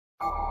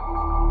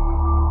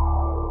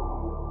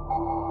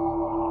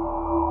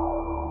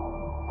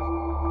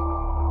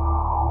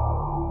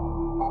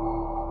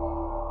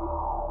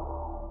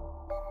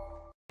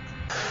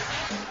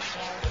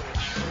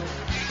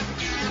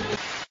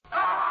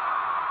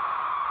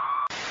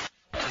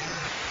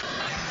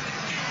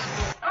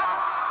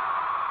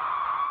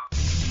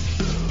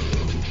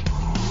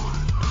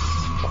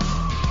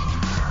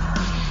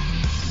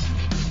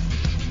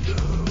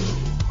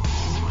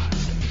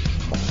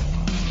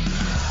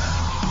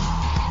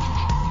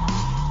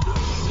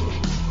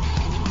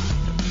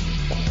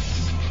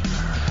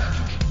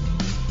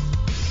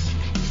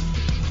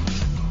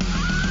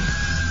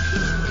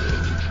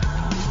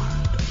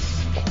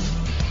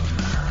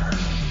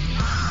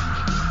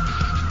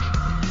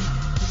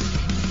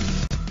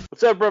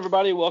What's up,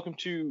 everybody? Welcome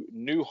to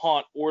New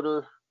Haunt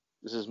Order.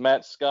 This is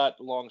Matt Scott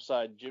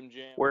alongside Jim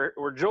Jam.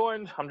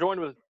 I'm joined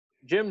with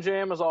Jim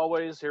Jam as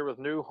always here with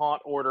New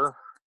Haunt Order,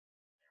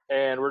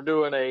 and we're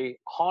doing a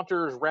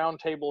Haunters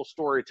Roundtable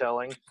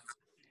storytelling.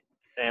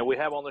 And we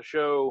have on the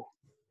show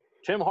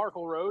Tim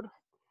Harkleroad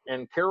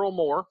and Carroll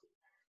Moore.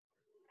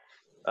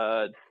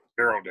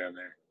 Carroll down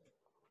there.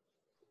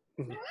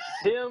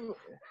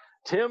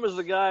 Tim is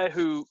the guy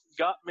who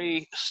got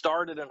me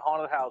started in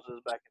haunted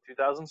houses back in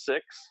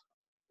 2006.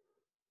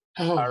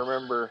 Oh. I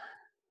remember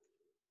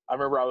I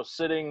was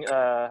sitting in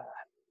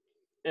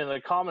the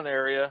common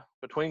area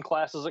between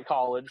classes at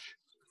college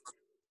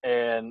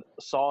and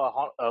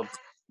saw a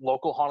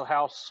local haunted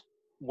house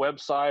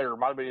website, or it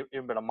might have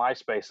even been a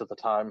MySpace at the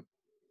time.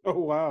 Oh,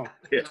 wow.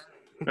 Yeah.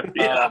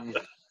 Yeah.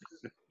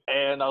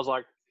 And I was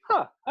like,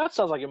 that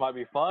sounds like it might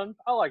be fun.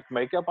 I like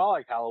makeup. I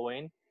like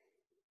Halloween.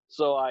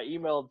 So I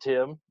emailed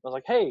Tim. I was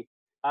like, hey,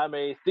 I'm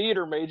a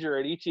theater major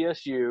at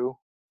ETSU.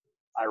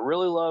 I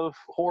really love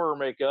horror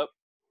makeup.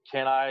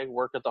 Can I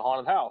work at the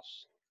haunted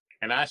house?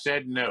 And I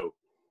said no.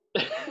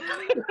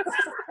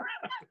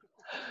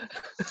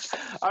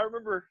 I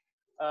remember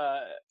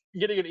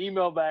getting an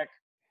email back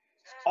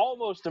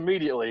almost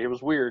immediately. It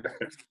was weird.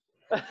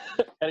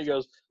 And he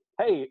goes,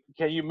 hey,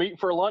 can you meet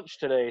for lunch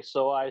today?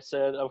 So I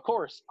said, of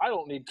course. I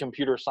don't need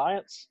computer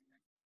science.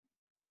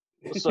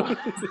 So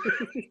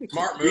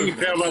Smart move. You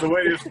can tell by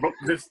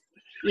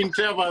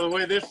the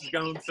way this has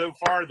gone so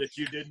far that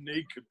you didn't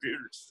need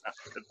computer science.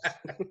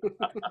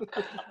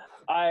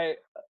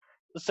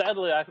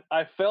 Sadly,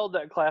 I failed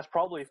that class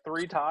probably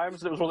 3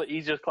 times. It was one of the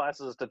easiest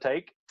classes to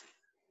take.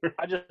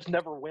 I just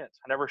never went.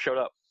 I never showed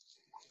up.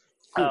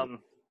 But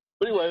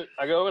anyway,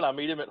 I go and I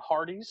meet him at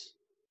Hardee's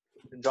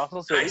in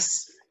Johnson City.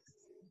 Nice.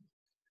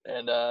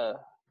 And I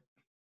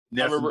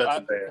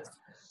remember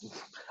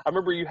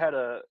you had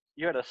a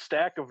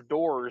stack of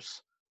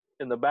doors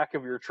in the back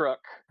of your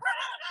truck.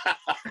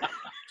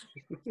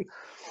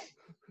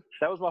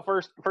 That was my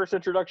first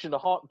introduction to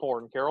haunt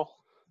porn, Carroll.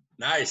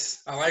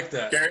 Nice. I like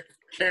that.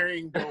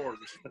 Carrying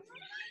doors.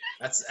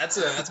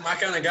 That's my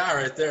kind of guy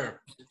right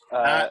there.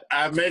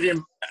 I met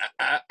him.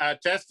 I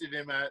tested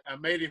him. I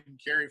made him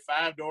carry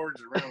 5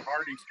 doors around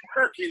Hardy's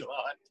parking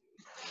lot.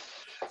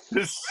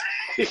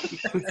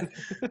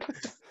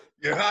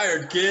 You're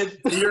hired, kid.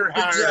 You're Good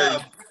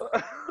hired.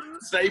 job.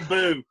 Say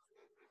boo.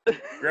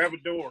 Grab a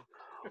door.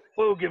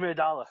 Boo, give me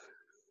 $1.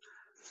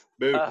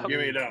 Boo, give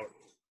me $1.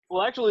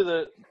 Well, actually,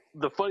 the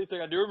funny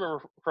thing I do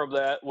remember from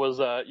that was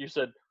you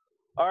said,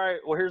 all right,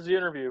 well, here's the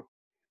interview.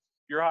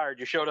 You're hired.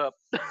 You showed up.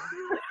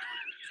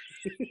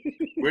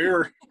 We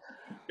were,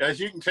 as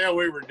you can tell,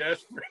 we were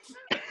desperate.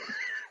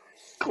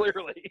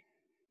 Clearly.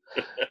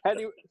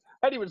 Hadn't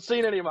even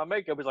seen any of my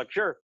makeup. He's like,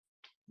 sure,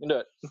 you can do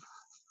it.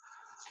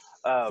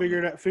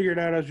 Figure it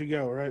out as you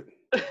go, right?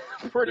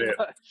 Pretty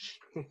much.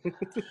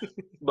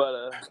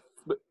 But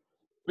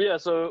yeah,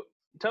 so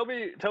tell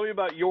me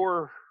about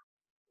your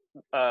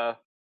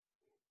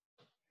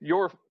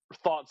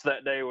thoughts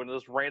that day when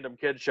this random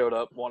kid showed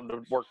up wanting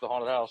to work the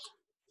haunted house.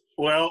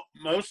 Well,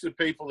 most of the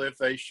people, if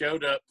they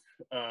showed up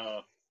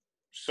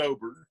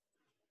sober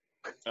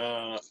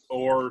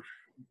or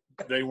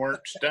they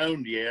weren't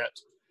stoned yet,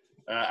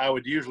 I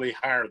would usually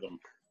hire them.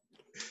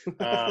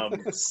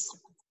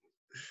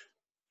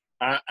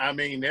 I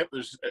mean, it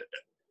was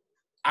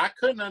I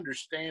couldn't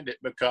understand it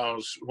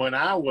because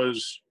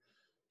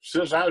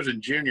since I was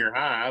in junior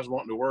high, I was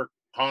wanting to work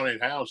haunted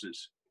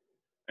houses,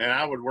 and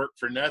I would work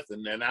for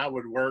nothing, and I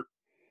would work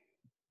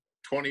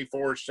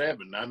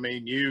 24/7. I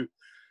mean, you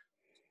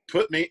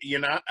put me,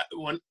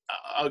 when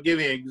I'll give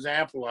you an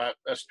example. I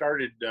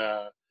started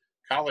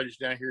college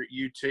down here at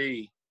UT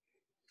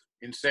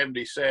in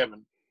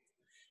 '77,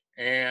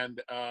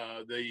 and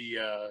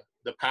the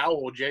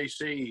Powell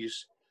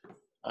JCs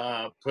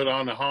put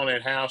on a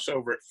haunted house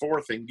over at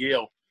 4th and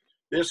Gill.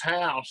 This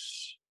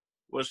house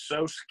was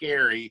so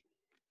scary.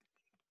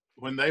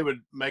 When they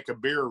would make a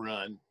beer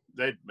run,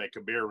 they'd make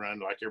a beer run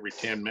like every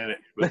 10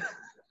 minutes. But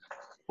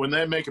when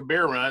they make a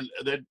beer run,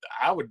 they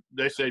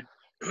say,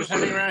 just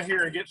hang around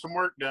here and get some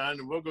work done,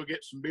 and we'll go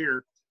get some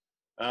beer.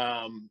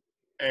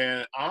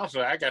 And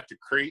honestly, I got the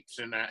creeps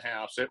in that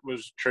house. It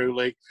was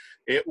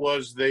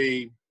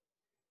the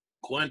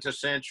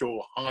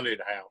quintessential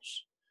haunted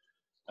house.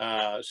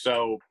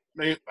 So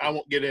I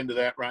won't get into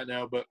that right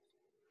now, but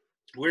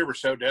we were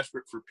so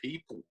desperate for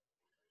people.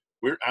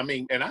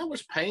 And I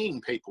was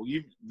paying people.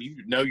 You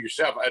know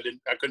yourself. I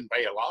couldn't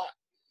pay a lot,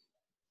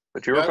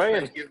 but you were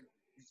paying.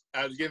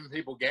 I was giving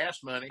people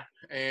gas money,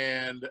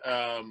 and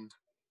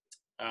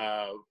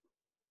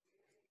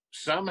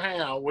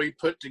somehow we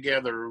put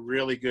together a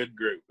really good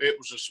group. It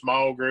was a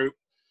small group,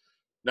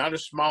 not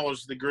as small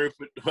as the group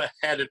that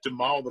had at the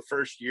mall the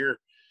first year.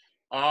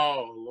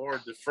 Oh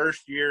Lord, the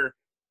first year,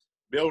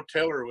 Bill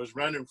Tiller was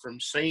running from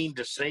scene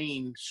to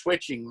scene,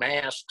 switching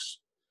masks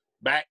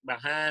back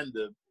behind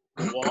the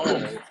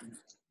wall.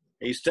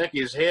 He stuck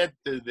his head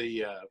through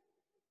the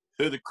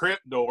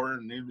crypt door,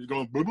 and he was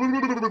going,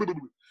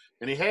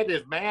 and he had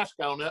his mask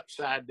on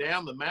upside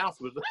down. The mouth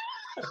was.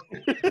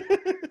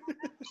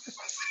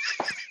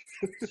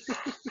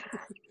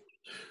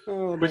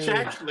 Oh, Which man.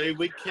 actually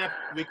we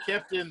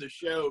kept in the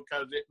show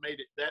because it made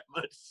it that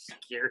much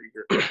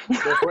scarier.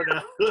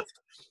 But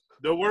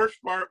the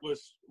worst part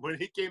was when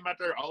he came out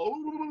there,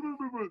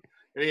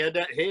 and he had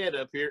that head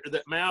up here,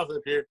 that mouth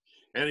up here,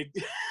 and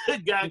the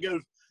guy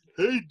goes,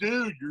 "Hey,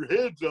 dude, your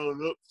head's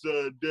on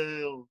upside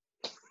down."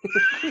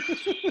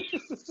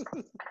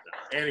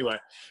 Anyway,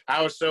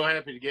 I was so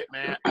happy to get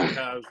Matt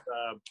because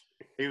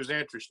he was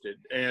interested,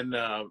 and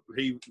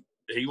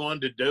he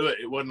wanted to do it.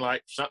 It wasn't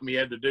like something he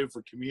had to do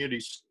for community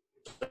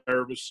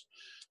service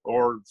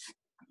or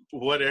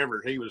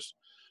whatever. He was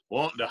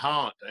wanting to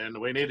haunt, and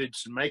we needed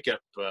some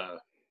makeup.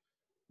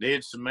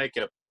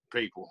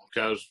 People,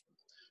 because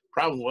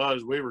problem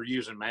was we were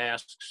using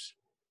masks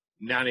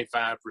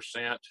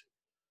 95%,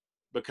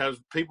 because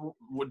people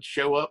would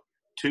show up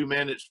 2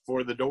 minutes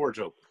before the doors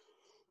open.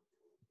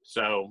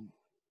 So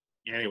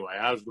anyway,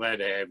 I was glad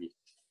to have you.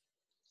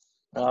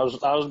 I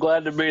was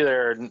glad to be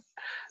there. And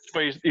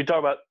you talk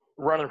about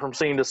running from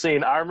scene to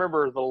scene. I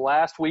remember the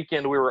last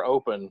weekend we were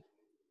open,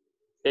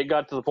 it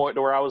got to the point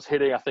to where I was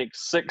hitting, I think,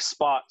 6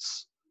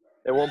 spots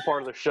in one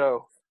part of the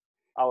show.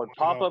 I would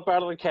pop up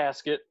out of the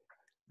casket,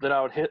 then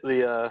I would hit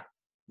the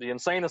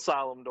insane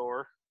asylum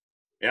door.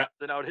 Yeah.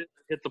 Then I would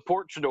hit the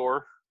porch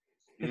door.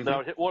 Mm-hmm. Then I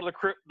would hit one of the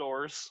crypt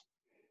doors.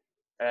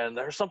 And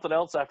there's something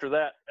else after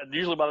that. And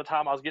usually by the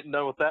time I was getting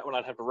done with that one,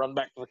 I'd have to run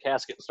back to the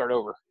casket and start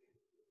over.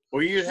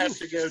 Well, you'd have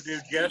to go do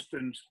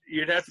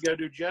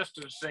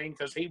Justin's scene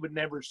because he would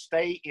never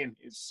stay in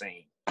his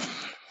scene.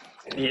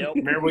 Yep.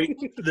 Remember,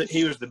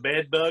 he was the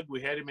bed bug.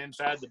 We had him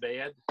inside the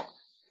bed.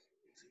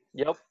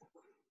 Yep.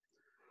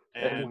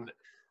 And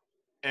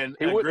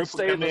he wouldn't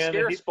stay in the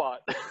scare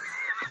spot.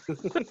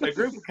 A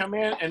group would come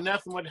in and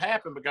nothing would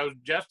happen because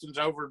Justin's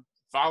over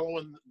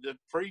following the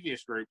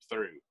previous group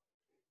through.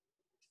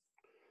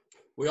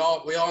 We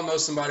all know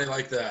somebody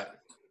like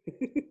that.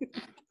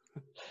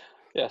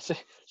 Yeah.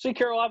 See,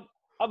 Carroll,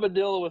 I've been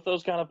dealing with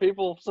those kind of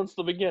people since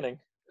the beginning.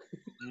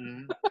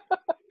 Mm-hmm.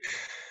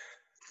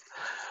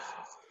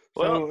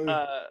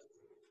 Well,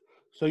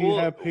 so you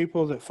have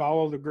people that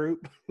follow the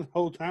group the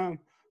whole time?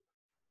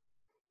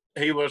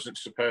 He wasn't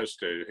supposed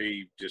to.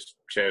 He just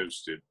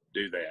chose to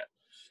do that.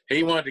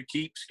 He wanted to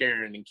keep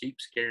scaring and,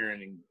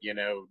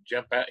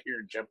 jump out here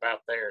and jump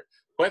out there,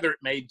 whether it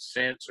made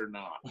sense or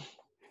not.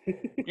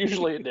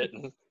 Usually it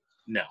didn't.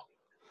 No.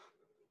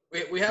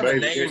 We have a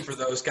name for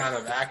those kind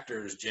of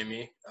actors,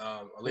 Jimmy.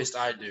 At least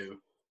I do.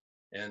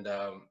 And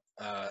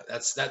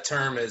that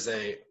term is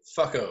a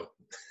fucko.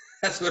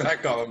 That's what I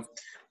call them.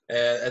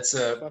 It's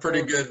a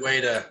pretty good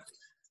way to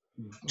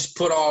just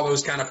put all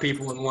those kind of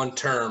people in one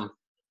term.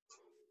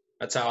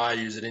 That's how I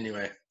use it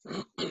anyway.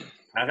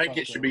 I think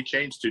it should be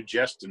changed to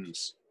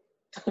Justin's.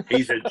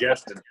 He's a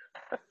Justin.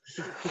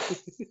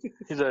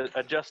 He's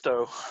a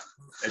Justo.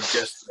 A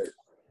Justin.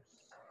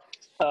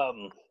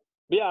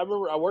 Yeah, I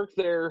remember I worked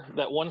there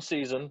that one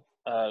season.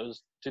 It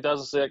was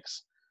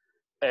 2006,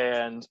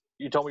 and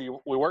you told me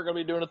we weren't going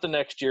to be doing it the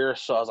next year.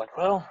 So I was like,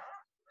 well,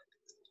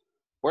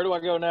 where do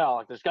I go now?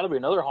 Like, there's got to be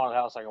another haunted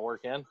house I can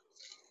work in. I was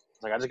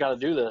like, I just got to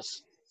do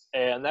this.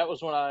 And that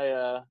was when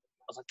I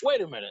was like,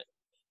 wait a minute.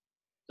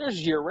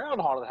 There's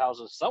year-round haunted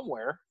houses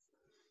somewhere.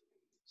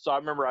 So I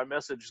remember I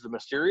messaged the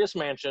Mysterious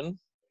Mansion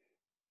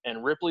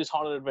and Ripley's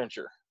Haunted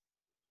Adventure.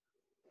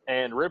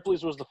 And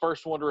Ripley's was the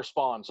first one to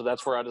respond, so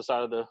that's where I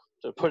decided to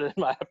put it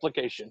in my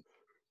application.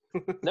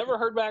 Never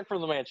heard back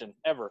from the mansion,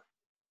 ever.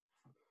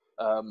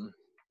 I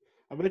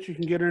bet you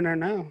can get in there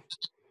now.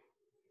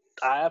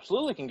 I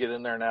absolutely can get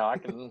in there now. I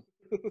can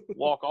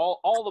walk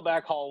all the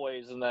back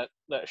hallways in that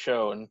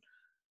show.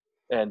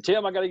 And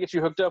Tim, I got to get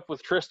you hooked up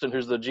with Tristan,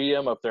 who's the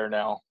GM up there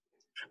now.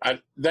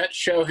 That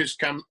show has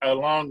come a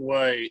long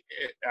way.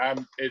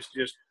 It's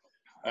just,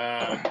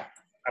 I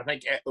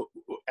think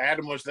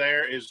Adam was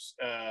there. Is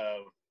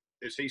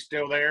he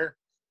still there?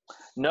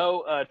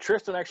 No,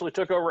 Tristan actually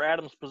took over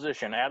Adam's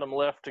position. Adam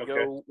left to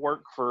go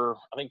work for,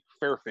 I think,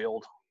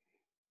 Fairfield.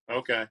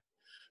 Okay.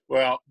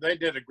 Well, they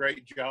did a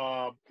great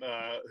job.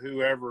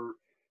 Whoever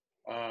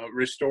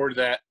restored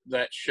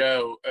that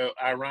show.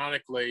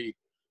 Ironically,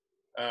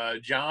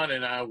 John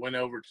and I went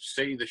over to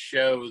see the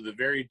show the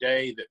very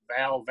day that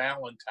Val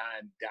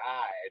Valentine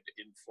died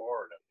in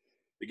Florida,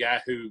 the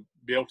guy who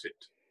built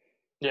it.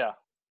 Yeah.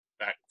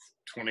 Back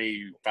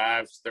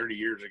 25, 30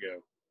 years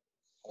ago.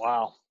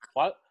 Wow.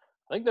 Well,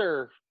 I think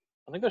they're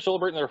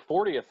celebrating their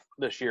 40th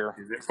this year.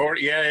 Is it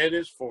 40? Yeah, it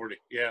is 40.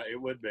 Yeah,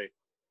 it would be.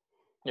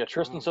 Yeah,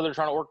 Tristan said they're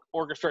trying to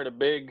orchestrate a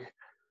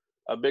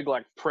big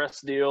like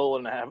press deal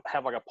and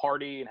have like a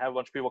party and have a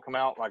bunch of people come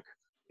out. Like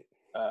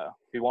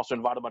he wants to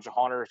invite a bunch of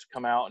haunters to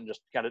come out and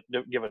just kind of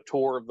give a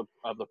tour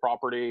of the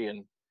property,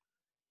 and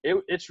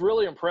it's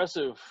really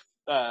impressive.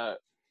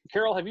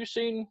 Carroll, have you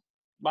seen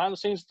behind the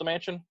scenes at the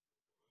mansion?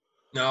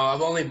 No,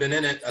 I've only been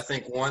in it, I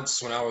think,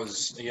 once when I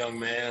was a young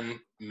man,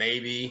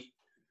 maybe.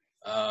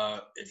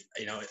 So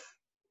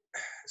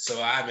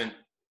I haven't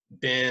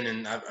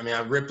been, and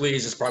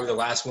Ripley's is probably the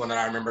last one that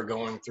I remember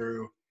going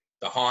through.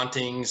 The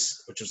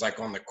Hauntings, which was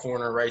like on the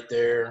corner right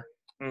there.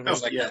 It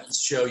was like that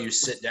show you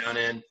sit down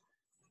in.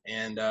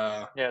 And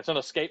yeah, it's an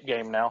escape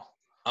game now.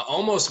 I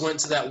almost went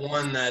to that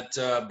one that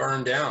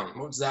burned down.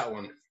 What was that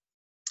one?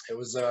 It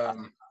was I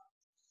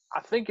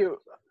think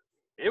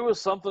it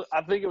was something.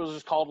 I think it was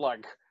just called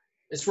like.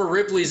 It's where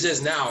Ripley's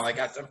is now. Like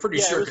I'm pretty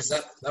sure because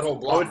that whole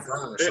block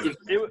burned or something.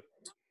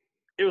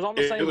 It was on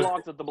the same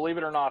block that the Believe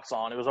It or Not's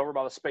on. It was over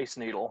by the Space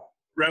Needle.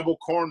 Rebel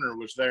Corner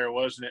was there,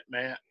 wasn't it,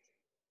 Matt?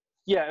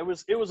 Yeah, it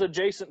was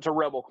adjacent to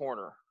Rebel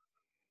Corner.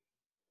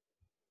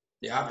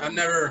 Yeah, I've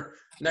never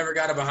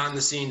got a behind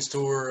the scenes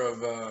tour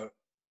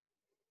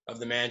of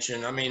the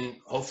mansion. I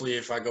mean, hopefully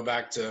if I go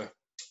back to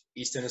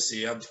East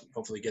Tennessee, I'll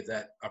hopefully get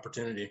that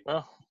opportunity.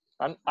 Well,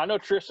 I know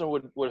Tristan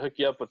would hook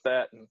you up with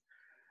that, and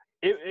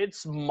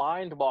it's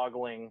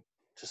mind-boggling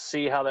to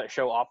see how that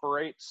show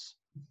operates,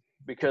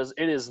 because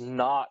it is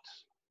not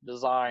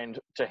designed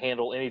to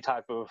handle any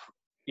type of,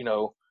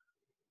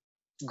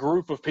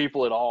 group of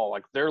people at all.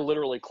 Like they're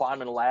literally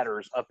climbing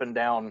ladders up and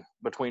down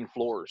between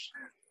floors.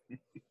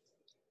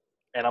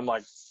 And I'm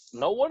like,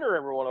 no wonder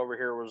everyone over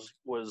here was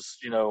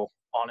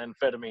on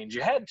amphetamines.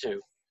 You had to.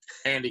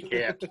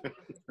 Handicapped.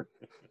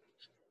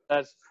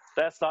 That's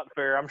not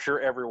fair. I'm sure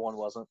everyone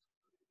wasn't.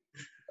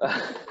 All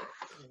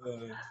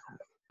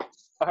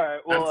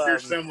right. Well, I'm sure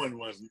someone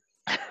wasn't.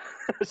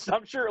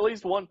 I'm sure at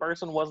least one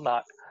person was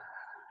not.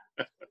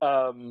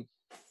 I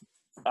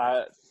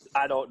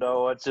don't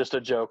know. It's just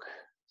a joke.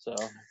 So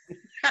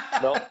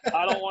no,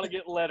 I don't want to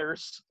get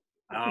letters.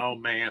 Oh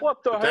man,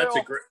 what the hell? That's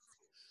a great.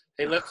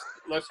 Hey,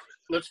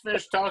 let's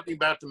finish talking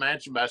about the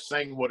mansion by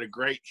saying what a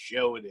great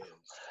show it is.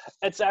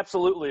 It's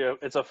absolutely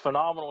it's a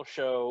phenomenal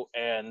show,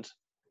 and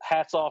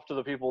hats off to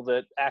the people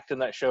that act in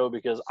that show,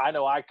 because I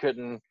know I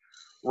couldn't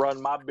run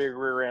my big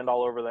rear end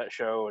all over that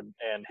show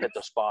and hit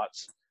the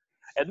spots.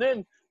 And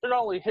then they're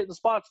not only hitting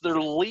spots, they're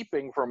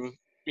leaping from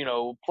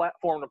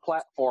platform to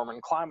platform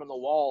and climbing the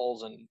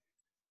walls, and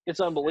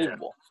it's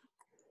unbelievable. Yeah.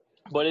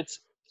 But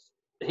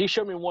he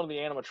showed me one of the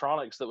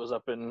animatronics that was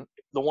up in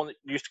the one that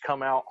used to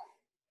come out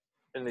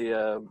in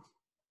the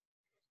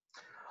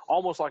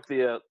almost like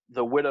the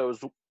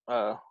widow's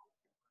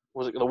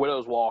was it the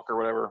widow's walk or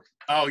whatever?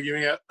 Oh, you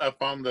mean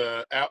up on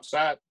the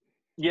outside?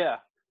 Yeah,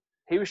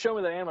 he was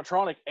showing me the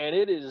animatronic, and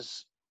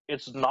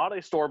it's not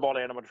a store-bought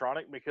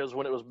animatronic, because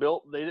when it was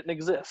built, they didn't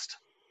exist.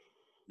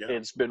 Yeah.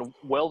 It's been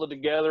welded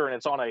together, and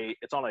it's on a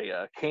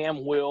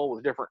cam wheel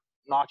with different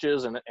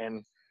notches, and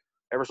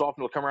every so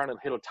often it'll come around and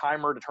hit a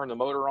timer to turn the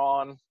motor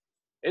on.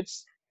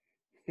 It's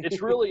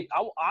really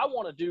I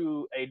want to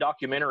do a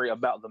documentary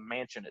about the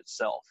mansion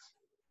itself,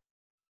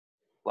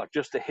 like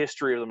just the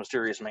history of the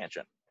mysterious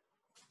mansion.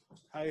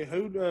 Hey,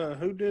 who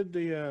did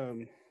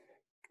the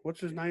what's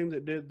his name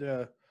that did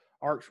the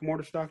Arx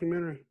Mortis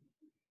documentary?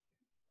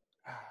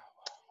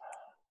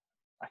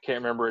 I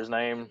can't remember his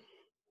name.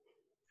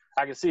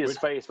 I can see his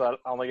face, but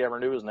I don't think I ever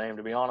knew his name,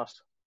 to be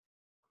honest.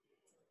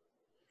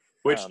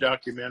 Which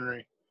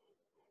documentary?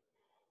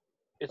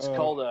 It's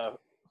called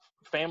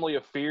Family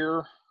of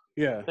Fear.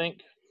 Yeah, I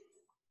think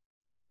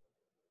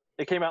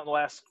it came out in the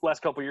last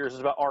couple of years.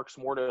 It's about Arx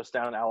Mortis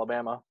down in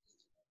Alabama.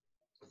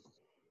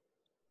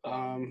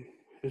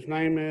 His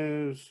name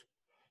is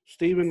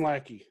Stephen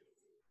Lackey.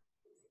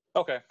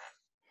 Okay.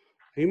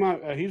 He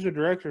might. He's a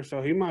director,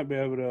 so he might be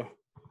able to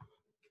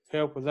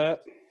help with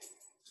that.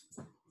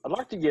 I'd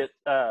like to get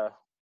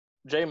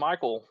J.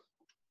 Michael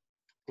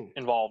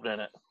involved in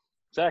it.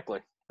 Exactly,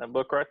 that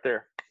book right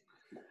there.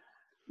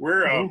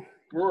 We're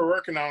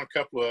working on a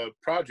couple of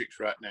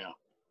projects right now.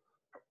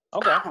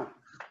 Okay.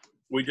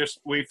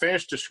 We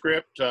finished a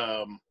script.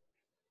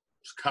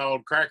 It's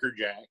called Cracker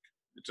Jack.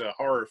 It's a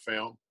horror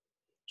film,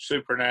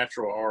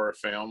 supernatural horror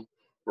film.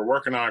 We're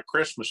working on a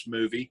Christmas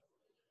movie,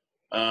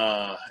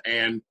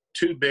 and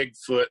two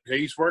Bigfoot.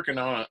 He's working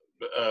on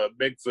a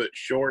Bigfoot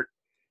short,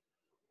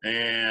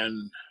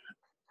 and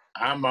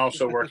I'm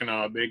also working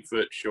on a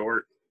Bigfoot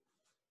short.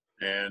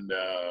 And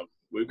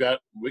we got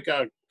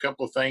a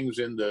couple of things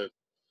in the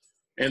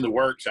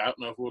works. I don't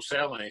know if we'll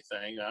sell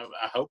anything.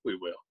 I hope we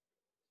will.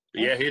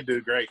 But yeah, he'd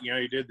do great.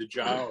 He did the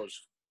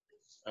Jaws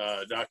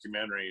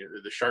documentary.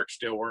 The Shark's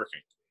Still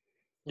Working.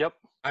 Yep.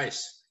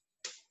 Nice.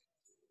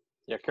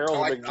 Yeah,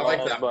 Carroll's a big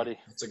Jaws buddy.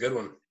 It's a good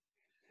one.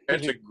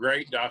 It's a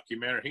great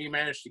documentary. He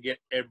managed to get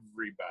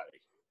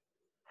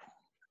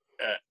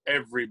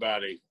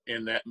everybody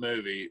in that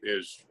movie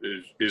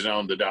is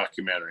on the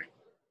documentary.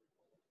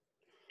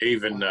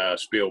 Even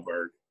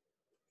Spielberg.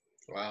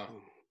 Wow.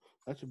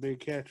 That's a big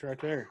catch right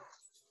there.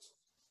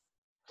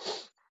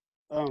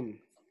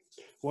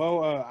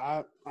 Well,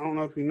 I don't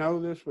know if you know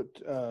this, but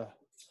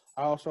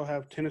I also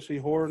have Tennessee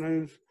Horror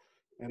News,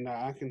 and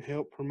I can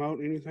help promote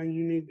anything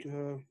you need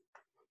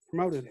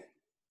promoted.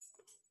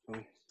 So,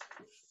 yeah,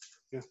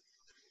 just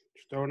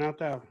throwing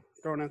that out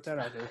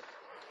there.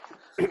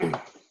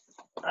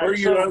 Where are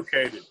you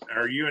located?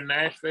 Are you in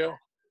Nashville,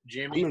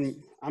 Jimmy?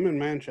 I'm in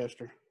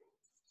Manchester.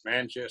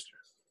 Manchester.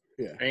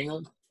 Yeah.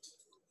 England?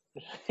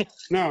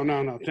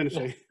 No,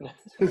 Tennessee.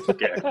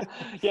 Okay.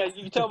 Yeah,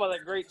 you can tell by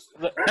that great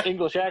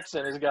English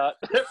accent he's got.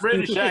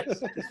 British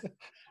accent.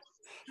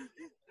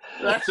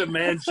 That's a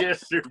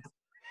Manchester.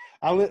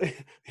 I live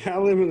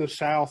in the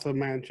south of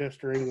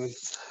Manchester, England.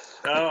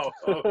 Oh,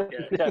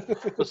 okay. Yeah,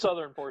 the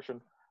southern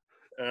portion.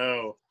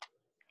 Oh.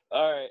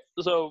 All right.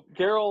 So,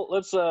 Carroll,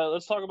 let's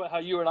talk about how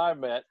you and I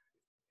met.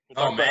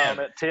 Oh, man. How I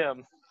met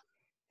Tim.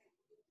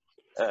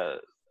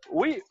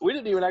 We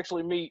didn't even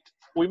actually meet.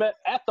 We met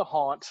at the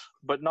haunt,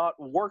 but not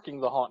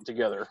working the haunt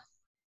together.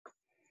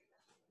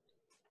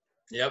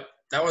 Yep.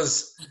 That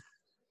was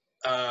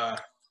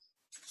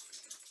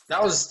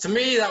to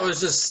me, that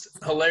was just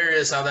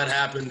hilarious how that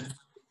happened.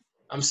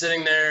 I'm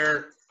sitting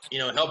there,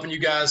 helping you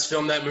guys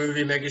film that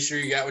movie, making sure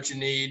you got what you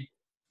need,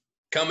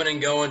 coming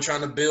and going,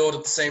 trying to build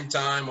at the same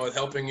time with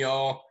helping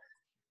y'all.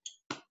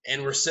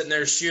 And we're sitting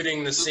there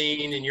shooting the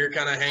scene, and you're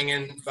kind of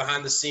hanging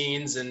behind the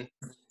scenes, and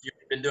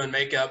you've been doing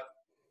makeup.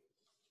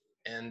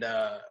 And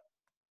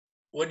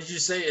what did you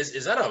say?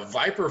 Is that a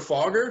Viper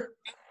fogger?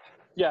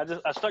 Yeah,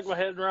 I stuck my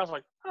head around. I was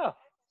like, oh,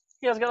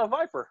 you guys got a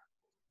Viper.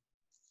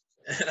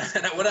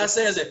 And what I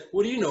say is,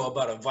 what do you know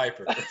about a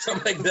Viper? Or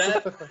something like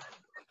that.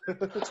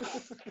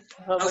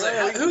 I was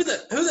like, who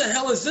the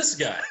hell is this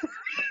guy?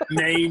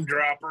 Name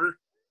dropper.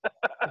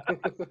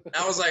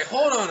 I was like,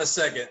 hold on a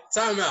second,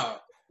 time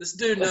out. This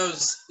dude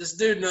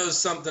knows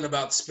something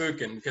about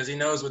spooking because he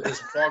knows what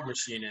this fog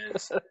machine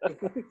is.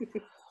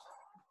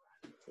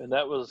 And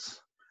that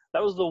was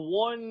the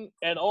one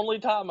and only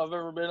time I've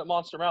ever been at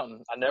Monster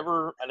Mountain. I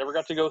never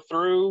got to go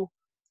through,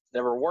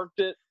 never worked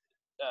it,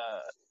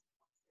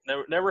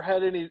 never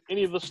had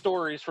any of the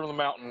stories from the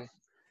mountain.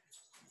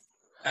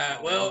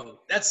 Well,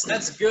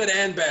 that's good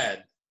and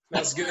bad.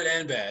 That's good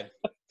and bad.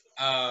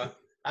 I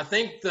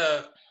think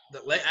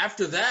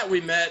after that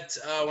we met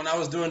when I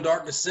was doing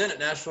Dark Descent at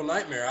Nashville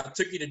Nightmare. I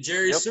took you to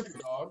Jerry's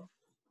Superdog.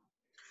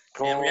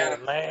 And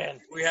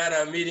we had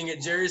a meeting at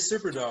Jerry's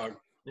Superdog.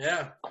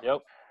 Yeah. Yep.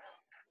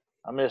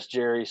 I miss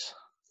Jerry's.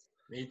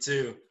 Me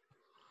too.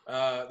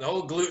 The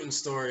whole gluten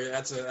story,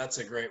 that's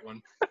a great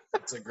one.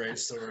 That's a great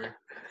story.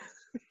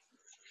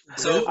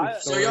 So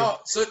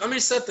let me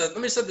set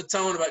the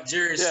tone about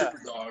Jerry's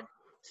Superdog.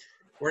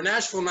 Where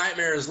Nashville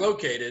Nightmare is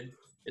located,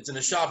 it's in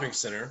a shopping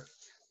center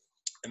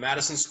in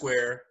Madison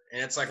Square,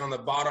 and it's like on the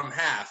bottom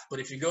half. But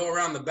if you go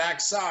around the back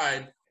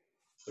side,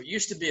 what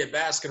used to be a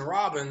Baskin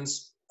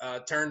Robbins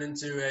turned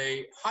into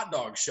a hot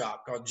dog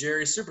shop called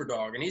Jerry's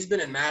Superdog. And he's been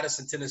in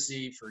Madison,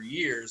 Tennessee for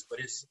years, but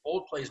his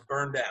old place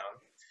burned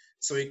down.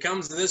 So he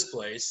comes to this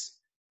place.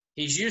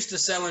 He's used to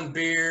selling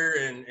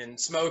beer and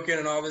smoking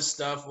and all this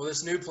stuff. Well,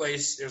 this new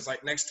place is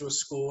like next to a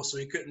school, so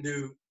he couldn't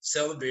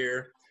sell the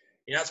beer.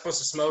 You're not supposed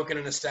to smoke in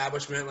an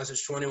establishment unless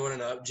it's 21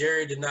 and up.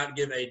 Jerry did not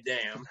give a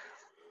damn.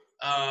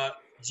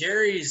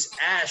 Jerry's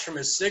ash from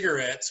his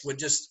cigarettes would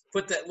just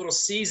put that little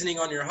seasoning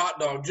on your hot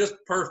dog just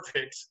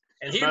perfect.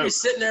 And he'd be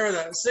sitting there with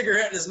a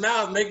cigarette in his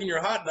mouth making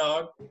your hot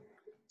dog.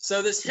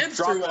 So this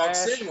hipster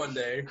walks in one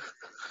day.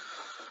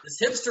 This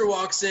hipster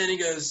walks in. He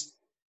goes,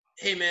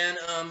 "Hey, man,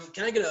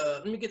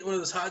 let me get one of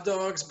those hot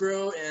dogs,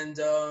 bro, and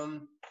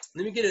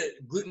let me get a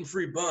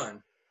gluten-free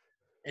bun."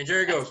 And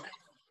Jerry goes,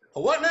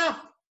 "A what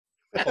now?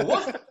 A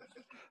what?"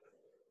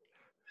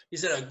 He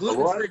said, "A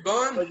gluten-free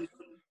bun?"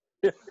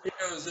 He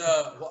goes,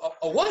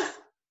 "A what?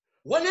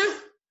 What now?"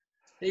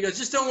 And he goes,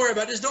 "Just don't worry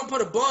about it. Just don't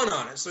put a bun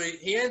on it." So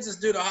he hands this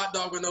dude a hot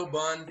dog with no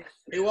bun.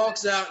 He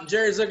walks out, and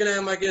Jerry's looking at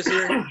him like this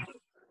here.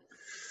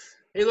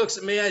 He looks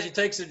at me as he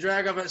takes a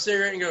drag off that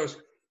cigarette and goes,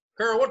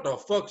 "Carroll, what the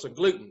fuck's a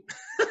gluten?"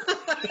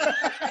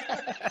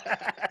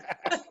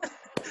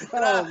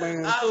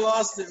 Man. I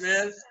lost it,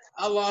 man.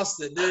 I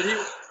lost it, dude.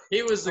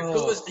 He was the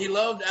coolest. He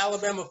loved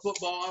Alabama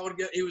football.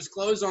 He was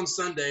closed on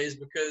Sundays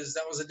because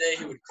that was the day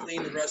he would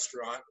clean the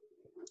restaurant.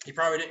 He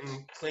probably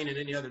didn't clean it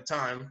any other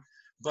time,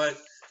 but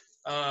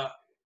I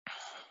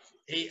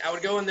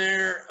would go in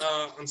there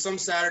on some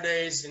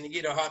Saturdays and you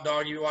get a hot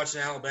dog. You watch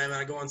in Alabama.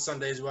 I go on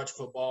Sundays to watch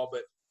football,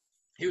 but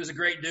he was a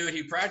great dude.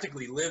 He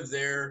practically lived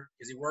there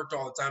because he worked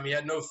all the time. He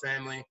had no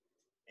family,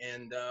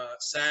 and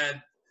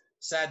sad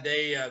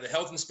day. The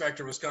health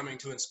inspector was coming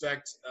to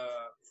inspect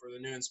for the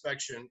new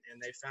inspection,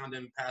 and they found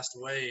him passed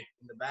away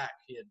in the back.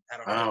 He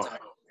had a heart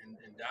attack and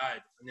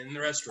died in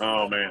the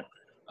restaurant. Oh, man.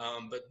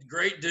 But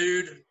great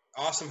dude,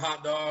 awesome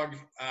hot dog.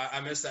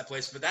 I miss that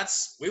place. But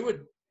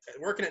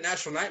working at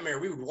Nashville Nightmare,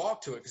 we would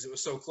walk to it because it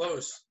was so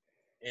close.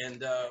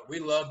 And we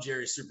loved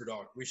Jerry's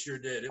Superdog. We sure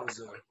did. It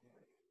was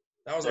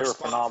That was They our were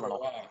spot phenomenal.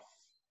 for a while.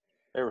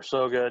 They were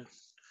so good.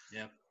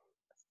 Yeah.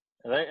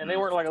 And they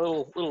weren't like a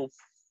little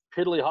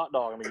piddly hot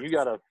dog. I mean, you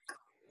got a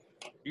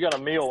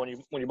meal when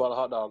you bought a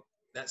hot dog.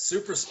 That's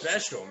super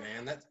special,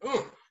 man. That's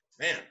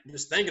man, I'm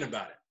just thinking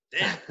about it.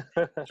 Damn.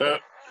 So,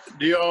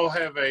 do you all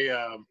have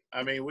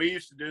I mean, we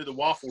used to do the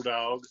waffle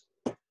dog,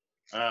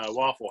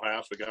 Waffle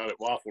House. We got it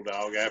Waffle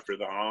Dog after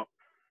the honk.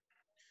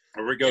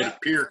 Or we go to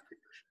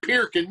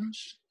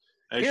Pierkins.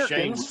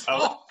 Pierkins?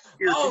 Oh,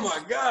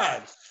 my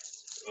God.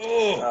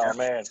 Oh,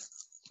 man.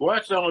 Well,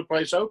 that's the only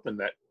place open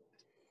that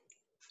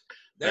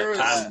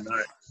time of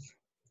night.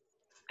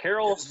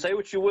 Carroll, say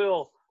what you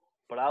will,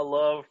 but I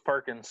love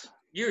Perkins.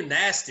 You're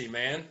nasty,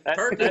 man.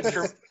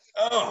 Perkins.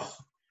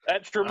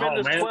 That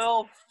tremendous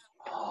 12.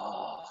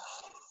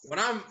 When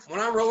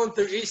I'm rolling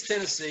through East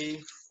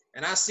Tennessee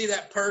and I see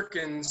that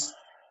Perkins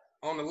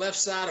on the left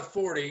side of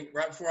 40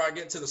 right before I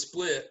get to the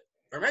split,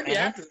 or maybe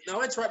after.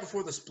 No, it's right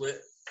before the split.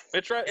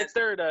 It's right. It's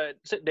there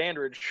at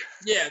Dandridge.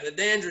 Yeah, the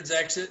Dandridge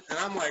exit, and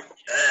I'm like,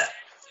 ugh.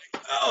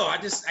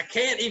 I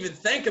can't even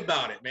think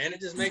about it, man.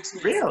 It just makes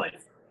me really.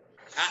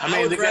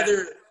 I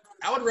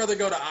would rather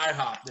go to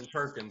IHOP than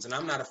Perkins, and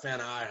I'm not a fan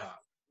of IHOP.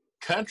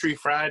 Country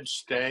fried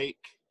steak,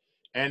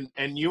 and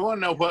you want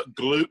to know what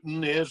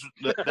gluten is?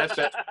 That's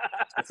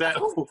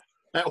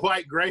that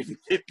white gravy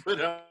they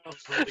put on.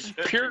 It's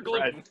pure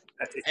gluten.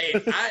 Hey,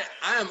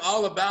 I am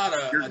all about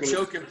a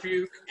choke and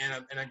puke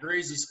and a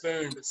greasy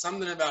spoon, but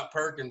something about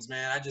Perkins,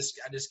 man, I just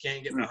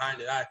can't get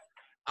behind it.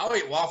 I'll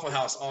eat Waffle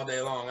House all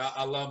day long.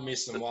 I love me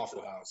some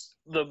Waffle House.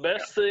 The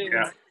best thing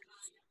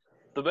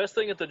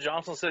at the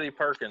Johnson City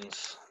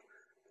Perkins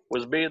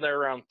was being there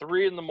around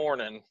 3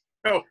 a.m.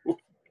 Oh,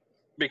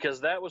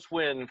 because that was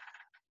when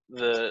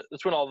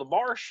all the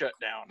bars shut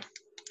down.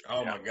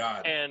 Oh my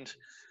God! And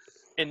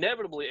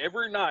inevitably,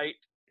 every night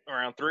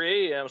around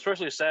 3 a.m.,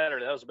 especially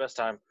Saturday, that was the best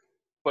time.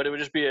 But it would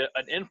just be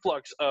an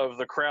influx of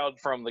the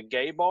crowd from the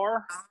gay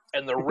bar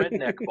and the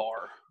redneck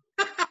bar.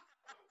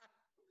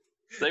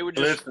 They would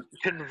just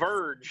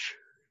converge.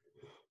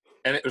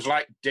 And it was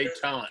like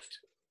détente.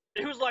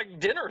 It was like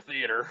dinner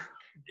theater.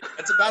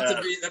 It's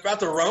about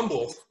to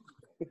rumble.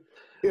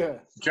 Yeah.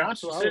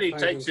 Johnson City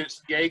takes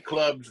its gay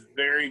clubs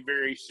very,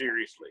 very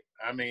seriously.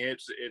 I mean,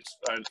 it's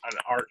an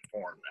art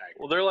form. Actually.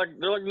 Well, they're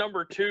like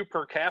number 2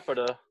 per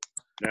capita.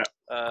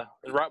 Yeah.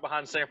 Right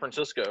behind San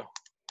Francisco.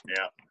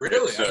 Yeah.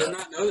 Really? I did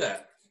not know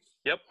that.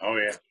 Yep. Oh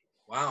yeah.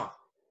 Wow.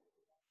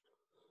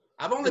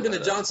 I've only been to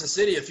Johnson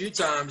City a few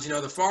times. You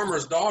know, the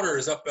farmer's daughter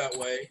is up that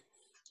way.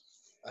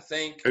 I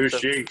think. Who's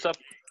she?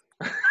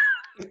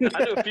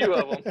 I know a few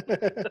of them.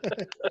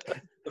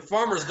 The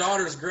farmer's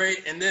daughter is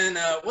great. And then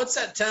what's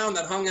that town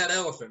that hung that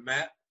elephant,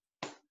 Matt?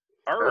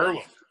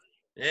 Irwin.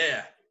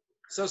 Yeah.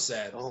 So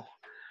sad. Oh.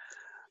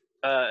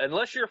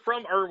 Unless you're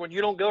from Irwin,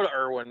 you don't go to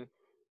Irwin.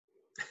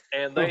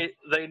 And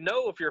they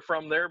know if you're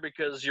from there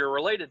because you're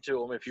related to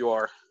them if you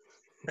are.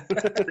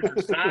 There's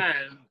a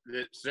sign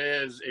that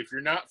says, if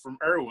you're not from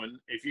Irwin,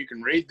 if you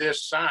can read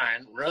this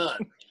sign, run.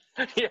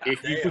 Yeah.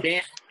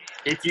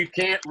 If you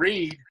can't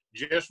read,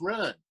 just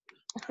run.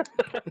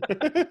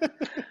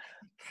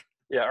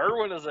 Yeah,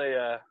 Irwin is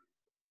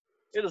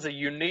a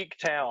unique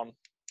town.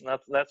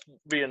 That's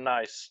being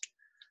nice.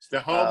 It's the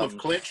home of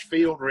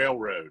Clinchfield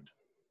Railroad.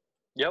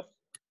 Yep.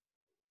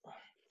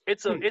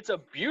 It's a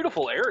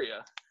beautiful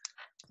area.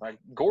 Like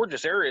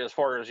gorgeous area as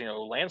far as,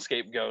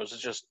 landscape goes.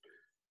 It's just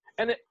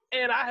and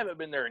I haven't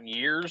been there in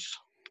years,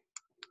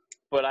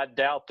 but I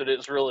doubt that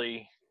it's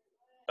really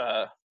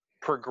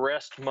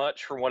progressed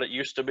much from what it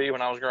used to be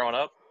when I was growing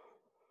up.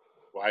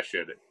 Why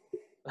should it?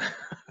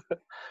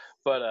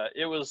 But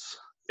it was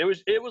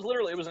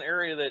literally an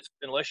area that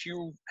unless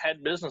you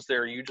had business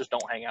there, you just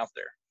don't hang out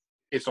there.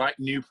 It's like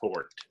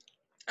Newport.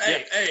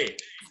 Hey,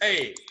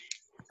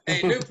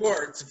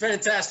 Newport. It's a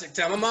fantastic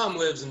town. My mom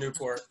lives in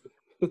Newport.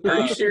 Are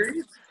you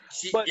serious?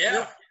 But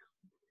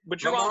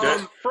your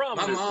mom's from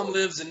my Newport. Mom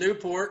lives in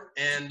Newport,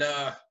 and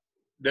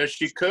does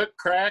she cook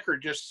crack or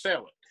just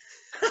sell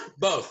it?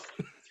 Both.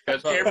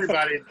 Because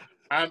everybody,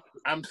 I'm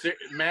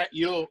Matt,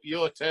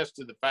 you'll attest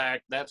to the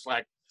fact that's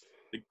like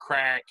the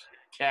crack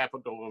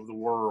capital of the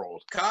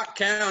world. Cock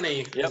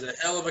County is a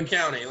hell of a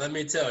county, let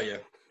me tell you.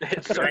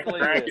 It certainly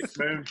crack is. It's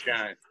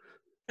moonshine.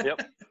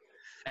 Yep.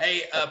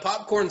 Hey,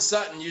 Popcorn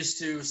Sutton used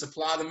to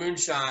supply the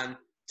moonshine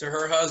to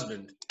her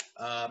husband.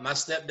 My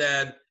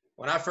stepdad,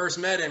 when I first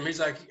met him, he's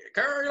like,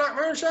 "Carroll, you like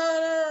moonshine?"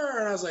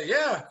 And I was like,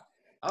 "Yeah,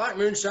 I like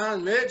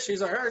moonshine, Mitch."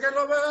 He's like, "Hey, get a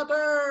little bit out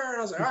there." And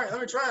I was like, "All right,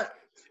 let me try it."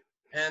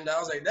 And I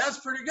was like, "That's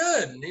pretty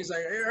good." And he's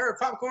like, "Hey,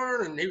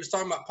 popcorn." And he was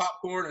talking about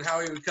popcorn and how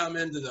he would come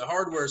into the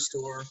hardware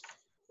store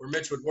where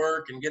Mitch would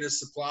work and get his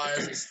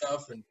supplies and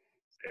stuff. And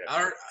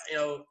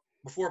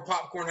before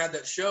Popcorn had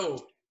that show,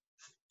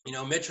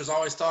 Mitch was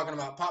always talking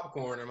about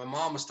popcorn, and my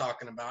mom was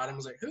talking about it. I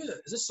was like,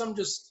 is this some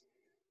just,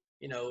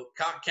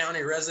 Cock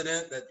County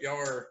resident that y'all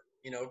are,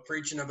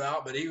 preaching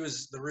about? But he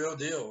was the real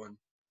deal. And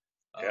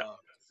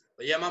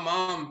but yeah, my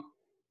mom,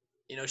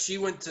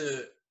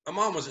 my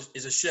mom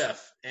is a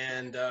chef,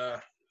 and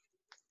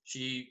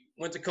she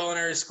went to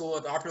culinary school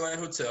at the Opryland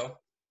Hotel.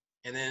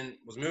 and then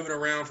was moving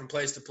around from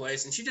place to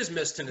place, and she just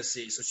missed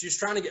Tennessee. So she was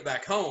trying to get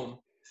back home,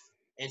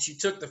 and she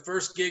took the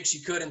first gig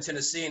she could in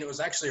Tennessee, and it was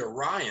actually a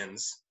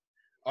Ryan's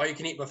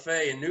all-you-can-eat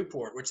buffet in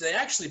Newport, which they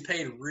actually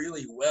paid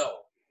really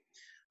well,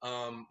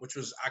 which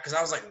was because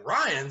I was like,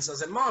 Ryan's? I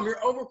was like, Mom, you're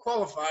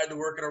overqualified to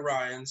work at a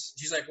Ryan's.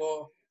 She's like,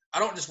 well, I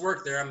don't just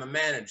work there. I'm a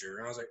manager.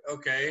 And I was like,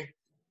 okay.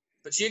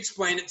 But she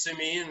explained it to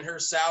me, and her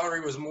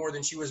salary was more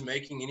than she was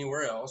making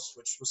anywhere else,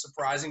 which was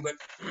surprising. But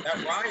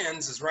that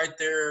Ryan's is right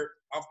there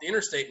off the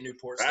interstate in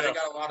Newport, so they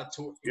got a lot of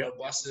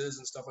buses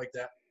and stuff like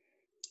that.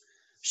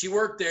 She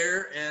worked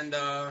there, and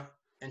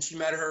she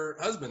met her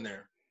husband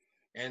there,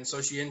 and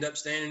so she ended up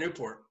staying in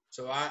Newport.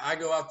 So I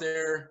go out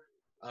there.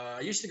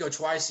 I used to go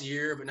twice a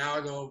year, but now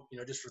I go,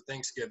 just for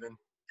Thanksgiving.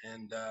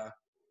 And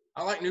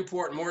I like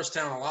Newport and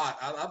Morristown a lot.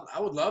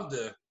 I would love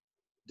to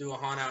do a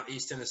haunt out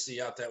East Tennessee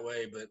out that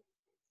way, but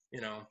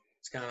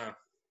it's kind of,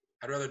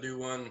 I'd rather do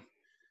one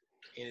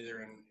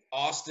either in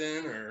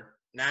Austin or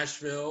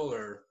Nashville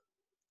or.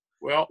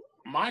 Well,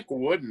 Michael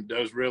Wooden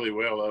does really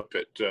well up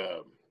at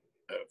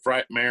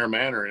Frightmare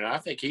Manor, and I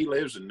think he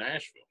lives in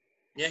Nashville.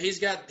 Yeah,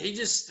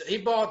 he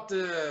bought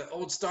the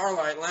old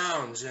Starlight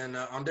Lounge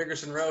on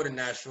Dickerson Road in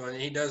Nashville, and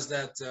he does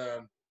that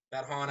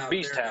haunt out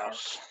Beast there.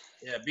 House.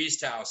 Yeah,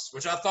 Beast House,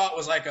 which I thought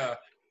was like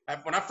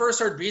when I first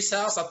heard Beast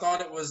House, I thought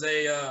it was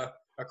a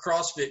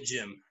CrossFit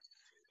gym.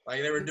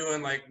 Like they were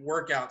doing like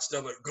workout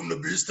stuff, like come to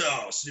Beast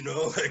House,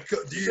 like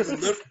do you even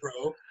lift,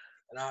 bro?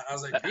 And I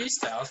was like,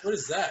 Beast House, what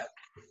is that?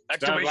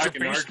 Sounds like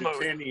an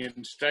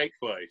Argentinian steak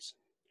place.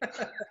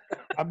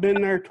 I've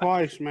been there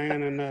twice,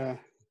 man, and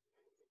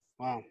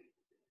wow,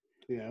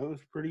 yeah, it was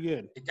pretty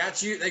good. It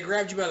got you. They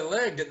grabbed you by the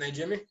leg, didn't they,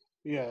 Jimmy?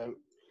 Yeah.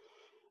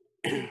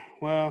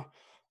 Well,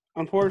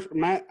 unfortunately,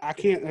 Matt, I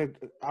can't.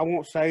 I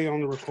won't say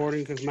on the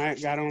recording because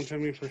Matt got on to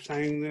me for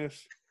saying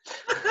this.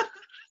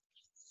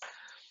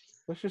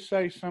 Let's just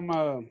say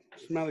some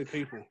smelly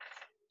people.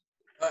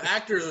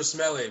 Actors are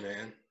smelly,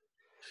 man.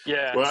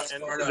 Yeah. Well,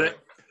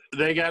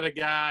 they got a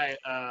guy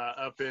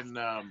up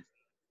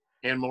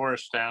in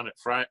Morristown at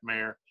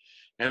Frightmare,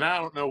 and I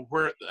don't know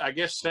where. I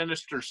guess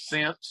Sinister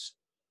Sense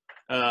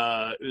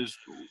is.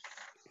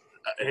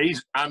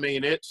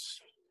 It's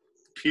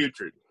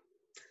putrid.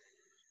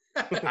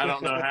 I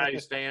don't know how he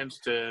stands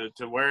to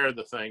wear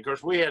the thing. Of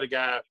course, we had a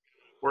guy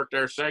work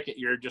there second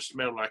year, just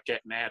smelled like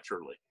that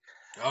naturally.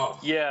 Oh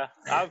yeah,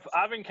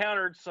 I've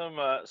encountered some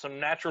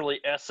naturally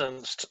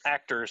essenced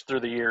actors through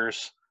the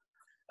years.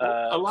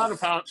 A lot of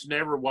haunts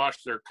never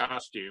wash their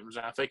costumes.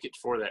 I think it's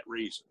for that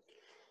reason.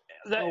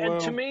 And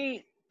to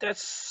me,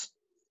 that's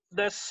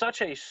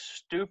such a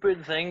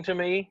stupid thing to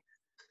me.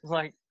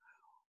 Like,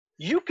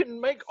 you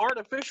can make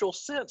artificial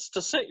scents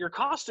to scent your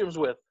costumes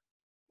with.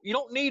 You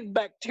don't need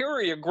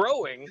bacteria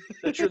growing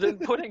that you're then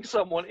putting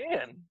someone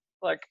in.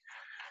 Like,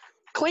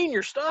 clean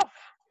your stuff.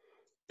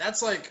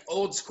 That's like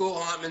old school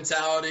haunt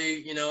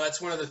mentality.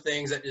 That's one of the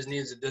things that just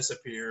needs to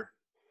disappear.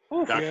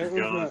 Dr.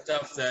 John.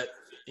 Stuff that,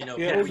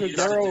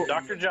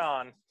 Dr.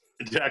 John.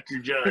 Dr.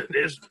 John,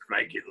 this would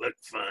make it look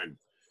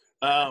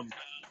fun.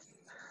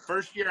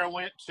 First year I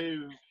went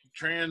to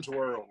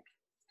Transworld.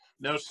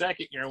 No,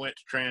 second year I went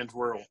to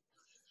Transworld.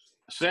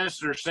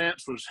 Sinister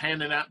Sense was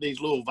handing out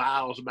these little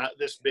vials about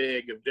this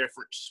big of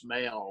different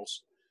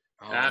smells.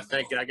 And I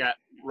think I got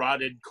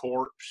rotted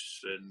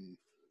corpse and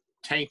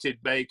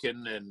tainted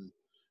bacon and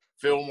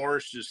Phil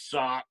Morris's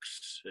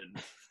socks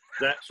and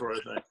that sort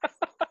of thing.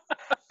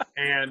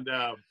 And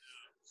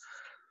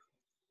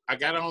I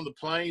got on the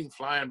plane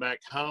flying back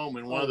home,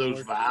 and one of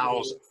those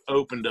vials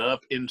opened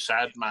up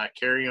inside my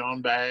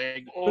carry-on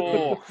bag.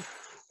 Oh.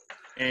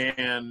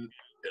 And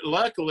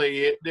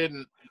luckily, it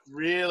didn't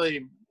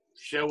really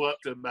show up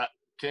to about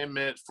 10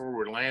 minutes before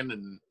we're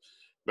landing.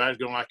 Everybody's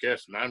going like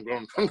this, and I'm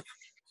going,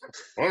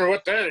 wonder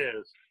what that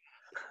is.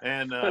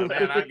 And,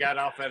 man, I got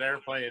off that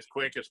airplane as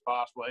quick as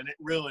possible, and it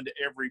ruined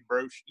every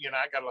brochure.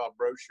 I got a lot of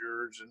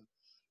brochures and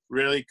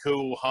really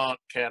cool haunt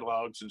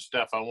catalogs and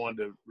stuff I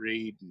wanted to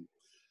read, and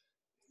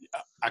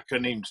I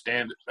couldn't even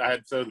stand it. I had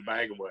to throw the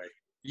bag away.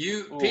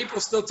 People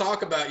still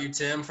talk about you,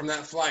 Tim, from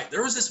that flight.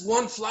 There was this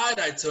one flight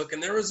I took,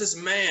 and there was this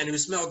man who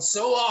smelled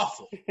so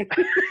awful.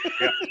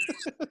 Yeah.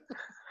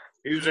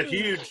 He was a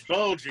huge,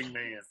 bulging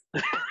man.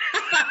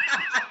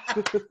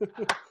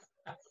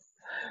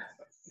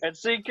 And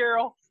see,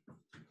 Carroll,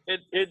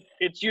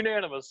 it's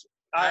unanimous.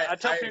 I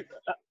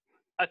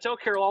tell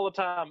Carroll all the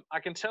time, I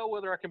can tell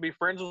whether I can be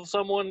friends with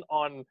someone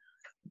on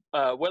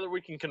whether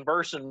we can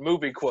converse in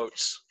movie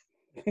quotes.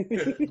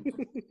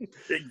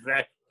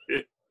 Exactly.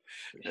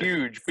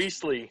 Huge,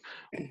 beastly,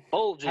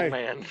 bulging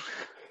man.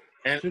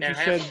 And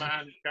half of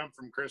mine come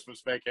from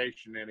Christmas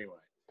Vacation anyway.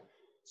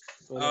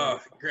 Oh,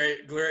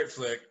 great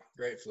flick.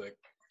 Great flick.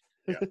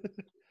 Yeah.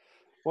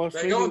 Well,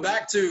 going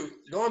back to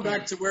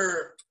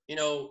where,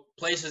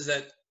 places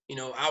that,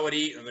 I would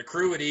eat or the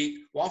crew would eat,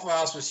 Waffle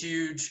House was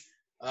huge.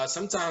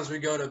 Sometimes we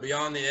go to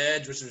Beyond the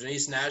Edge, which was in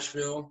East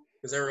Nashville,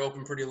 because they were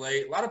open pretty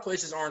late. A lot of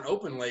places aren't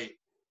open late,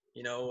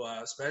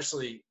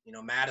 especially,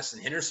 Madison,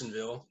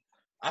 Hendersonville.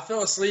 I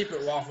fell asleep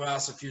at Waffle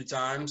House a few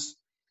times.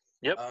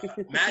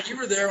 Yep. Matt, you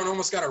were there when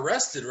almost got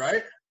arrested,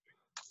 right?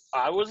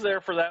 I was there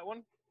for that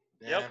one.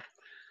 Yeah.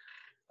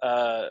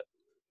 Yep.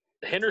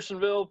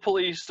 Hendersonville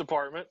Police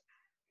Department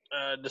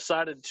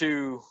decided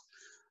to.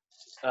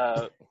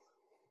 Well,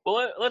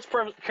 let's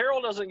preface.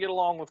 Carroll doesn't get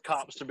along with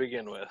cops to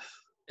begin with.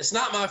 It's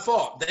not my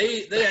fault.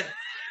 They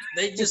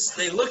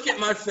look at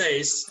my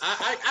face.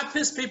 I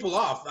piss people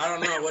off. I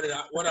don't know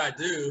what I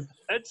do.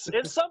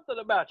 It's something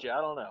about you.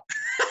 I don't know.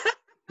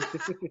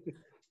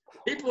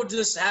 People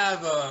just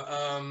have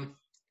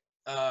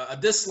a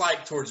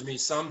dislike towards me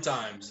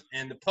sometimes,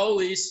 and the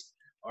police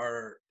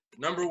are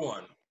number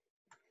one.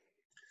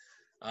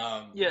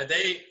 Yeah,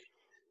 they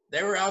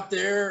were out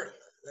there.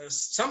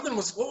 Something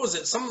was, what was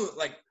it?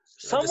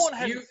 Someone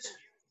had.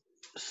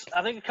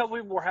 I think a couple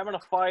people were having a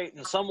fight,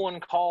 and someone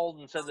called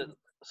and said that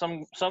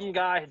some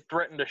guy had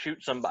threatened to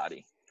shoot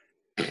somebody.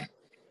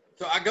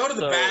 So I go to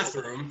the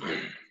bathroom,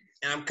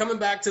 and I'm coming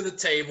back to the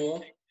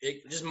table,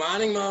 just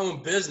minding my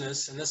own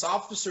business, and this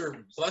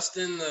officer busts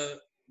in the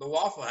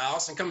Waffle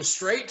House and comes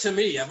straight to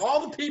me. Of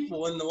all the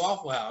people in the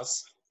Waffle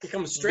House, he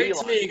comes straight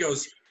to me and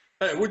goes,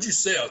 "Hey, what'd you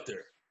say out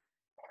there?"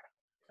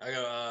 I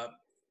go,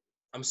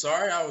 "I'm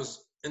sorry, I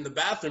was in the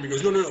bathroom." He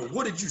goes, No,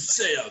 what did you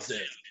say out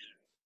there?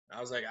 I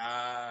was like,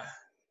 I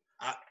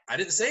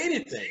didn't say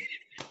anything.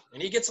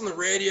 And he gets on the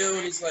radio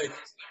and he's like,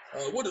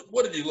 what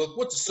did he look?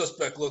 What's the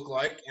suspect look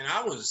like? And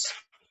I was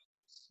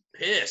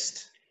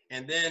pissed.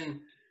 And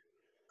then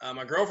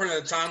my girlfriend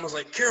at the time was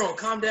like, Carroll,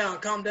 calm down.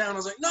 I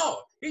was like,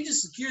 no, he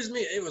just accused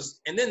me.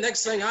 And then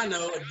next thing I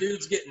know, a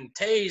dude's getting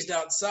tased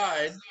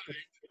outside,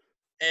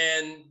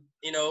 and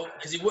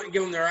because he wouldn't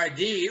give them their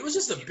ID. It was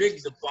just a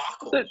big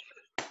debacle.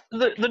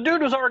 The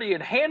dude was already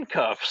in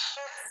handcuffs,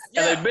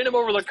 and they bent him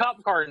over the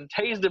cop car and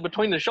tased him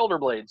between the shoulder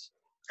blades.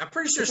 I'm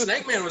pretty sure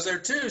Snake Man was there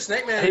too.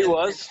 Snake Man. He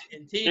was.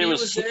 And TD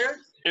was there.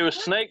 It was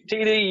Snake,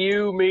 TD,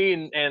 you, me,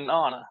 and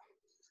Anna.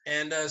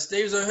 And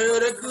Steve's like, "Hey,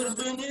 that could have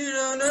been you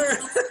down there."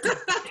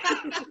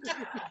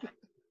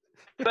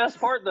 Best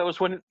part though is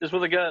when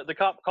the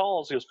cop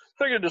calls. He goes,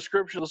 "Take a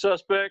description of the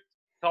suspect."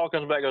 Call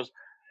comes back, goes,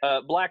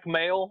 "Black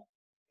male."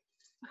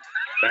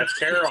 That's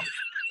Carroll.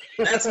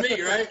 That's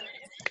me, right?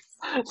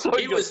 So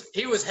he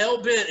was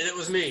hell bent, and it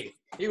was me.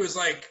 He was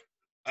like,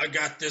 "I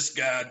got this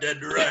guy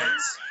dead to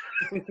rights."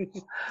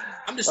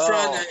 I'm just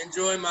trying to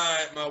enjoy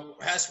my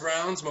hash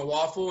browns, my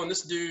waffle, and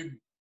this dude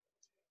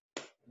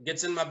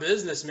gets in my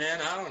business,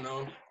 man. I don't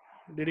know.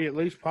 Did he at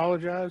least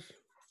apologize?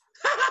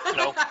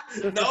 No.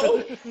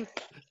 No?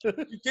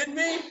 You kidding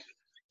me?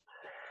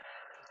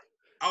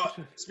 Oh,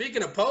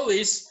 speaking of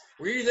police,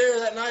 were you there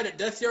that night at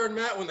Death Yard,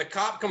 Matt, when the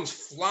cop comes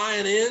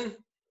flying in,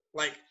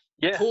 like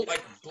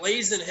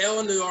blazing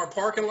hell into our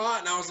parking lot?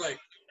 And I was like,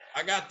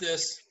 I got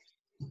this.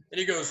 And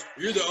he goes,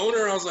 "You're the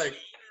owner?" And I was like,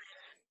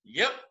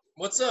 "Yep.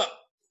 What's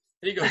up?"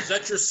 And he goes, "Is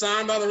that your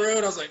sign by the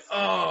road?" I was like,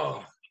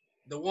 "Oh,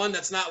 the one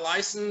that's not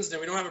licensed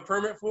and we don't have a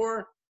permit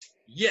for?"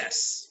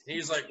 "Yes." And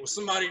he's like, "Well,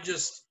 somebody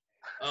just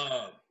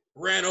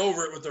ran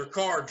over it with their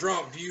car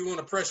drunk. Do you want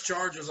to press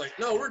charge?" I was like,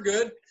 "No, we're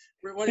good.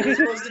 What are you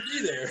supposed to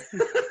do there?"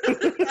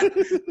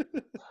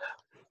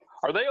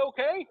 Are they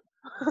okay?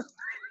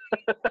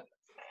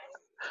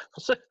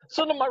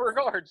 Send them my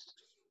regards.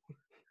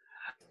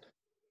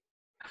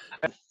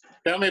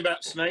 Tell me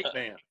about Snake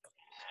Man.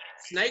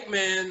 Snake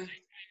Man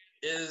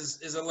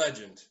is a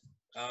legend.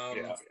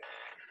 I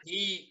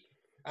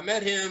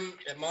met him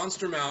at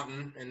Monster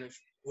Mountain, and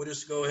we'll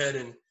just go ahead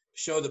and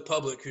show the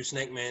public who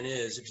Snake Man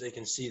is if they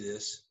can see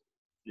this.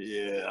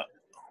 Yeah.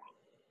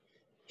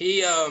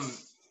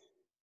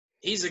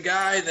 He's a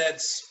guy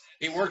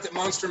he worked at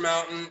Monster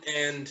Mountain,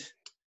 and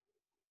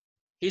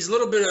he's knows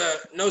a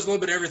little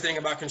bit of everything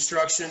about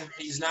construction.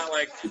 He's not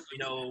like,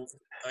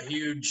 a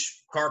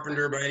huge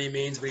carpenter by any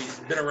means, but he's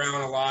been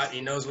around a lot. He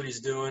knows what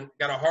he's doing.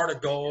 Got a heart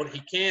of gold.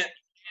 He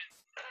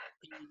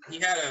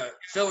had a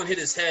felon hit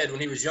his head when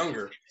he was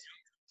younger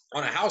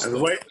on a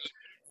houseboat.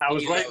 I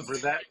was waiting for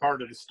that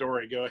part of the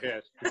story. Go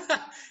ahead.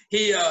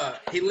 He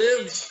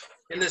lived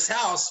in this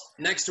house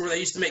next to where they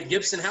used to make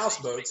Gibson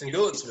houseboats in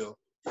Goodlettsville.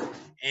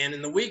 And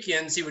in the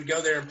weekends, he would go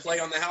there and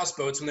play on the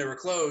houseboats when they were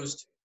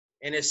closed.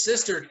 And his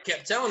sister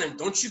kept telling him,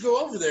 "Don't you go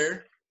over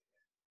there.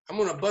 I'm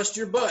going to bust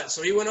your butt."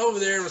 So he went over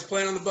there and was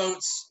playing on the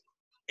boats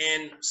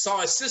and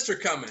saw his sister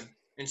coming.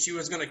 And she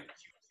was going to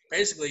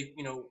basically,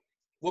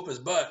 whoop his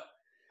butt.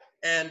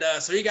 And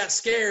so he got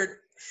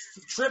scared,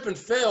 tripped and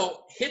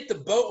fell, hit the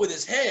boat with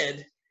his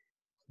head,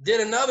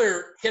 hit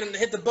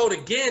the boat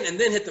again, and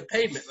then hit the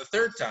pavement the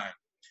third time.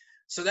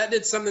 So that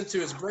did something to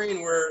his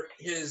brain where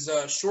his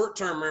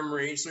short-term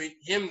memory,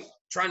 him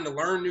trying to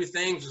learn new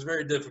things was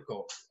very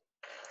difficult.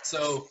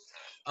 So,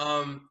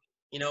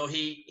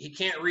 he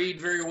can't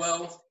read very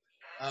well.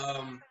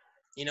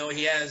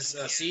 He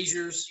has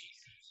seizures,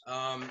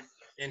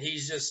 and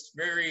he's just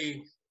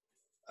very,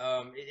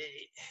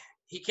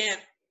 he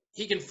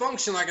can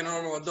function like a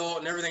normal adult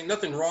and everything,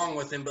 nothing wrong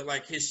with him, but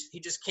like he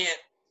just can't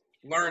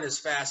learn as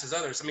fast as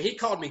others. I mean, he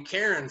called me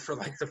Karen for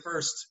like the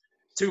first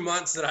 2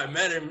 months that I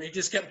met him. He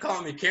just kept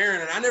calling me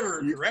Karen, and I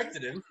never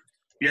corrected him.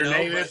 Your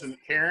name isn't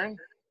Karen?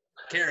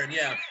 Karen,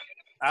 yeah.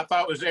 I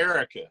thought it was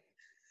Erica.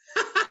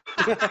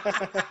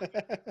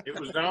 It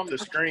was on the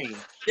screen.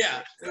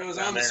 Yeah, it was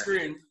on the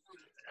screen.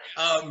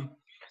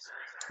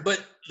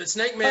 But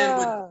Snake Man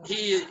would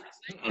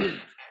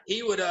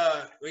he would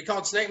we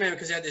called Snake Man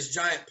because he had this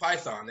giant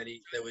python that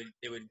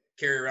they would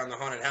carry around the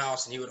haunted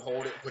house, and he would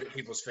hold it, put it in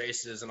people's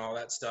faces and all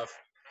that stuff.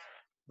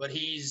 But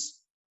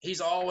he's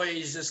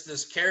always just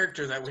this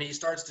character that when he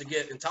starts to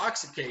get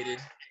intoxicated,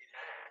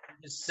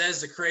 he just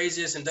says the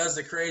craziest and does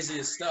the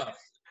craziest stuff.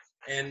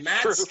 And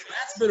Matt's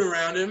been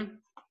around him.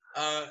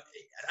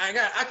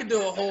 I could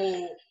do a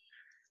whole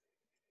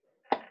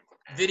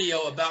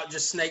video about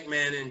just Snake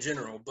Man in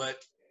general, but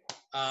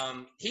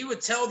he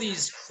would tell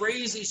these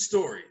crazy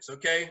stories.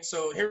 Okay,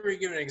 so here we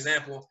give an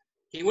example.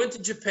 He went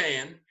to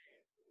Japan.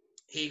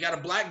 He got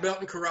a black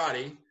belt in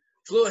karate,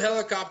 flew a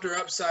helicopter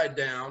upside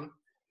down,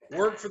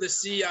 worked for the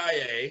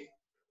CIA,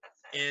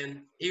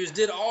 and he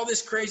did all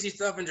this crazy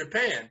stuff in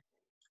Japan.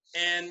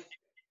 And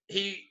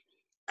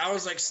I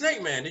was like,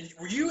 Snake Man,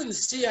 were you in the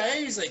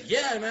CIA? He's like,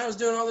 yeah, man, I was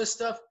doing all this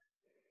stuff.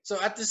 So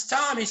at this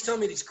time, he's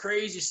telling me these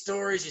crazy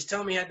stories. He's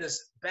telling me he had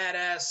this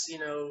badass,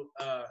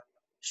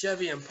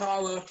 Chevy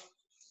Impala.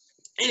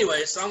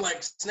 Anyway, so I'm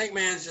like, Snake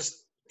Man's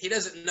just, he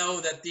doesn't know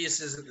that this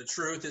isn't the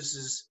truth. This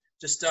is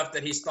just stuff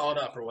that he's thought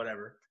up or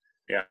whatever.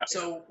 Yeah.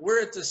 So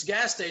we're at this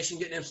gas station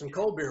getting him some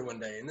cold beer one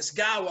day, and this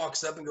guy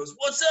walks up and goes,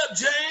 "What's up,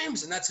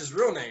 James?" And that's his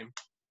real name.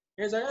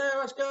 He's like, "Hey,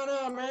 what's going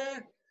on,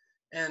 man?"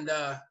 And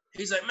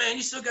he's like, "Man,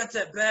 you still got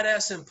that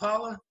badass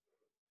Impala?"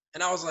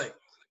 And I was like,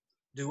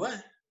 "Do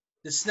what?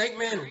 Did Snake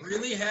Man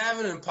really have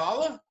an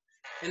Impala?"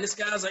 And this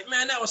guy's like,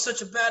 "Man, that was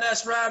such a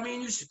badass ride. Me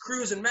and you should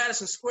cruise in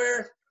Madison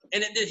Square."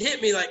 And it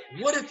hit me like,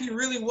 what if he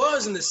really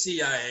was in the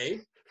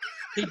CIA?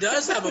 He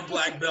does have a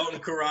black belt in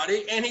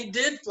karate, and he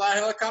did fly a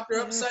helicopter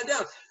upside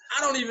down.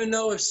 I don't even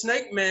know if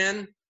Snake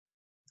Man,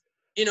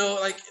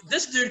 like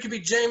this dude could be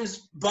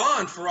James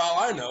Bond for all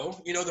I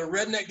know. The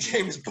redneck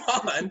James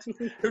Bond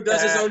who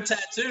does his own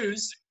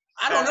tattoos.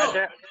 I don't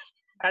know.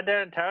 I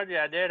done told you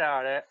I did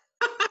all that.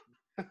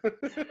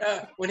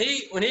 When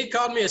he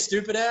called me a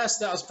stupid ass,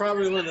 that was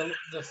probably one of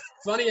the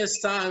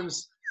funniest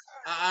times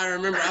I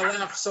remember. I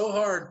laughed so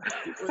hard.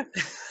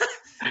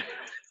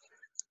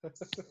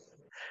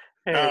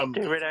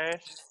 Stupid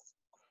ass.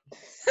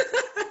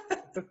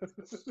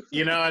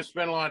 I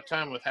spent a lot of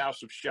time with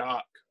House of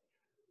Shock.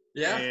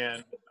 Yeah.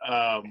 And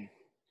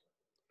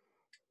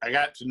I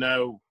got to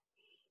know,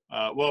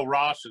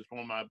 Ross is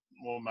one of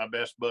my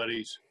best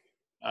buddies.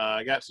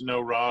 I got to know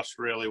Ross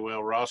really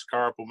well, Ross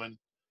Carpelman.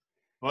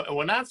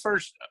 When I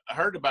first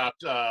heard about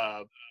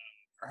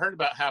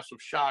House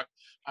of Shock,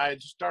 I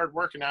had started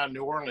working out in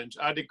New Orleans.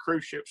 I did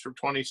cruise ships for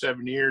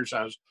 27 years.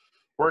 I was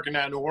working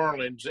out in New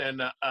Orleans, and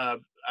I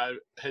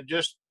had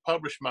just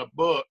published my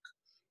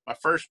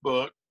first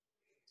book,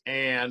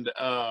 and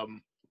I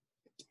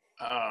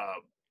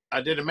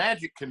did a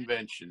magic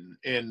convention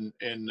in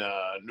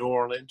New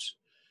Orleans,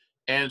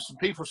 and some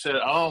people said,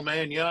 "Oh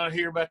man, you ought to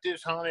hear about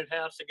this haunted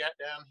house they got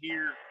down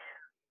here.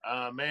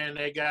 Man,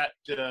 they got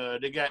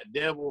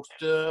devil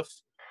stuff,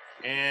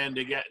 and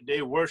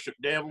they worship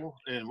devil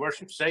and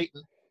worship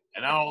Satan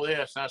and all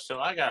this." And I said,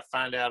 I got to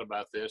find out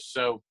about this.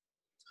 So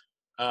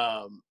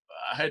I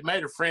had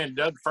made a friend,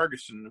 Doug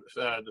Ferguson,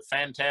 the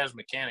Phantasm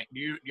Mechanic.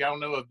 Y'all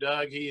know of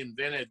Doug? He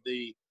invented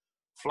the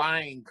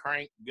flying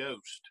crank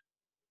ghost.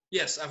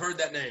 Yes, I've heard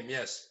that name,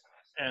 yes.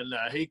 And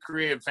he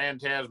created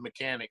Phantasm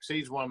Mechanics.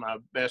 He's one of my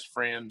best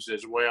friends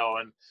as well.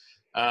 And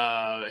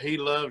he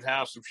loved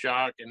House of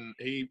Shock, and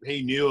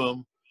he knew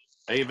them.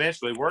 He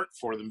eventually worked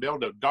for them,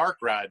 built a dark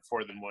ride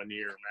for them one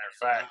year, matter of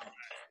fact.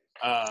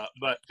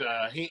 But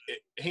he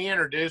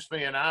introduced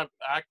me, and I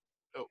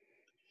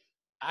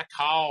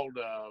called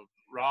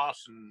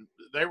Ross, and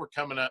they were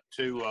coming up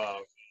to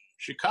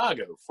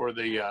Chicago for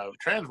the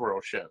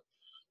Transworld show.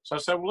 So I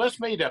said, well, let's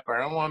meet up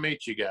there. I want to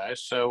meet you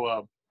guys.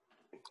 So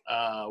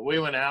we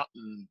went out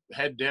and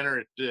had dinner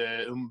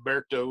at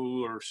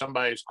Umberto or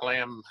somebody's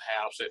clam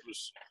house. It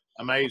was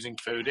amazing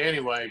food.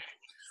 Anyway,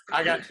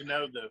 I got to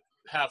know the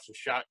House of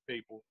Shock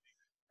people,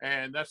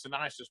 and that's the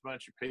nicest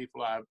bunch of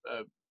people I've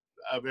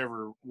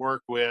ever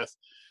worked with.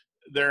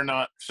 They're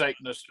not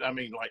Satanists. I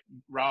mean, like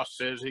Ross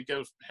says, he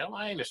goes, hell,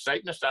 I ain't a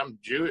Satanist. I'm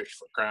Jewish,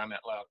 for crying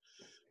out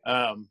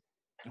loud.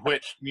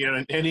 Which,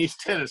 in East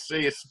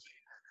Tennessee, it's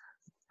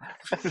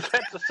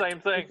that's the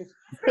same thing.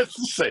 It's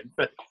the same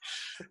thing.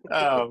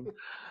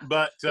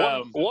 But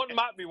one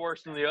might be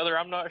worse than the other.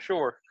 I'm not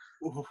sure.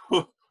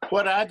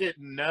 What I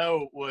didn't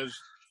know was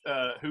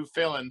who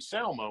Phil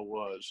Anselmo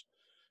was.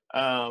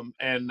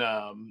 And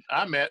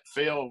I met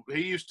Phil.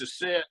 He used to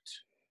sit.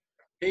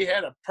 He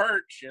had a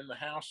perch in the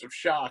House of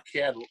Shock. He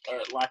had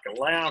like a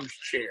lounge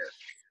chair.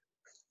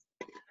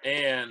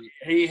 And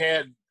he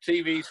had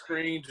TV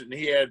screens, and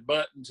he had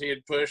buttons he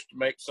had pushed to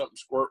make something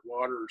squirt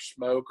water or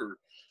smoke or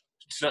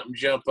something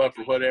jump up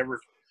or whatever.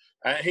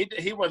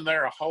 He wasn't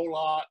there a whole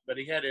lot, but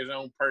he had his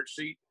own perch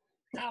seat.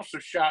 House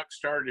of Shock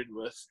started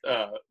with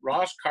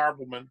Ross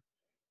Carpelman,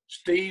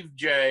 Steve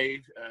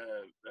J,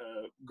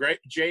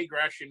 Jay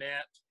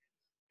Gratianette,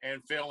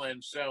 and Phil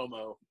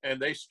Anselmo. And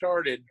they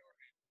started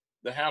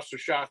the House of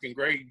Shock in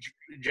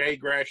Jay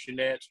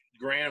Gratianette's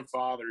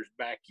grandfather's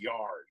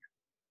backyard.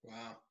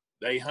 Wow.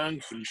 They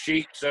hung some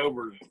sheets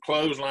over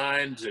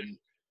clotheslines, and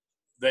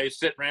they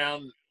sit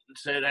around and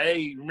said,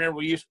 hey, remember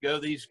we used to go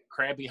to these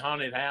crappy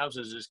haunted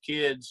houses as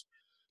kids,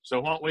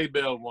 so why don't we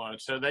build one?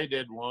 So they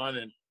did one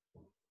and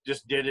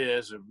just did it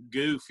as a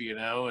goof, you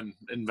know, and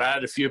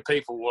invited a few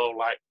people. Well,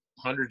 like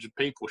hundreds of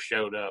people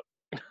showed up.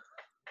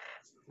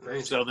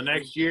 Crazy. So the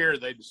next year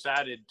they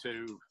decided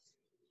to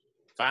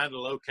find a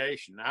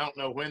location. I don't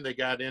know when they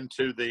got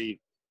into the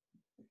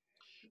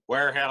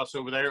warehouse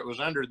over there. It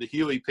was under the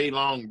Huey P.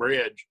 Long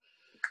Bridge.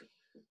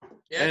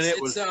 Yeah, and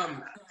it's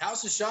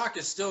House of Shock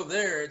is still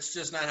there. It's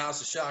just not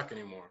House of Shock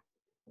anymore.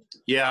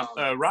 Yeah,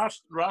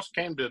 Ross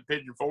came to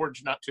Pigeon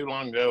Forge not too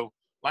long ago,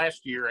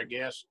 last year, I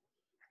guess,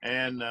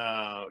 and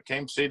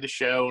came to see the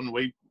show, and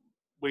we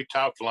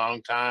talked a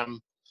long time.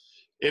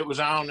 It was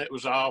on, it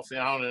was off,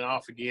 on and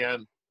off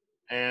again,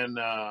 and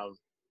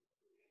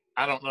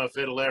I don't know if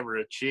it'll ever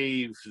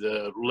achieve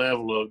the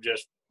level of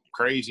just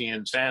crazy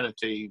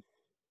insanity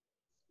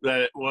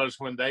that it was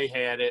when they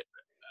had it.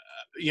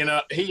 You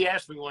know, he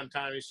asked me one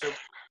time, he said,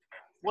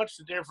 what's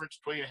the difference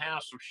between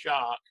House of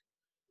Shock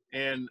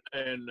and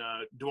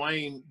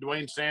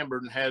Dwayne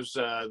Sanborn has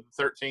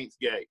 13th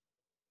Gate?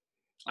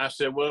 I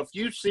said, well, if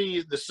you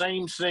see the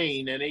same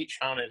scene in each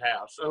haunted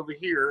house over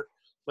here,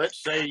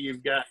 let's say you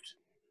got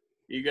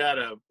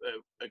a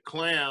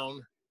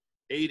clown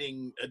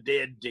eating a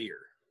dead deer.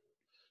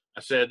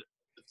 I said,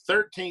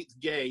 13th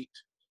Gate,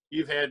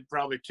 you've had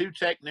probably 2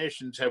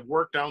 technicians have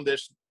worked on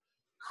this,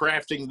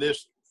 crafting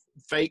this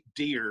fake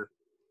deer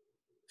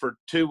for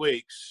 2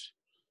 weeks,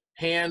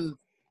 hand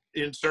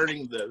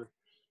inserting the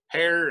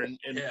hair and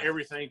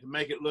everything to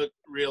make it look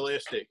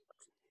realistic.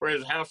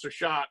 Whereas House of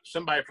Shock,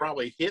 somebody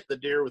probably hit the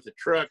deer with a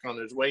truck on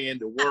his way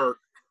into work,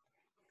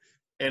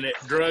 and it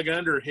drug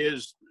under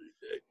his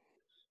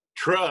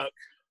truck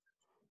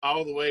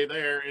all the way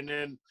there, and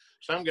then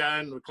some guy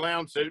in the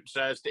clown suit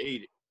decides to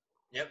eat it.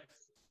 Yep,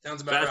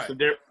 sounds about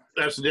right.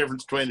 That's the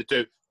difference between the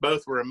two.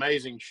 Both were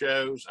amazing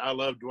shows. I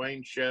love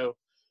Dwayne's show,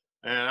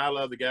 and I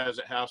love the guys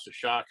at House of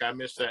Shock. I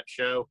missed that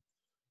show,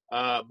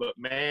 but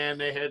man,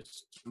 they had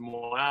some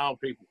wild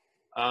people.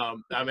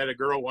 I met a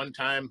girl one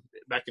time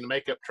back in the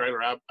makeup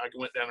trailer. I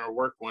went down to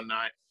work one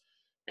night,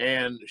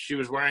 and she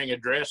was wearing a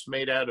dress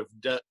made out of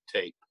duct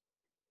tape,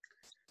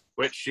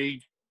 which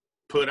she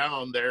put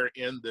on there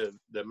in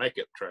the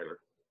makeup trailer.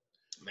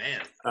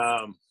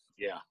 Man.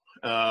 Yeah.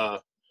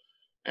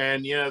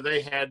 And you know,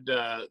 they had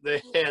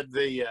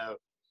the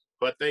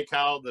what they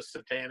call the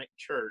Satanic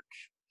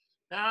Church.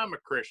 Now I'm a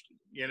Christian,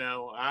 you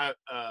know, I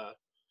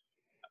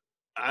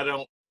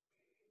don't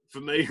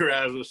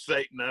familiarize with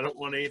Satan. I don't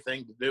want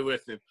anything to do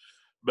with him.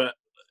 But,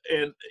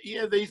 and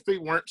yeah, these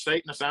people weren't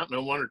Satanists. I don't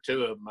know, 1 or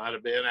 2 of them might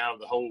have been out of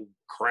the whole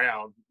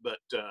crowd, but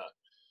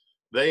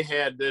they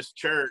had this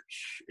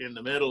church in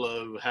the middle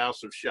of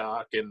House of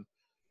Shock, and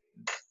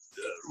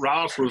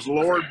Ross was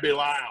Lord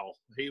Belial.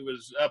 He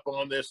was up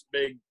on this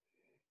big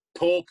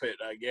pulpit,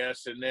 I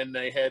guess, and then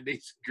they had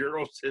these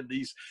girls in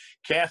these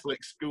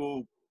Catholic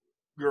school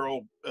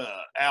girl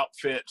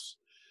outfits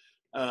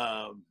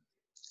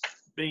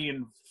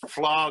being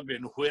flogged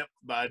and whipped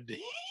by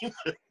demons.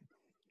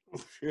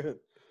 Oh, shit.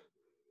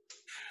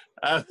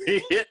 I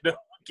mean, it don't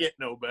get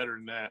no better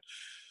than that.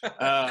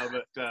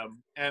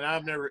 And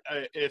I've never,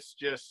 it's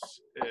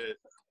just,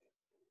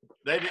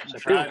 they didn't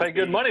try to pay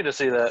good money to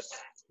see that.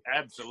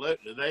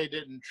 Absolutely. They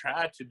didn't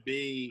try to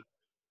be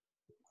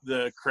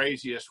the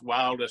craziest,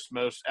 wildest,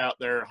 most out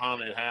there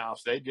haunted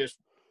house. They just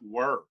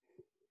were.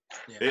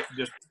 Yeah. It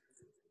just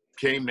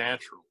came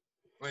natural.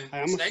 When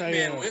Snake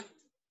Man went,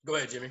 go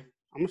ahead, Jimmy.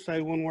 I'm going to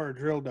say one word,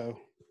 drill dough.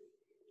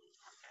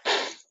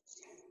 I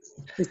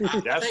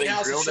think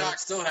House of Shock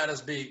still had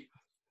us beat.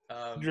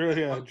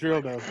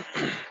 Drill dough.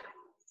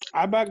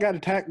 I about got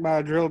attacked by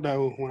a drill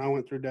dough when I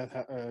went through Death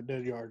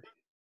Yard.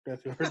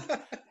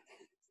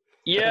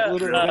 Yeah. That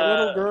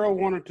little girl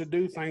wanted to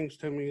do things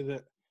to me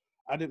that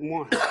I didn't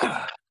want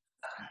her.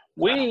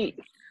 We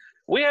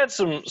had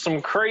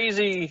some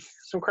crazy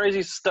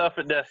stuff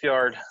at Death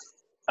Yard.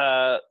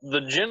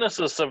 The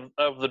genesis of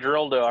the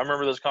drill dough, I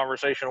remember this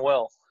conversation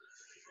well.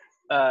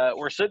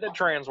 We're sitting at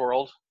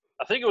Transworld.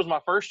 I think it was my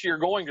first year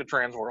going to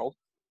Transworld.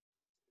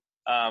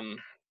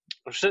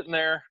 We're sitting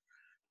there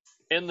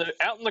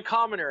out in the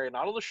common area,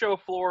 not on the show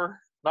floor,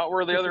 not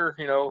where the other,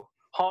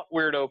 haunt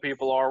weirdo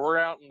people are. We're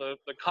out in the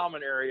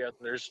common area.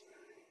 There's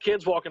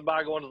kids walking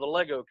by going to the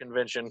Lego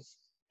convention.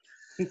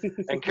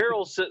 And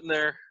Carroll's sitting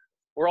there.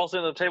 We're all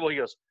sitting at the table. He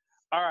goes,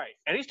 all right.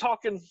 And he's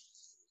talking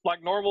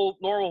like normal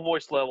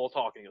voice level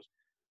talking. He goes,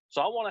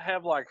 so I want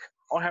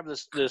to have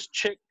this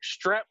chick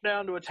strapped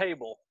down to a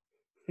table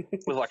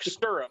with like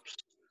stirrups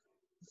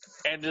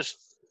and just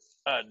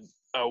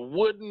a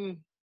wooden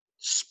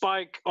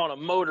spike on a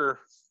motor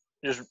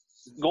just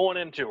going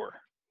into her.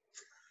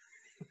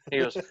 He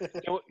goes,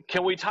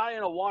 can we tie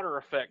in a water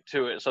effect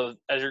to it so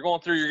as you're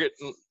going through, you're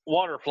getting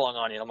water flung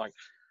on you? I'm like,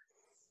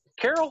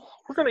 Carroll,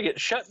 we're going to get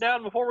shut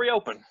down before we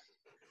open.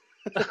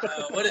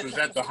 Was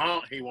at the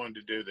haunt he wanted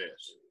to do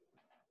this?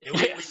 We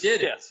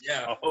did it. Yes.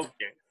 Yeah. Oh,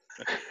 okay.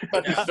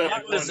 But the stuff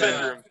Not in his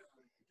bedroom.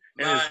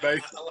 in his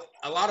basement.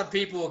 A lot of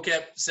people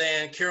kept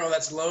saying, Carroll,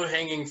 that's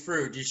low-hanging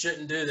fruit. You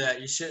shouldn't do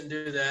that. You shouldn't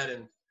do that.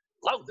 And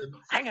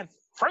Low-hanging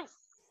fruit.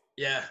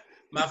 yeah.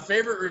 My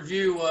favorite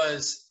review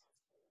was,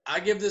 I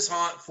give this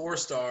haunt 4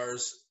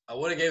 stars. I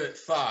would have gave it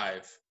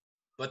 5,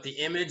 but the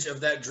image of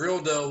that drill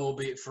dough will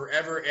be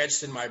forever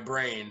etched in my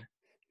brain,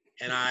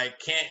 and I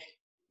can't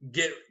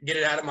get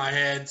it out of my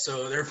head,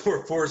 so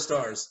therefore 4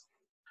 stars.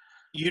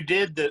 You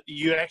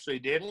actually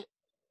did it?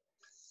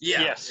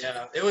 Yeah. Yes.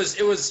 Yeah. It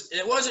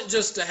wasn't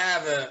just to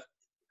have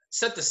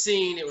set the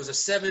scene. It was a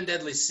 7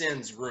 deadly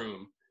sins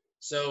room.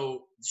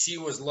 So she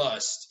was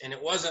lust, and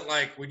it wasn't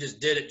like we just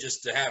did it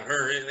just to have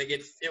her.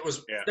 It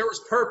was there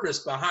was purpose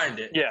behind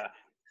it. Yeah.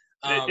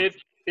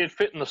 It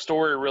fit in the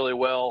story really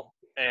well,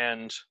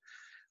 and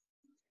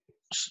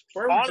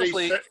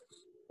honestly,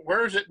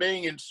 where is it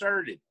being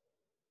inserted?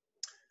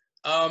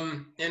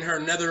 In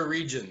her nether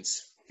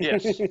regions.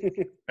 Yes.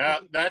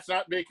 That's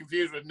not to be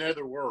confused with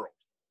netherworld.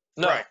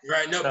 No.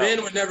 Right. No,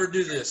 Ben would never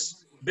do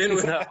this. Ben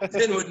would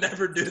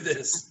never do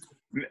this.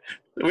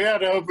 We had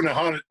to open a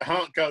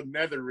haunt called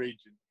Nether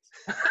Region.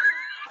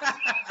 I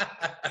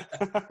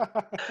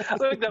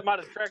think that might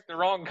attract the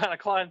wrong kind of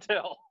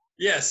clientele.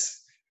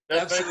 Yes.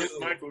 That's Absolutely.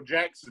 Michael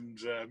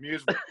Jackson's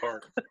amusement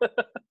park.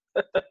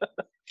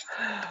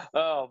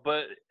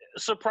 But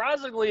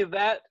surprisingly,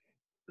 that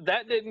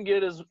didn't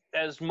get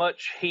as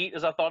much heat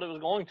as I thought it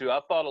was going to. I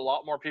thought a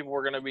lot more people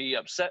were going to be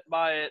upset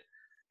by it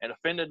and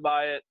offended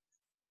by it,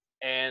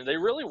 and they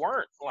really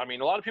weren't. I mean,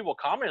 a lot of people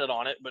commented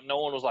on it, but no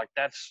one was like,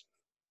 that's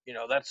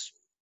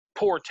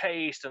poor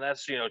taste and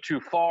that's, too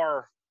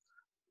far.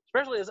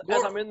 Especially as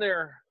I'm in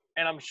there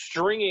and I'm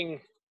stringing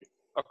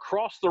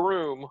across the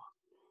room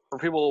for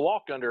people to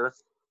walk under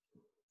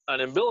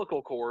an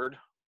umbilical cord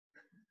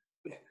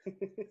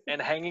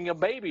and hanging a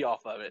baby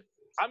off of it.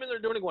 I'm in there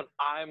doing it going,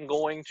 I'm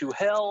going to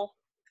hell.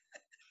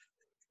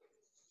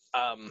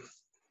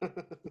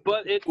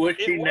 But it Was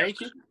she worked.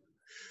 naked?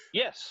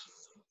 Yes.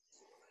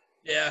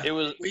 Yeah. It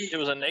was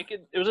a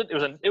naked. It was a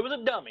dummy.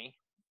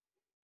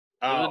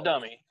 It was a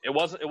dummy. It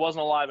wasn't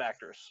a live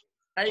actress.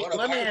 Hey,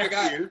 let me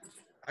ask you.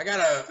 I got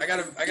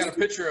a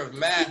picture of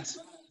Matt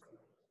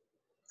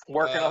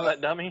Working on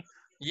that dummy.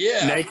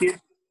 Yeah. Naked?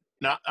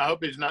 No, I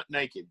hope he's not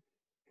naked.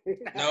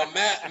 No,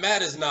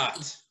 Matt is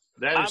not.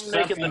 That is I'm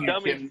naked, something the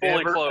dummy's you can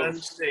fully never clothed.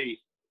 unsee.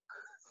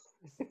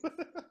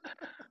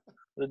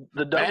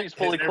 The dummy's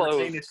fully Matt has never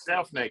clothed. seen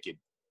himself naked.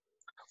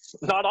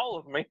 Not all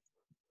of me.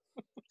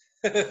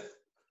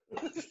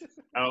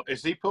 Oh,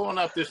 is he pulling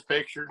up this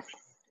picture?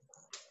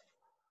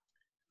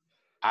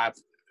 Hang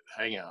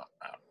on.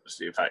 I'll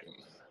see if I can.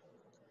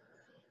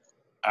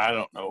 I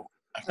don't know.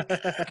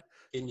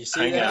 Can you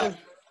see that?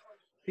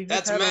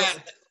 That's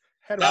Matt.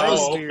 That was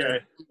okay.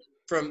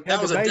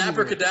 That was a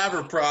Dapper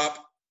Cadaver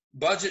prop,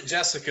 Budget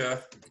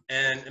Jessica,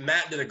 and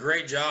Matt did a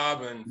great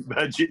job. And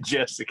Budget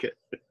Jessica.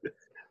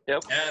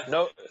 Yep. Yeah.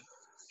 No,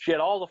 she had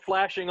all the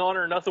flashing on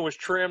her. Nothing was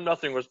trimmed.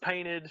 Nothing was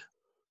painted.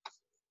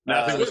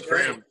 Nothing was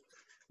great. trimmed.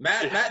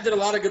 Matt did a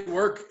lot of good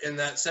work in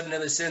that 7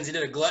 Deadly Sins. He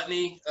did a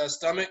gluttony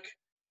stomach.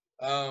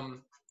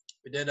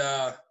 We did.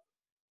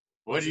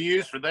 What did you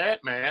use for that,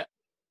 Matt?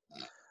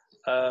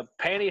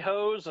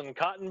 Pantyhose and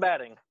cotton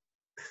batting.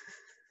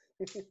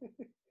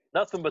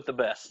 Nothing but the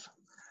best.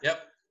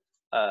 Yep.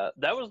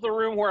 That was the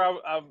room where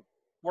I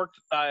worked.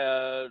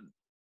 I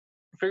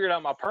figured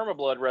out my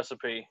permablood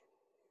recipe.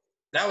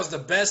 That was the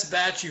best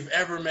batch you've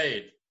ever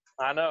made.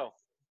 I know.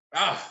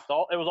 Ah.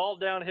 It was all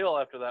downhill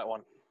after that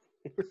one.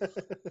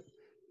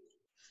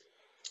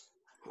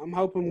 I'm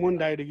hoping one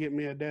day to get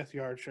me a Death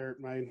Yard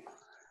shirt made.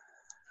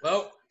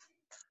 Well,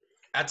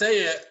 I tell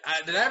you,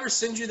 did I ever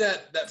send you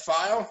that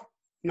file?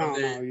 No,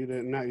 you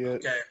didn't. Not yet.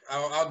 Okay,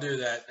 I'll do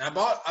that. I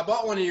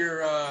bought one of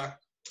your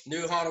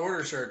new Hot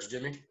Order shirts,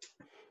 Jimmy.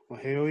 Well,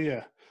 hell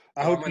yeah.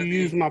 I hope you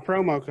use my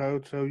promo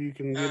code so you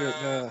can get it.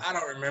 I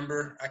don't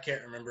remember. I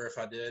can't remember if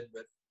I did,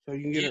 but so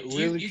you can get it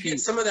really cheap. You get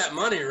some of that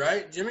money,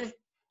 right, Jimmy?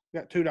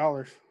 Got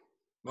 $2.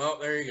 Well,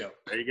 there you go.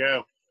 There you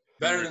go.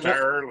 Better than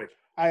early.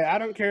 I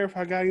don't care if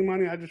I got any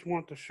money. I just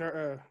want the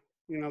shirt,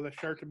 the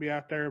shirt to be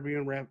out there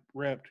being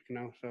repped,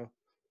 so.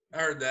 I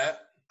heard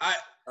that.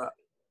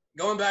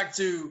 Going back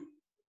to,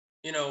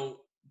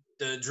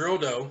 the drill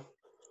dough,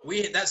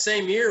 that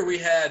same year we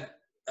had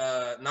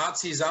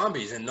Nazi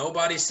zombies and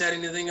nobody said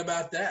anything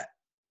about that.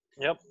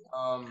 Yep.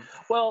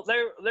 Well,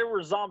 they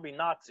were zombie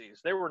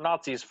Nazis. They were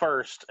Nazis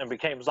first and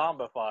became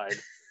zombified.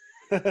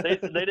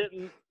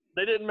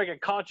 They didn't make a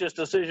conscious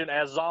decision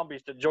as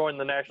zombies to join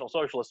the National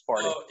Socialist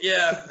Party. Oh,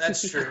 yeah,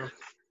 that's true.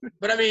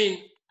 But I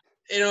mean,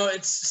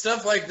 it's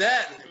stuff like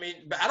that. I mean,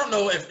 I don't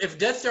know if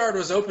Death Yard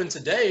was open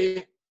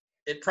today,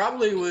 it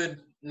probably would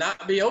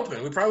not be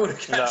open. We probably would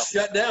have got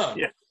shut down.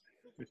 Yeah.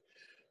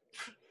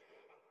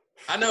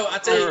 I know. I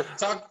tell you,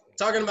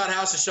 talking about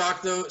House of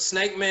Shock though,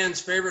 Snake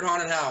Man's favorite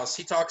haunted house.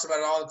 He talks about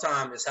it all the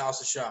time. Is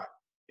House of Shock.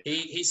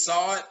 He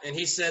saw it and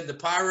he said the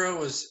pyro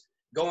was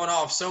going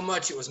off so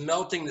much it was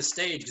melting the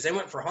stage because they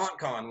went for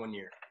HauntCon one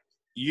year.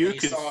 You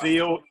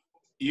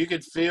you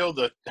could feel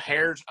the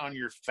hairs on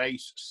your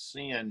face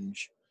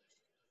singe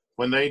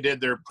when they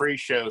did their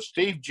pre-show.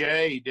 Steve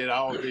J did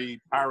all the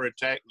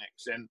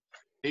pyrotechnics, and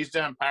he's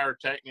done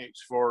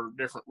pyrotechnics for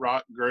different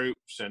rock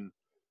groups, and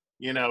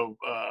you know,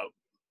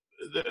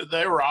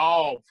 they were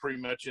all pretty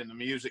much in the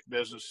music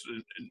business.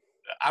 And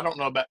I don't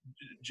know about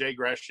Jay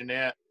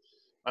Gratianet.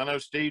 I know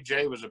Steve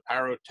J was a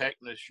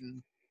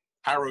pyrotechnician,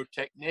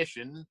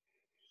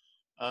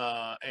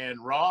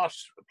 and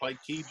Ross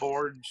played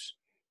keyboards.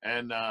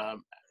 And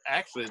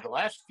actually, the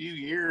last few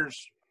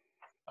years,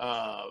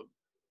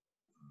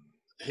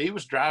 he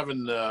was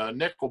driving the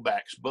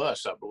Nickelback's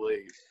bus, I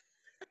believe.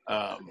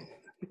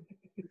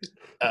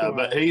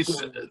 But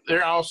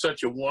they're all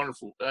such a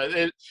wonderful,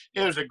 it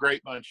was a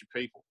great bunch of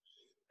people.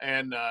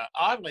 And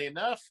oddly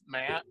enough,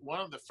 Matt, one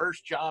of the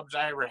first jobs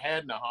I ever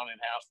had in a haunted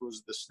house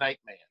was the Snake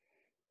Man.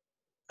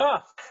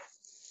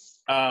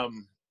 Huh.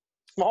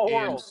 Small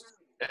world.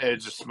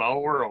 It's a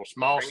small world,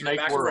 small Bring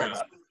snake world.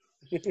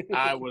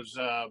 I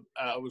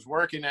was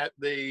working at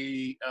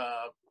the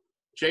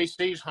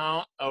JC's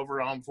Haunt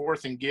over on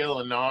 4th and Gill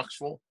in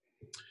Knoxville.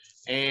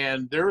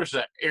 And there was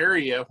an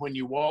area when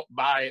you walk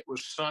by, it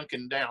was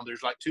sunken down.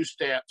 There's like 2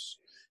 steps,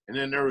 and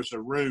then there was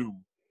a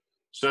room.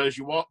 So as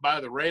you walk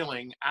by the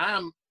railing,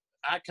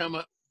 I come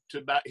up to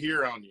about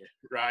here on you,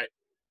 right?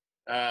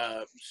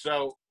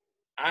 So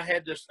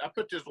I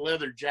put this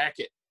leather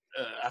jacket.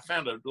 I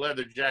found a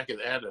leather jacket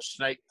that had a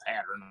snake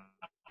pattern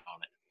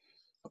on it.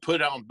 I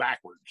put it on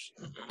backwards,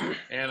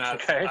 and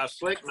I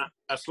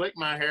slicked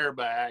my hair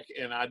back,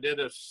 and I did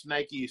a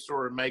snaky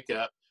sort of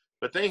makeup.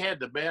 But they had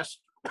the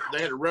best.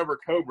 They had a rubber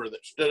cobra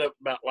that stood up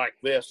about like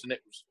this, and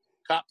it was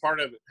top part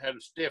of it had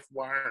a stiff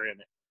wire in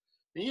it,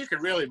 and you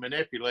could really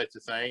manipulate the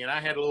thing. And I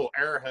had a little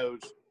air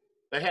hose.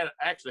 They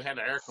actually had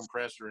an air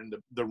compressor in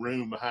the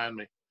room behind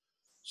me,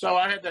 so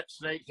I had that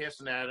snake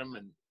hissing at them,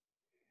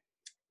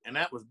 and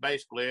that was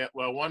basically it.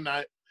 Well, one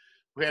night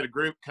we had a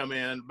group come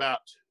in,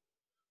 about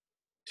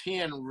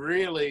 10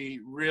 really,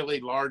 really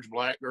large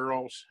black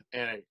girls,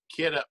 and a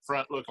kid up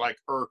front looked like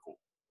Urkel.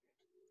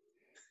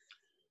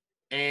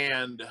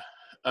 And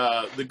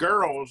the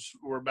girls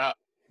were about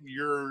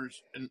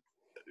yours and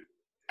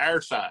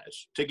our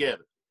size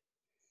together.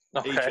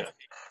 Okay. Each other.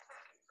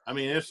 I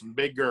mean, there's some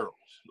big girls,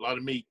 a lot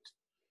of meat.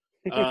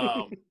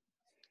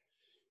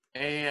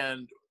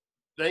 And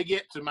they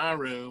get to my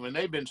room, and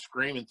they've been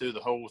screaming through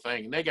the whole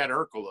thing, and they got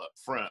Urkel up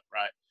front,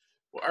 right?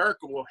 Well,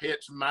 Urkel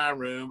hits my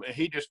room, and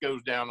he just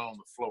goes down on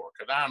the floor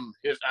because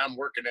I'm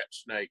working that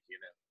snake, you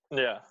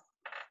know. Yeah.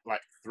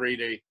 Like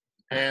 3D.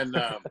 And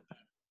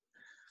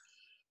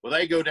well,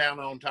 they go down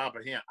on top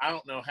of him. I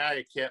don't know how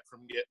he kept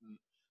from getting.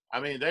 I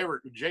mean,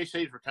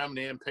 JCs were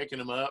coming in, picking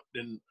him up,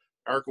 and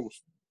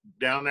Urkel's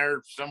down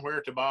there somewhere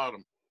at the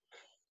bottom.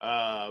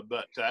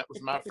 But that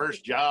was my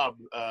first job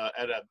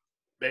at a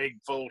big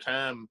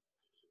full-time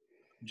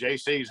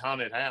JC's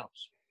haunted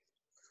house.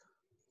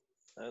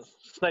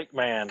 Snake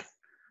Man.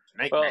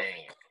 Snake Man.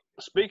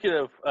 Speaking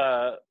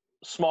of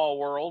small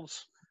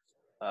worlds,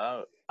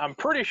 I'm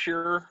pretty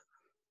sure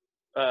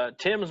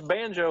Tim's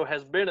banjo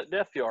has been at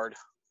Death Yard.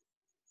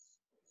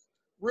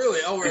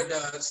 Really? Over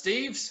at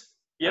Steve's?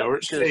 Yeah, over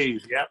at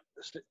Steve's. Yep.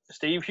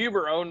 Steve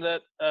Huber owned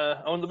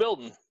the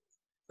building.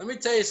 Let me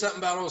tell you something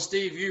about old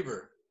Steve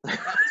Huber. That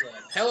was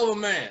a hell of a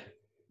man.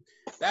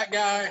 That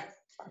guy,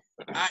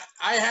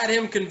 I had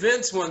him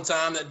convinced one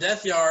time that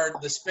Death Yard,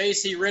 the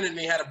space he rented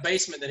me, had a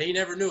basement that he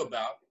never knew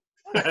about.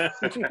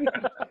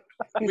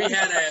 We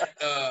had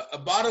a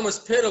bottomless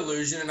pit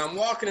illusion, and I'm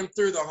walking him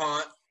through the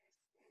haunt,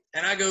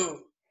 and I go,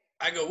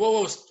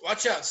 whoa,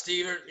 watch out,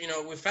 Steve. You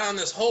know, we found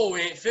this hole.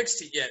 We ain't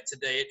fixed it yet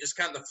today. It just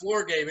kind of, the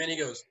floor gave in. He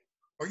goes,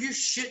 are you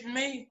shitting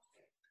me?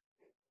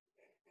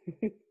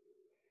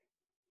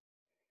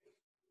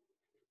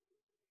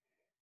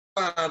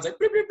 Like, boop,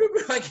 boop,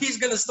 boop, like he's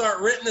going to start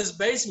renting this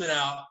basement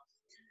out.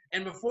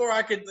 And before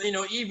I could,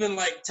 even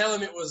like tell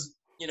him it was,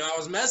 I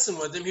was messing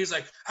with him, he was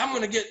like, I'm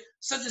going to get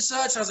such and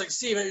such. I was like,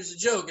 Steve, it's a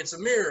joke. It's a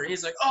mirror. And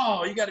he's like,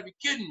 oh, you got to be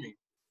kidding me.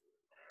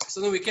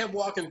 So then we kept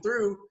walking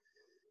through.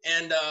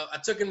 And I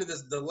took him to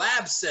the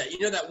lab set. You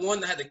know that one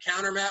that had the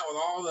counter mat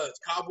with all the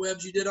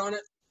cobwebs you did on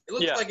it? It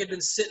looked like it had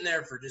been sitting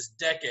there for just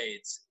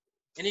decades.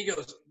 And he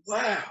goes,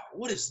 wow,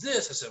 what is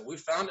this? I said, we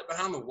found it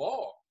behind the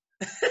wall.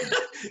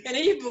 And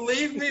he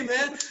believed me,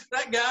 man.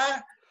 That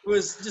guy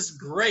was just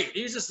great.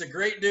 He was just a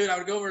great dude. I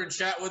would go over and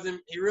chat with him.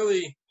 He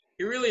really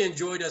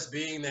enjoyed us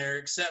being there,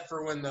 except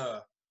for when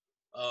the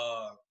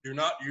do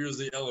not use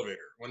the elevator.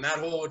 When that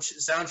whole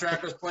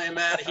soundtrack was playing,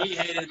 Matt, he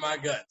hated my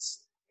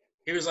guts.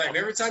 He was like,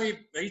 every time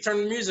you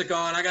turn the music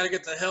on, I got to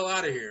get the hell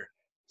out of here.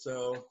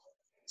 So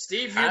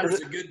Steve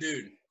Huber's a good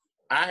dude.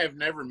 I have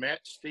never met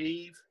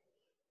Steve.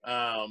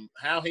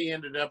 How he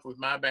ended up with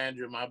my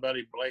banjo, my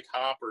buddy Blake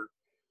Hopper.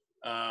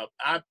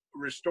 I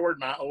restored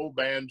my old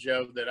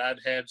banjo that I'd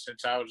had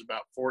since I was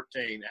about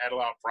 14. I had a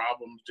lot of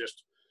problems,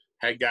 just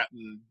had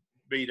gotten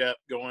beat up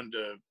going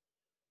to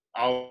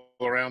all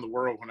around the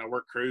world when I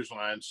worked cruise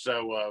lines.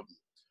 So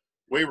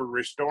we were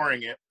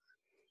restoring it.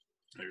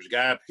 There's a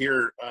guy up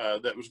here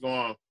that was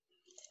going to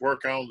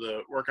work on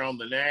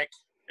the neck,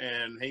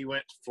 and he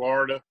went to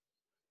Florida,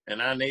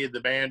 and I needed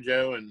the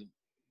banjo, and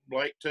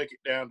Blake took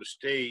it down to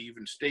Steve,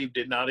 and Steve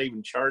did not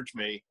even charge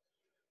me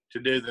to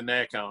do the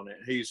neck on it.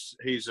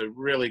 He's a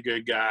really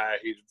good guy.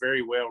 He's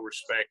very well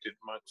respected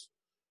amongst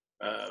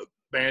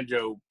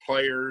banjo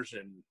players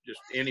and just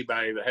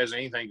anybody that has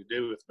anything to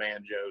do with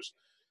banjos.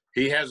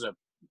 He has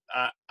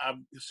I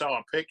saw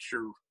a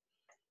picture.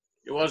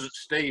 It wasn't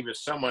Steve,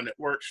 it's someone that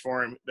works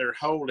for him. They're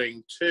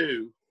holding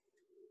 2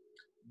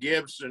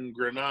 Gibson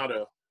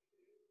Granada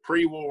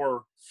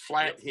pre-war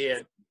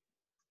flathead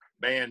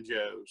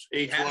banjos.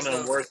 Each one of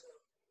them worth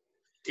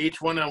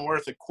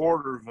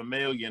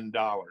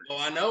 $250,000. Oh,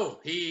 I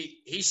know.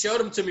 He showed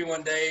them to me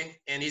one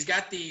day, and he's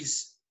got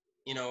these.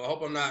 I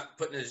hope I'm not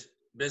putting his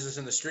business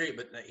in the street,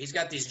 but he's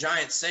got these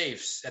giant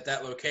safes at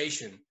that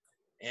location,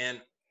 and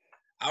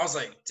I was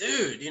like,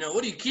 dude,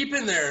 what do you keep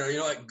in there?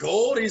 Like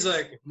gold? He's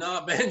like,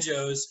 no,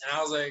 banjos. And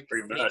I was like,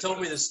 he told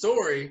me the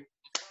story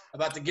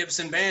about the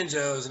Gibson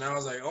banjos, and I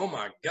was like, oh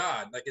my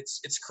God, like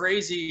it's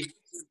crazy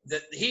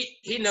that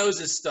he knows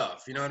his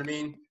stuff. You know what I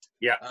mean?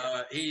 Yeah.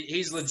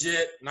 He's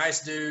legit,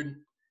 nice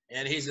dude,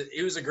 and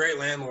he was a great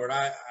landlord.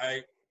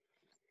 I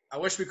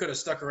wish we could have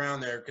stuck around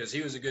there because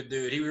he was a good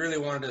dude. He really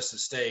wanted us to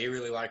stay. He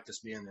really liked us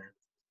being there.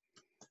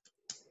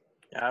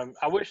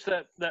 I wish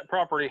that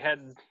property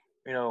had,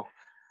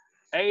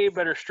 A,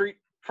 better street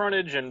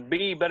frontage, and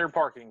B, better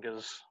parking,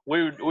 because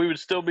we would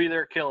still be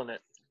there killing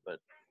it. But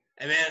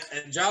hey man,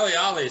 and Jolly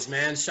Ollie's,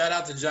 man, shout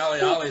out to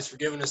Jolly Ollie's for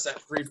giving us that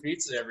free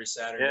pizza every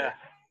Saturday. Yeah,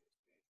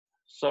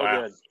 so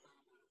good.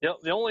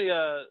 Yep, the only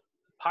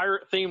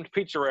pirate themed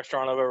pizza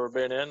restaurant I've ever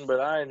been in, but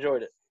I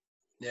enjoyed it.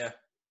 Yeah.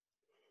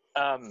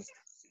 Well,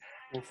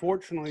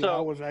 fortunately, I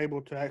was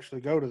able to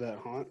actually go to that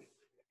hunt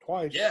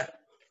twice. Yeah.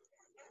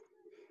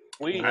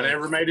 I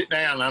never made it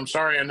down. I'm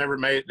sorry, I never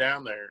made it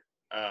down there.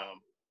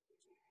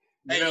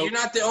 You're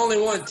not the only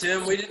one,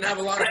 Tim. We didn't have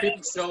a lot of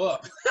people show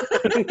up.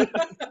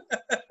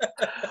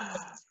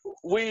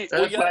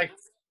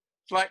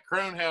 It's like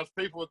Crone House.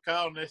 People would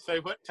call and they say,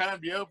 "What time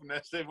do you open?"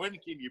 I said, "When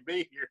can you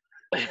be here?"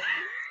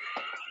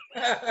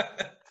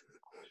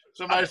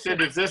 Somebody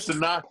said, "Is this a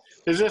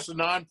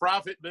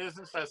nonprofit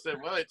business?" I said,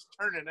 "Well, it's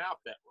turning out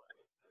that way."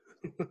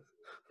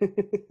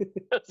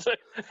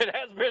 It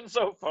has been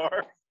so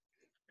far.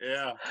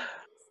 Yeah.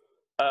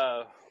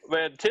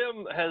 Man,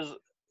 Tim has,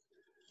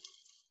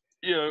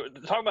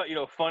 talking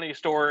about, funny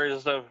stories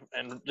and stuff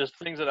and just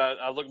things that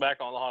I look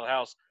back on the haunted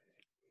house.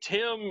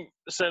 Tim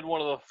said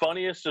one of the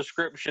funniest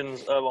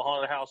descriptions of a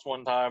haunted house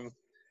one time.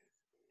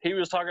 He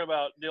was talking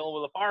about dealing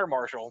with a fire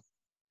marshal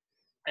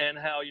and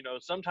how,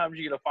 sometimes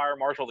you get a fire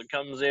marshal that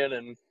comes in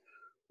and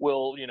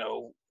will,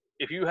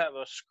 if you have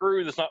a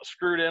screw that's not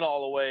screwed in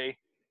all the way,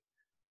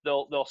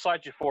 they'll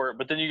cite you for it.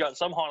 But then you got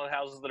some haunted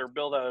houses that are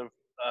built out of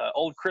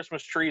old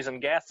Christmas trees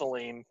and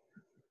gasoline,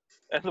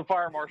 and the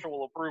fire marshal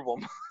will approve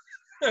them.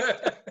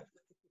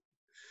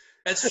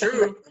 That's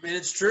true. I mean,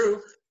 it's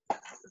true.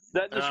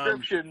 That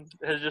description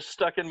has just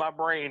stuck in my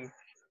brain.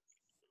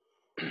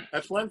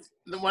 That's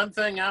the one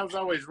thing I was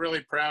always really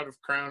proud of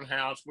Crone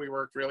House. We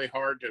worked really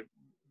hard to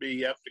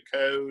be up to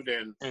code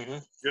and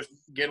just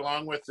get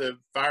along with the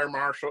fire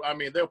marshal. I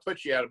mean, they'll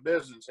put you out of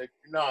business if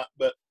you're not,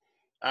 but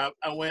I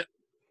went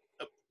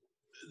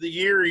the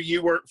year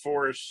you worked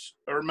for us,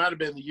 or it might have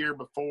been the year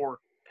before,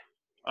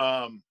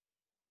 guy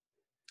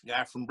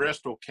from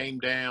Bristol came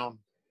down,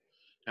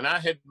 and I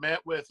had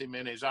met with him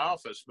in his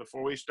office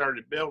before we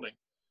started building.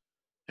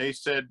 He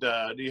said,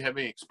 "Do you have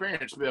any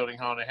experience building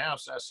haunted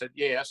house?" I said,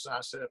 "Yes."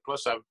 I said,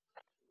 "Plus, I've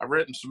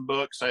written some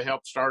books. I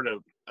helped start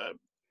a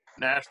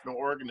national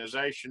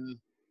organization,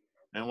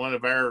 and one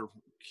of our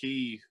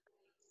key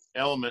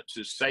elements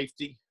is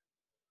safety."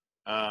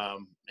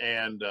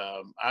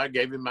 I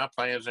gave him my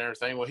plans and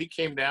everything. Well, he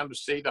came down to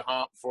see the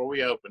haunt before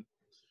we opened,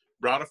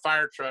 brought a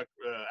fire truck,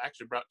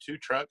 actually brought 2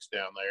 trucks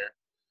down there,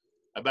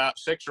 about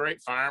 6 or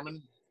 8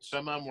 firemen.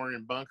 Some of them were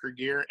in bunker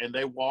gear, and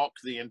they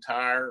walked the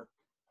entire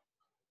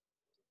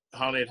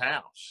haunted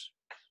house.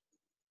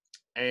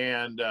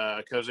 And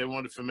because they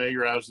wanted to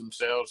familiarize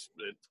themselves,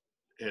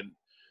 and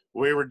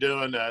we were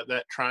doing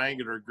that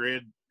triangular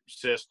grid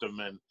system,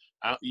 and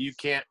you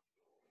can't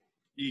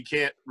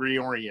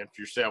reorient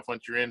yourself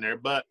once you're in there.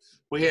 But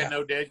we had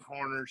no dead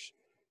corners.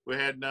 We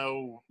had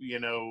no,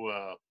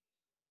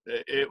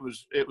 it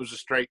was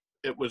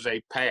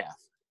a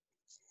path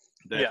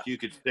that you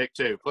could stick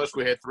to. Plus,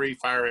 we had 3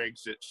 fire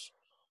exits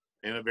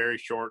in a very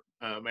short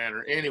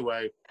manner.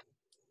 Anyway,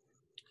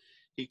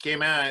 he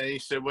came out and he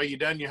said, "Well, you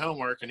done your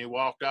homework," and he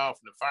walked off.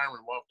 And the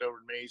fireman walked over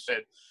to me. He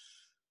said,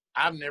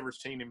 "I've never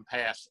seen him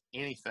pass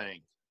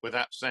anything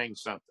without saying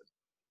something."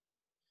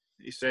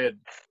 He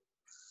said,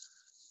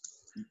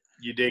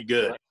 "You did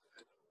good."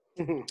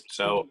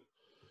 So,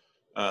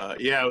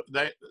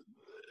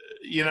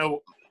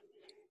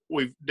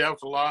 we've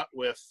dealt a lot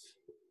with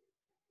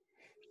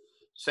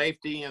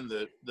safety and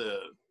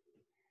the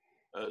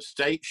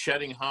state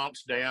shutting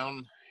haunts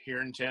down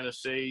here in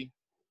Tennessee.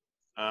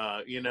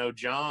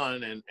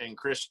 John and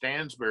Chris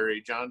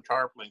Stansbury, John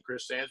Tarpley and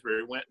Chris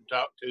Stansbury went and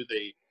talked to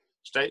the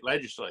state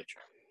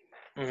legislature.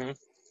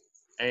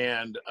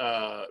 and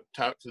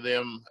talk to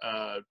them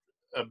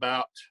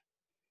about.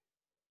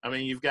 I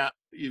mean, you've got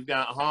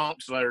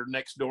honks that are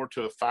next door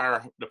to a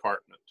fire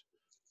department,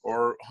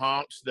 or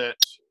honks that.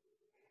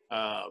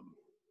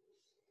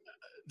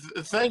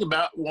 The thing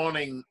about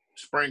wanting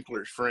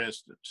sprinklers, for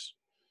instance,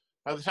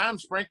 by the time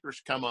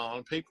sprinklers come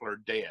on, people are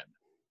dead.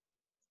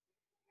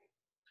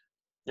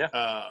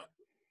 Yeah.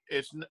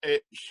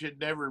 It should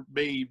never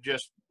be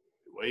just,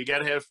 well, you got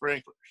to have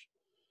sprinklers,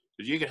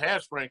 because you can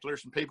have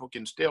sprinklers and people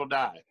can still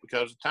die,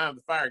 because the time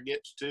the fire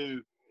gets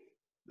to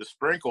the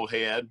sprinkle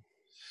head,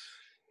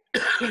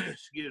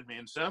 excuse me,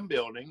 in some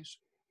buildings,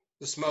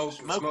 the smoke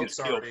has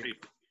killed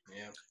people.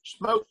 Yeah.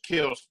 Smoke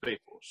kills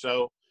people.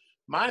 So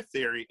my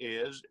theory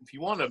is, if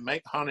you want to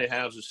make haunted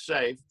houses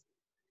safe,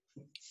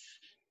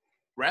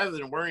 rather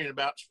than worrying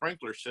about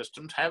sprinkler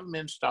systems, have them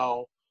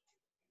install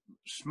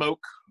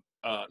smoke,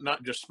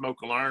 not just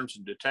smoke alarms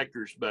and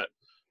detectors, but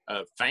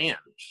fans,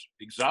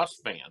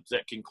 exhaust fans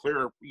that can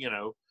clear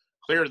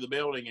the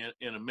building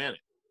in a minute.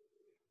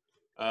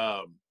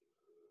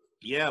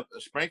 Yeah,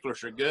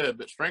 sprinklers are good,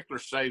 but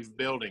sprinklers save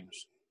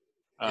buildings.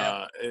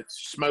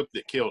 It's smoke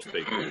that kills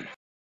people.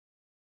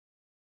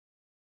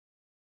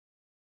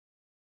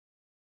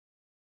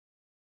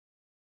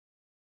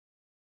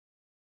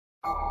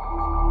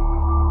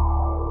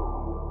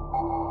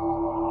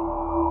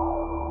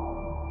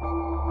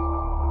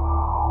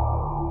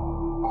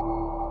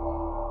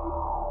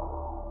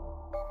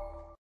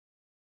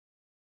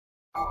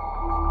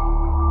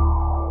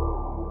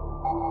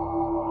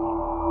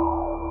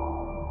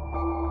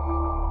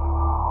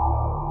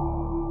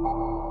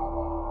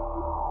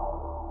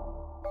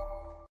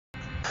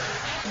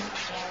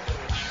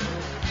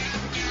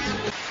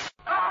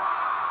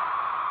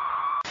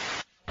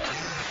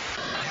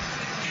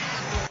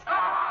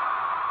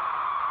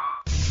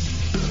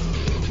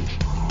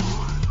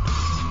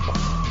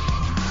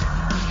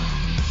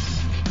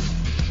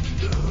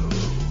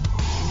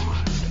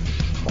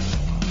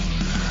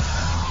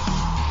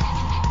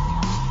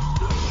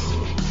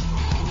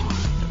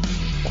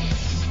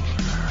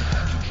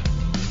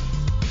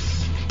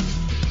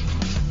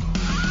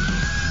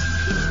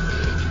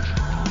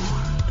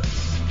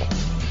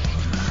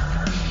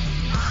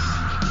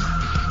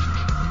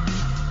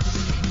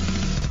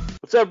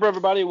 What's up,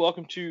 everybody?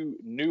 Welcome to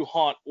New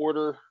Haunt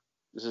Order.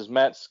 This is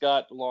Matt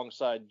Scott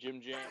alongside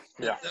Jim Jam.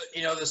 Yeah.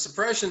 The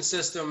suppression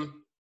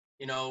system,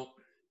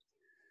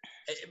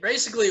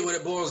 basically what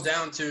it boils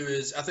down to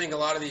is, I think a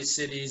lot of these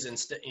cities and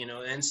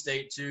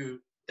state too,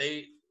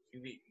 they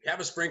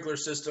have a sprinkler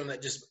system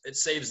that it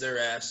saves their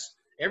ass.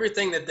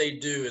 Everything that they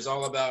do is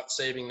all about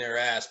saving their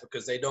ass,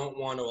 because they don't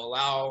want to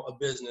allow a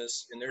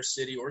business in their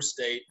city or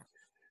state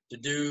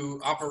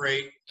to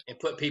operate and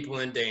put people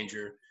in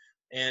danger.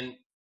 And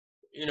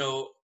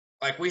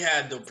like we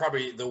had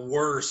probably the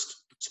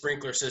worst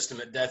sprinkler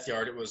system at Death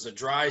Yard. It was a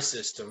dry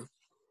system,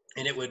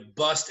 and it would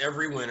bust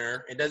every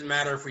winter. It doesn't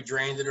matter if we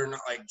drained it or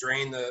not, like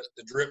drain the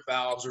drip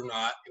valves or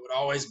not. It would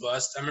always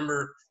bust. I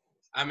remember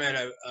I'm at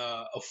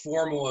a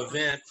formal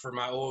event for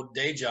my old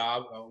day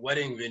job, a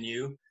wedding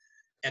venue,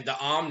 at the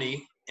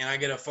Omni, and I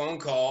get a phone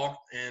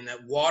call, and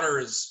that water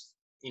is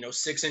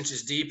 6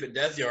 inches deep at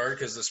Death Yard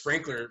because the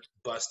sprinkler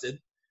busted.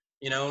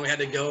 And we had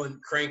to go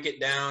and crank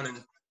it down.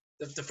 And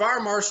the fire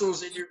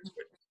marshals,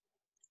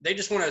 they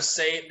just want to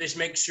just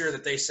make sure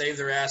that they save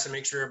their ass and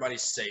make sure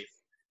everybody's safe.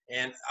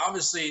 And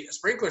obviously a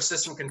sprinkler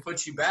system can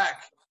put you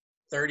back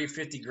 30,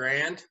 50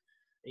 grand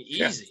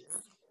easy,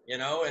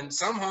 and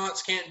some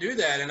haunts can't do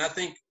that. And I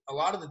think a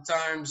lot of the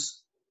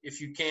times, if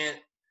you can't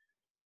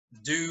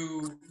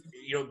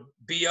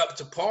be up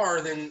to par,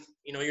 then,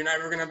 you're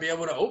never going to be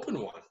able to open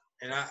one.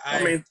 And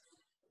I mean,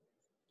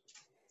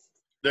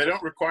 they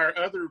don't require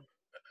other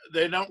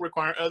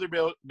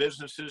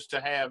businesses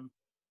to have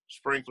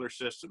sprinkler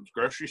systems.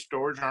 Grocery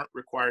stores aren't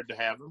required to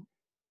have them.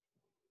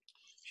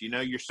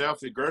 Yourself,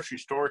 the grocery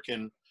store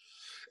can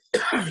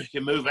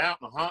move out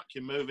and a haunt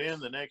can move in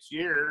the next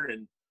year,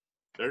 and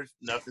there's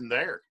nothing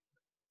there.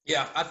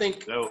 Yeah, I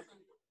think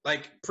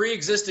like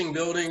pre-existing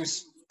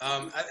buildings,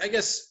 I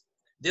guess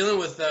dealing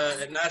with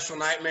National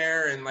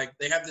Nightmare, and like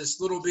they have this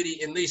little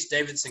bitty, at least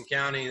Davidson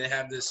County, they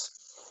have this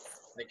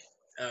like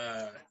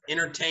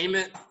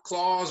entertainment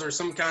clause or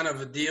some kind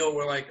of a deal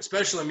where, like,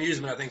 special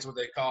amusement, I think is what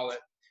they call it.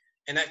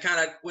 And that kind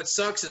of, what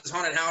sucks is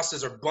haunted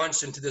houses are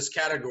bunched into this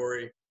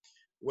category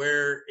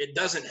where it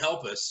doesn't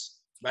help us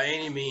by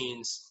any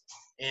means.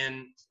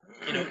 And,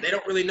 they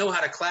don't really know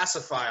how to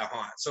classify a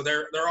haunt. So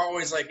they're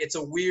always like, it's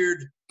a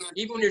weird,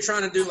 even when you're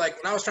trying to do,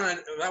 like, when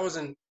I was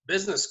in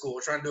business school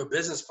trying to do a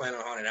business plan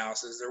on haunted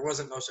houses, there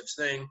wasn't no such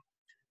thing.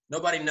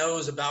 Nobody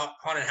knows about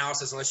haunted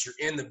houses unless you're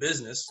in the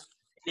business.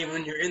 Even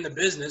when you're in the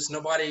business,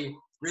 nobody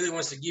really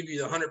wants to give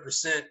you the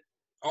 100%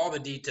 all the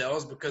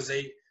details, because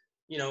they,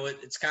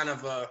 it's kind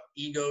of a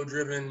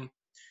ego-driven,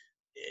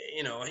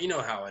 you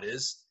know how it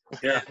is.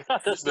 Yeah.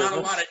 There's not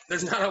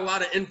a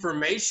lot of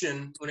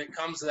information when it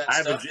comes to that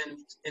stuff.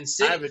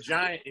 I have a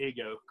giant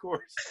ego, of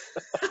course.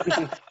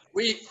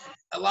 We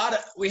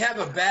have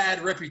a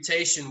bad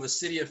reputation with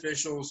city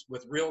officials,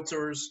 with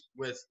realtors,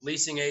 with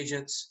leasing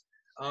agents,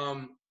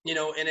 You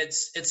know, and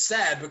it's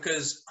sad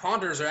because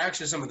haunters are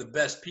actually some of the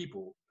best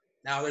people.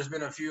 Now, there's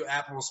been a few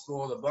apples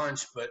spoil the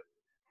bunch, but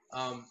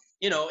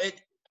you know,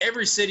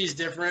 every city's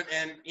different,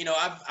 and you know,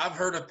 I've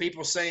heard of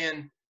people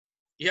saying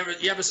you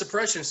have a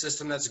suppression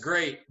system that's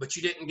great, but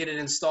you didn't get it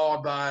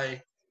installed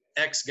by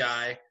X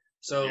guy,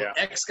 so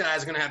X guy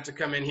is going to have to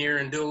come in here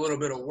and do a little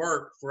bit of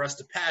work for us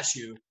to pass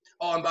you.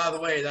 Oh, and by the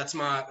way, that's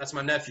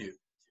my nephew.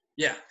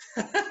 Yeah.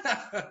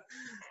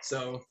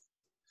 So.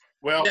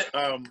 Well,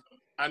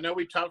 I know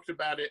we talked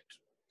about it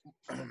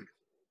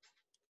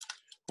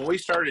when we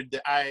started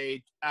the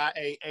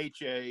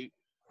IAHA.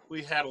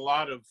 We had a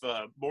lot of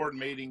board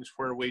meetings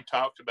where we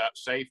talked about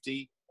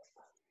safety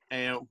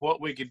and what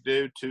we could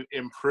do to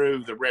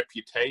improve the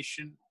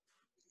reputation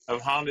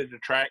of haunted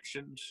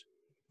attractions.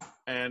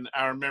 And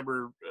I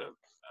remember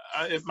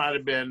it might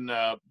have been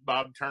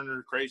Bob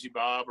Turner, Crazy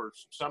Bob, or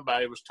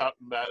somebody was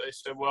talking about it. They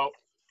said, well,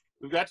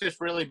 we've got this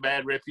really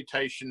bad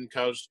reputation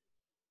because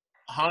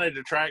haunted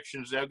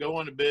attractions, they'll go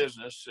into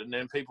business, and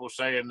then people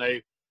saying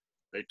they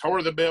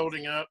tore the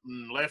building up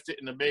and left it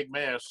in a big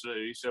mess. So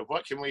he said,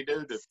 what can we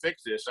do to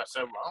fix this? I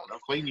said, well, I don't know,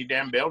 clean your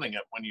damn building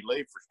up when you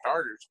leave, for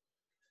starters.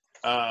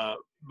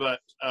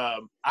 But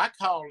I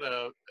called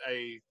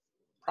a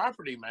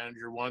property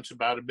manager once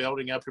about a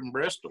building up in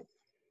Bristol.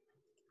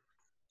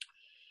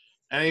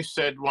 And he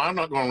said, well, I'm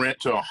not going to rent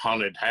to a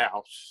haunted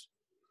house.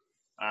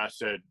 I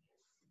said,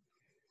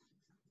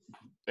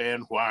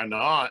 and why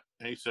not?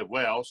 And he said,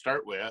 well,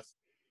 start with,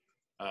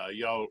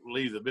 y'all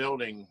leave the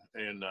building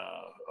in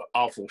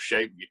awful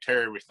shape. You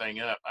tear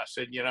everything up. I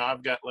said, you know,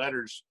 I've got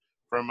letters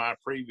from my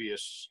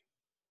previous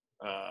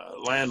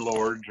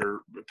landlords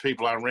or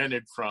people I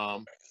rented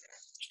from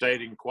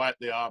stating quite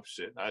the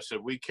opposite. I said,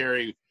 we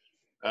carry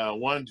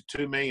 $1 to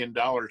 $2 million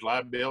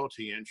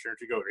liability insurance.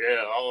 He goes,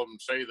 yeah, all of them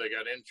say they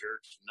got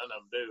insurance. None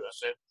of them do. I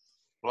said,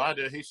 well, I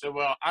do. He said,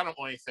 well, I don't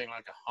want anything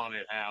like a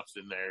haunted house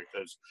in there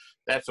because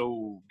that's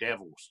old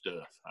devil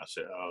stuff. I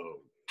said,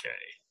 okay.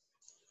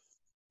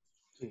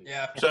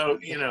 Yeah. So,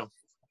 you know.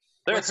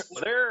 There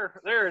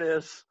it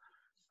is.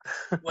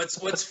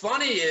 What's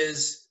funny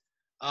is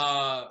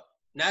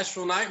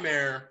Nashville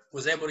Nightmare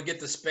was able to get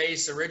the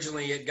space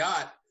originally it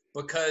got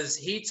because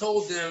he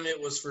told them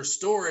it was for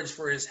storage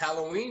for his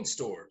Halloween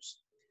stores.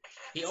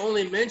 He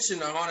only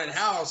mentioned a haunted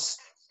house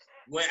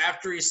when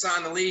after he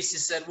signed the lease. He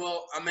said,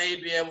 well, I may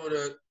be able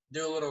to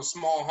do a little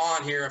small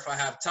haunt here if I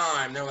have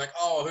time. They're like,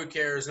 oh, who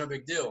cares? No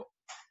big deal.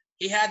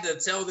 He had to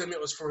tell them it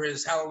was for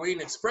his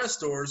Halloween Express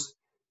stores.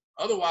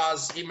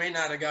 Otherwise, he may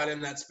not have got in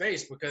that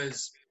space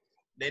because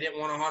they didn't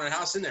want a haunted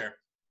house in there.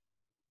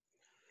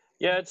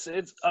 Yeah, it's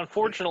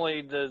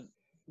unfortunately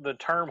the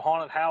term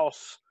haunted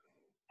house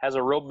has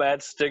a real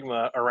bad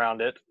stigma around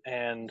it,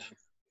 and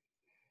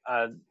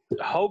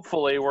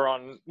hopefully we're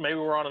on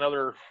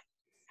another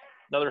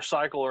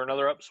cycle or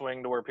another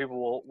upswing to where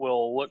people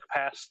will look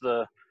past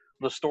the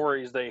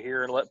stories they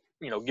hear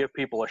and give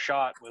people a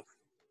shot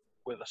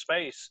with a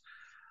space.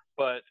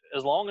 But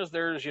as long as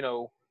there's,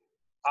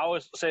 I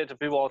always say it to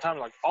people all the time,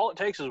 like all it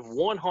takes is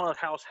one haunted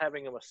house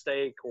having a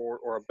mistake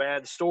or a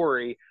bad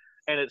story,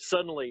 and it's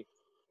suddenly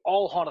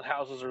all haunted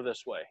houses are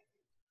this way.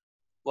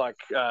 Like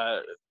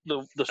the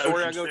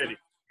story I go to,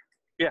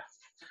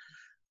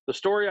 the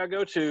story I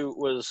go to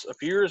was a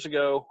few years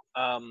ago.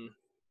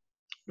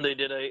 They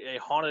did a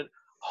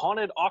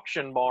haunted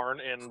auction barn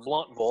in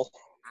Blountville,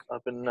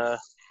 up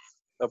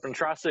in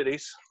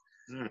Tri-Cities,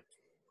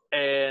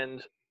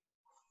 and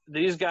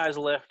these guys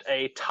left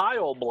a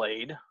tile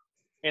blade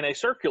in a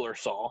circular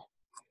saw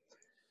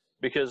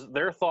because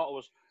their thought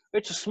was,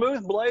 it's a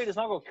smooth blade, it's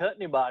not going to cut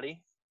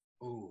anybody.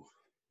 Ooh.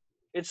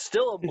 It's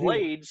still a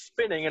blade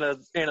spinning in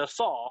a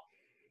saw.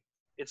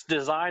 It's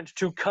designed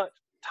to cut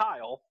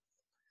tile.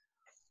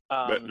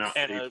 But not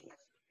people.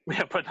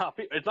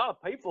 It's not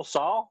a people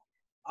saw.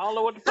 I don't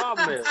know what the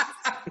problem is.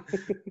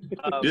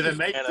 Do they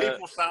make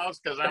people saws?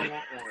 Because I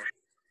want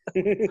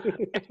one.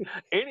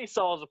 Any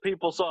saw is a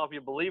people saw if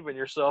you believe in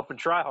yourself and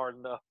try hard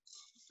enough.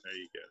 There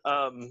you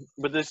go.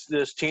 But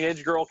this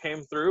teenage girl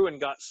came through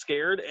and got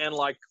scared, and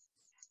like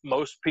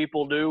most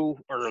people do,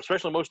 or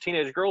especially most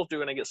teenage girls do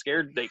when they get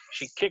scared,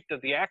 she kicked at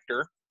the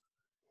actor,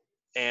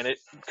 and it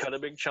cut a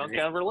big chunk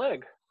out of her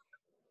leg.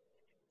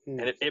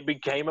 And it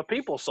became a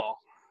people saw.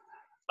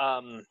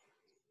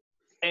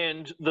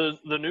 And the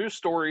news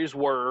stories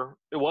were,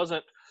 it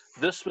wasn't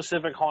this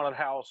specific haunted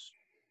house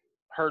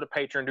hurt a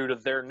patron due to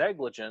their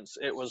negligence.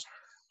 It was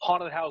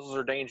haunted houses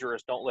are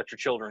dangerous. Don't let your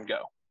children go.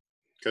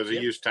 Because they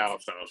use tile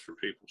saws for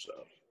people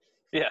saws.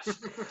 Yes.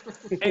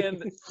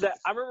 And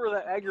I remember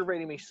that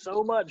aggravating me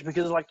so much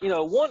because, like,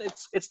 one,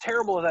 it's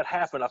terrible that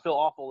happened. I feel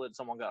awful that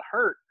someone got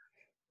hurt.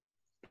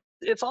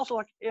 It's also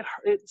like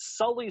it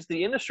sullies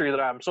the industry that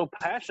I'm so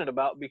passionate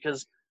about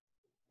because,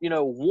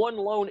 one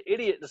lone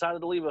idiot decided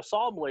to leave a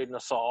saw blade in a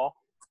saw,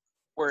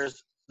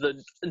 whereas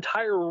the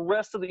entire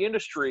rest of the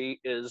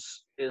industry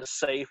is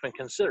safe and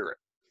considerate.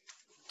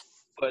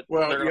 But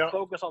they're going to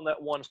focus on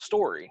that one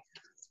story.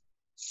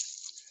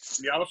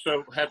 You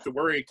also have to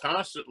worry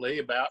constantly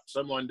about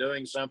someone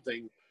doing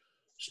something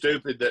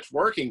stupid that's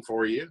working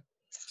for you.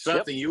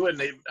 something you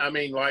wouldn't even, I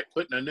mean, like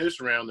putting a noose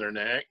around their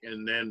neck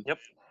and then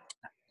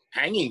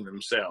hanging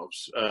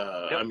themselves.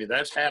 I mean,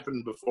 that's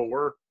happened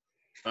before.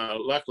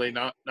 Luckily,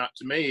 not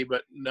to me,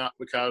 but not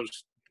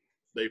because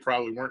they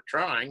probably weren't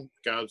trying,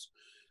 because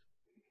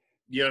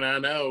you and I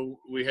know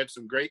we had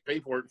some great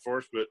people working for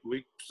us, but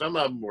some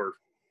of them were.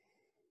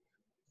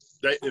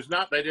 It's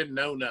not they didn't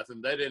know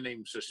nothing; they didn't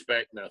even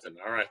suspect nothing.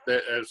 All right,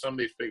 some of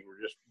these people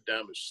were just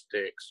dumb as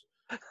sticks.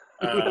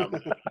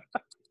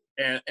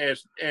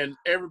 And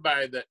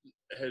everybody that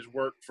has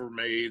worked for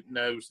me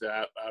knows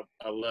that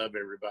I love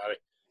everybody,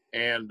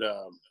 and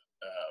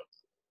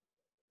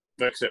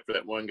except for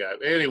that one guy.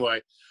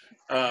 Anyway,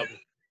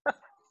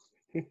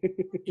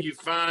 you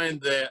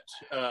find that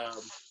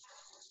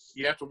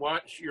you have to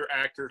watch your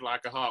actors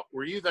like a hawk.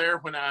 Were you there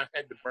when I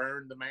had to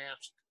burn the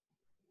mask?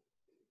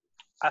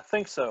 I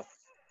think so.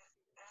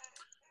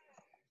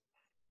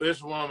 This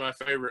is one of my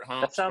favorite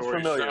haunt stories. That sounds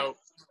familiar. So,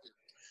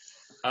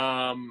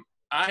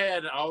 I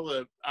had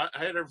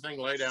everything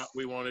laid out.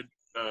 We wanted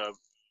the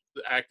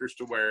actors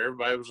to wear.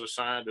 Everybody was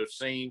assigned a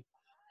scene,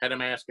 had a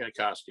mask and a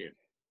costume.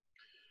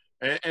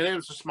 And it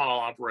was a small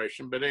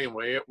operation, but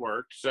anyway, it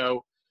worked.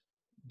 So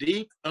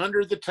deep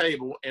under the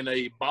table in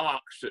a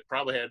box that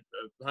probably had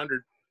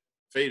 100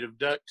 feet of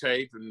duct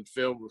tape and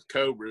filled with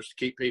cobras to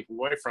keep people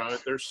away from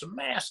it, there's some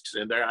masks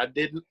in there I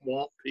didn't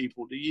want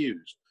people to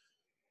use.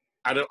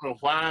 I don't know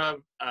why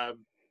I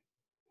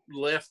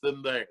left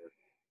them there.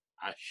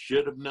 I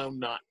should have known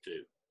not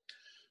to.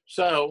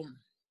 So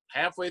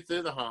halfway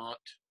through the haunt,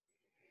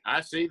 I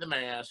see the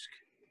mask.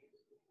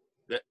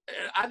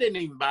 I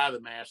didn't even buy the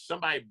mask.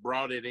 Somebody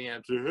brought it in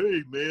and said,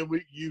 "Hey, man, we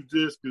can use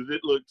this because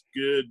it looks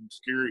good and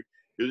scary.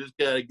 Because it's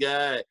got a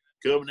guy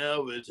coming out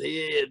of his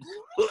head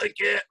like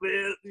that,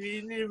 man.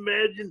 Can you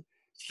imagine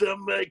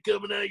somebody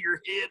coming out of your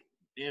head?"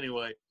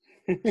 Anyway,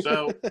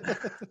 so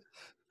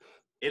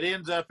it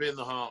ends up in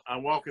the haunt.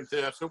 I'm walking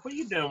through. I said, "What are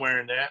you doing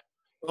wearing that?"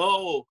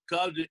 "Oh,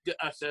 cause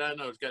I said, "I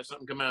know it's got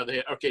something coming out of the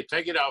head." "Okay,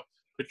 take it off.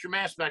 Put your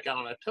mask back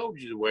on. I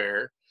told you to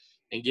wear,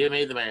 and give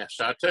me the mask."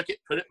 So I took it,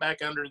 put it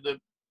back under the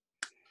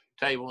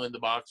table in the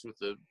box with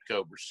the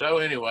cobras. So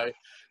anyway,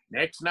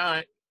 next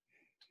night,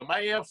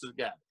 somebody else has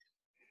got it.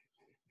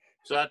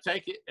 So I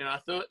take it and I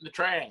throw it in the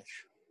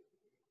trash.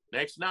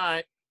 Next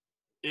night,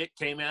 it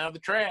came out of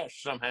the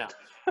trash somehow.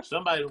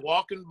 Somebody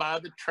walking by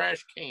the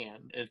trash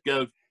can and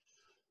goes,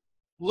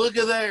 "Look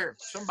at there.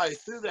 Somebody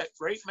threw that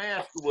great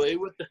mask away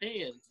with the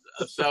hands."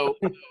 So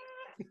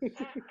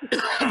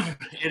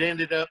it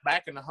ended up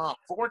back in the haunt.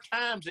 4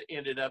 times it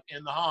ended up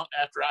in the haunt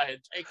after I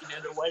had taken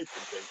it away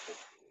from people.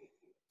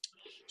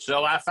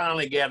 So I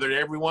finally gathered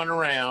everyone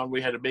around.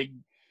 We had a big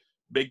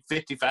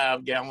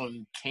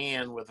 55-gallon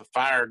can with a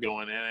fire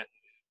going in it,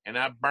 and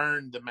I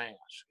burned the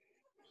mask.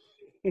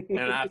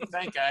 And I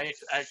think I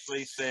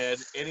actually said,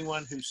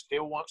 anyone who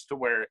still wants to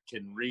wear it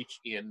can reach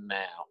in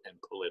now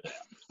and pull it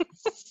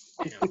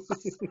out.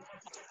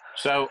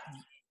 So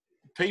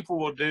people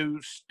will do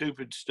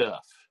stupid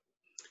stuff.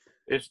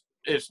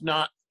 It's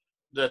not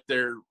that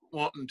they're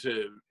wanting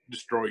to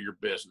destroy your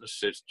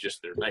business. It's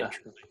just their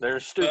nature. They're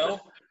stupid.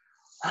 Well,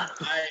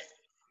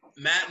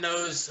 Matt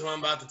knows who I'm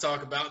about to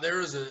talk about. There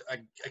was a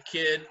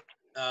kid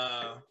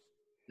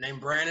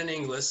named Brandon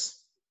Inglis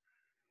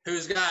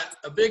who's got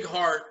a big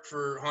heart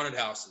for haunted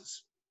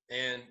houses,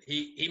 and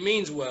he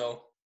means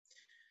well.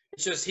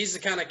 It's just he's the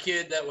kind of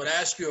kid that would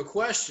ask you a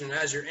question, and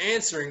as you're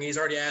answering, he's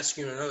already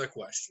asking you another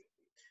question,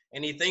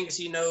 and he thinks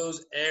he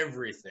knows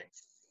everything.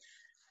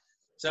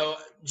 So,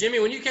 Jimmy,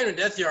 when you came to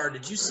Death Yard,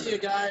 did you see a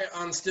guy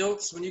on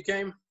stilts when you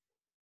came?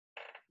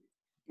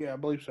 Yeah, I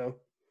believe so.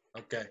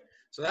 Okay.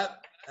 So I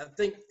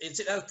think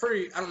that was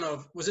pretty, I don't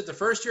know, was it the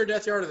first year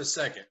Death Yard or the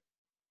second?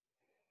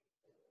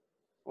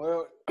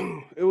 Well,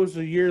 it was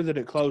the year that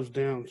it closed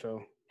down,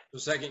 so. The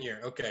second year,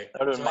 okay.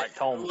 That was Mike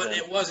Combs.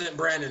 It wasn't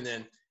Brandon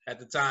then at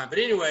the time. But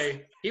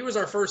anyway, he was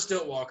our first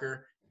stilt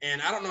walker,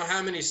 and I don't know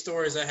how many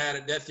stories I had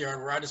at Death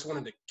Yard where I just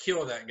wanted to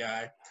kill that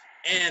guy.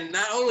 And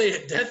not only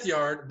at Death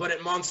Yard, but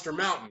at Monster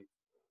Mountain.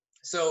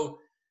 So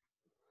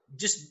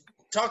just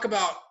talk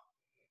about,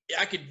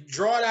 I could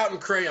draw it out in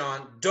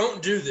crayon.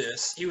 Don't do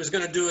this. He was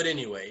going to do it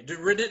anyway.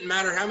 It didn't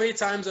matter how many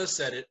times I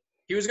said it.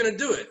 He was going to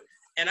do it.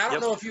 And I don't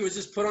know if he was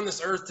just put on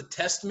this earth to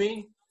test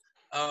me,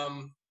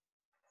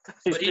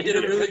 but he did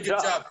a really good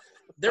job.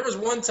 There was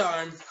one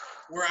time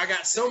where I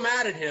got so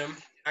mad at him,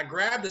 I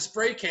grabbed a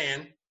spray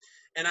can,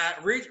 and I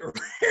reared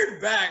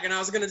back, and I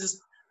was going to just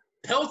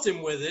pelt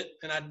him with it,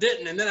 and I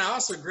didn't. And then I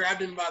also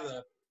grabbed him by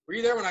the – were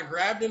you there when I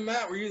grabbed him,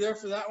 Matt? Were you there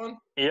for that one?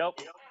 Yep.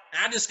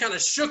 And I just kind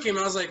of shook him.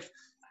 I was like,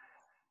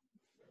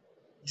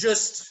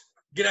 just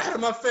get out of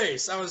my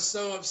face. I was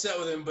so upset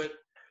with him. But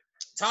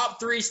top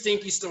 3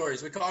 stinky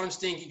stories. We called him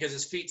Stinky because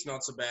his feet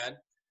smelled so bad.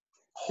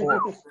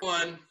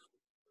 One,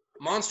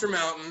 Monster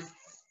Mountain,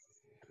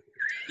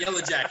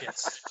 Yellow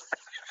Jackets.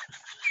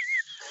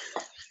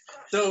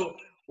 So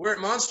we're at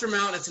Monster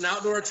Mountain. It's an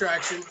outdoor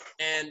attraction,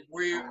 and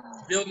we're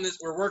building this.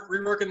 We're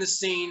reworking this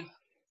scene,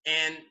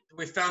 and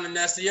we found a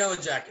nest of Yellow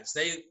Jackets.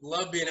 They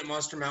love being at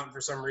Monster Mountain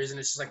for some reason.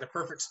 It's just like the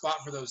perfect spot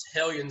for those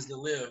hellions to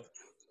live.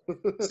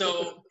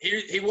 So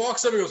he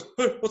walks up and goes,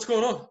 hey, what's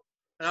going on?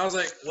 And I was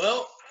like,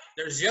 well,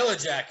 there's yellow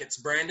jackets,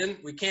 Brandon.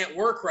 We can't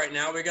work right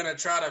now. We're going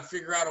to try to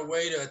figure out a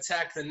way to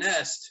attack the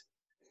nest.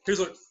 He's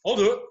like, I'll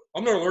do it.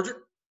 I'm not allergic.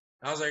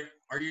 I was like,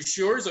 are you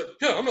sure? He's like,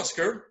 yeah, I'm not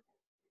scared.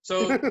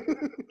 So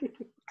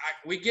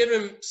we give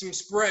him some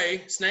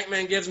spray. Snake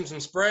Man gives him some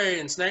spray,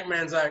 and Snake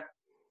Man's like,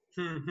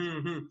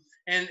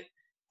 And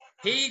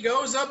he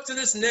goes up to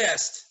this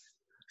nest,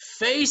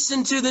 face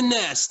into the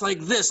nest like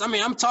this. I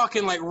mean, I'm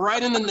talking like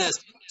right in the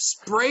nest.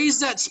 Sprays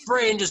that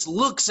spray and just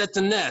looks at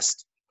the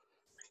nest.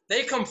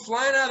 They come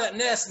flying out of that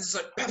nest and just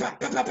like, pow, pow,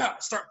 pow, pow, pow,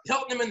 start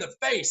pelting him in the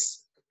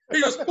face.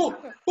 He goes, oh,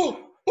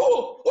 oh,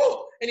 oh,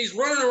 oh. And he's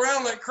running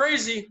around like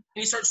crazy, and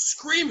he starts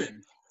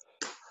screaming.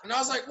 And I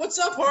was like, what's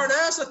up, hard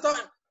ass? I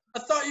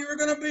thought you were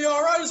going to be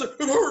all right. He's like,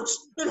 it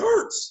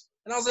hurts.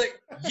 And I was like,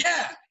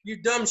 yeah,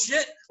 you dumb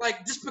shit.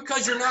 Like, just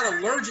because you're not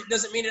allergic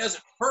doesn't mean it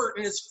doesn't hurt.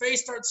 And his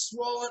face starts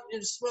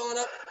swelling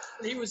up.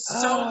 And he was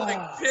so, like,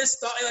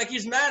 pissed off. Like,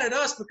 he's mad at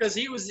us because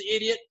he was the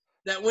idiot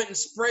that went and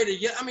sprayed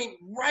it. I mean,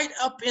 right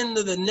up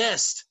into the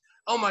nest.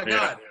 Oh, my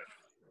God.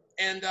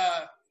 And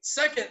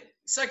second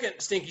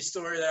stinky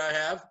story that I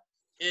have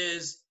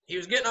is he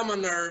was getting on my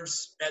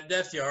nerves at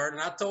Death Yard.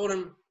 And I told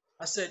him,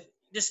 I said,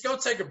 just go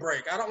take a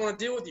break. I don't want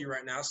to deal with you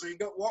right now. So he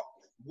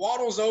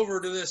waddles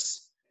over to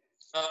this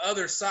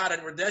other side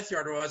of where Death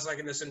Yard was, like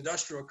in this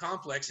industrial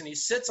complex, and he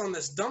sits on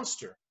this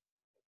dumpster.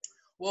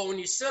 Well, when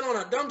you sit on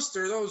a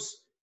dumpster,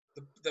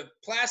 the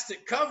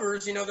plastic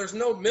covers, there's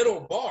no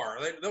middle bar.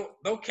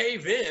 They'll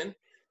cave in.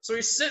 So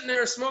he's sitting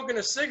there smoking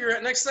a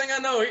cigarette. Next thing I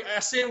know, I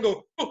see him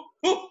go, oh,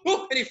 oh,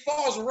 oh, and he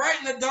falls right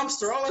in the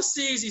dumpster. All I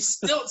see is he's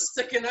still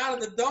sticking out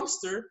of the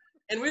dumpster,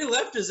 and we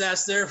left his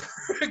ass there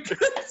for a good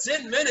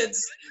 10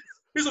 minutes.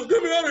 He's like,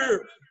 get me out of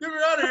here.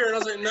 And I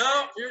was like,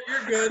 no,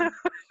 you're good.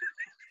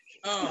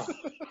 Oh.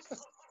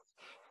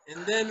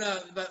 And then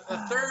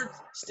the third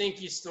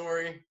stinky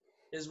story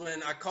is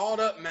when I called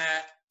up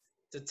Matt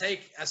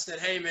I said,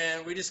 hey,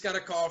 man, we just got a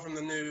call from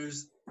the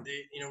news.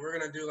 We're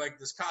going to do like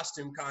this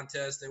costume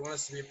contest. They want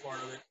us to be a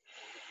part of it.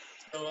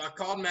 So I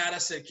called Matt. I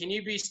said, can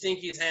you be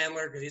Stinky's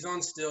handler? Because he's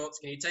on stilts.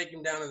 Can you take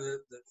him down to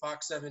the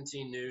Fox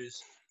 17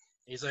 News?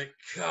 And he's like,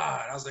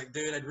 God. I was like,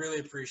 dude, I'd really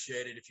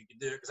appreciate it if you could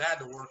do it because I had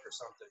to work or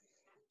something.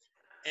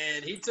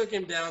 And he took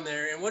him down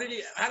there. And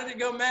how did it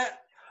go, Matt?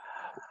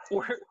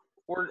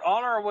 We're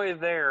on our way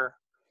there,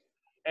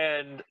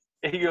 and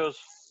he goes,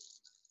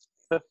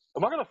 am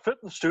I going to fit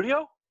in the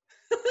studio?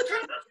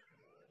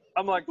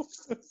 I'm like,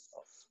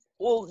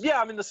 well, yeah,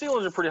 I mean, the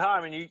ceilings are pretty high.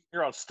 I mean,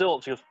 you're on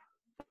stilts. He goes,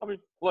 I mean,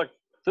 look,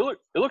 it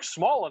looks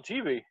small on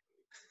TV.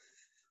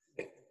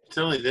 It's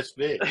only this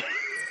big. I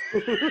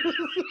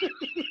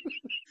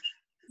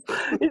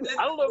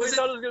don't know if he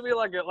thought it was going to be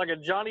like a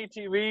Johnny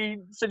TV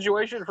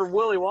situation for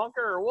Willy Wonka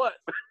or what.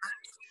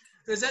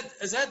 Is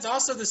that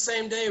also the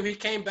same day he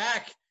came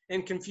back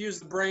and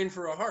confused the brain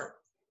for a heart?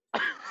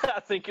 I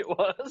think it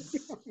was.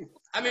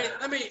 I mean,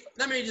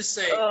 let me just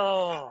say,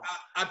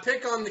 I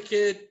pick on the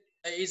kid.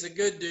 He's a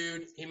good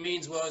dude. He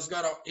means well. He's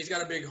got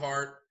a big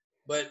heart,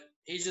 but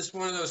he's just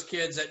one of those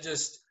kids that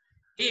just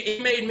he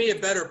made me a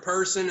better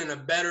person and a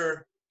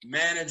better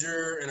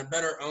manager and a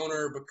better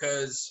owner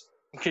because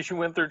you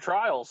went through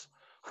trials.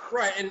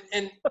 Right,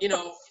 and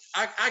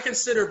I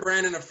consider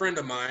Brandon a friend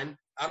of mine.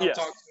 I don't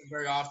talk to him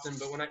very often,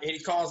 but when he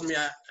calls me,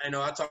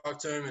 I talk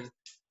to him, and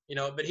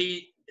but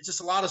it's just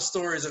a lot of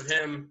stories of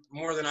him,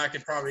 more than I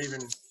could probably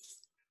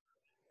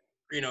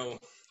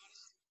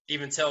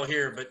even tell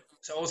here. But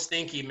it's old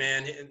Stinky,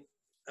 man,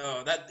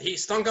 that he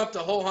stunk up the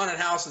whole haunted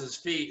house with his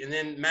feet, and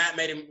then Matt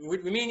me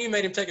and you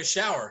made him take a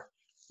shower.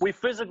 We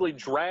physically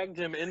dragged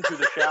him into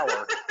the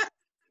shower.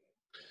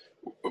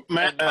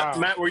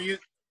 Matt, were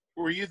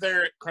you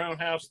there at Crone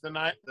House the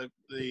night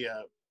you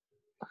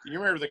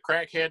remember the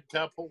crackhead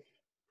couple?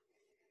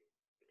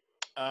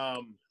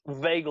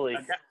 Vaguely.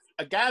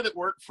 A guy that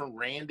worked for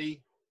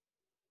Randy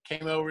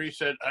came over. He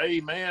said,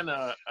 "Hey, man,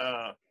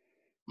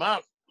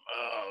 my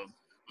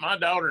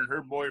daughter and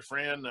her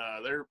boyfriend,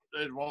 they're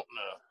wanting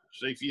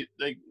to see if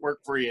they work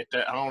for you at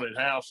that haunted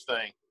house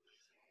thing."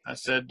 I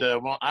said,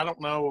 "Well, I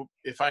don't know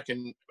if I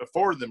can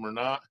afford them or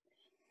not."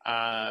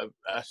 I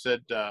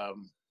said, "Yeah,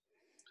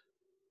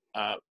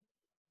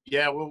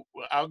 well,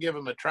 I'll give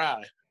them a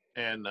try."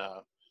 And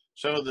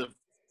so the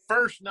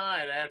first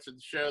night after the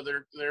show,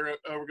 they're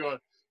over going,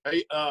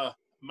 "Hey,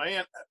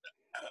 man,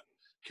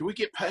 can we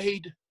get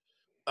paid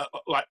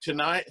like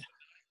tonight?"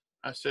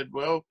 I said,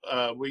 "Well,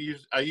 I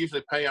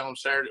usually pay on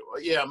Saturday."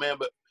 "Well, yeah, man,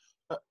 but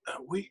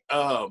we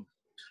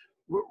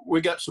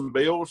got some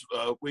bills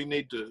we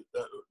need to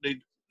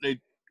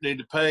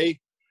pay,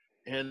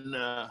 and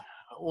I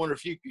wonder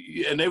if you."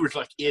 And they was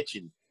like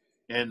itching,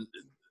 and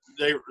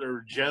they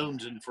were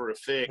jonesing for a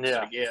fix,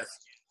 I guess.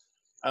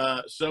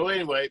 So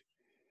anyway,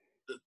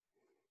 the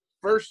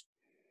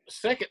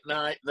second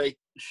night they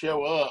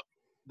show up.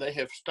 They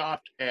have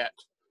stopped at,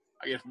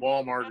 I guess,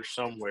 Walmart or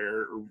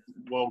somewhere, or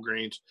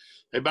Walgreens.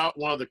 They bought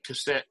one of the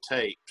cassette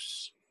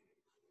tapes,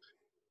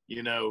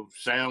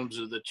 Sounds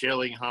of the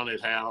Chilling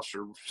Haunted House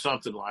or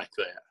something like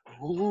that.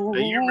 Now,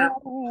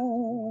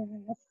 you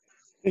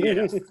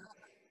Yeah.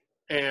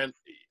 And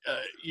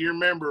you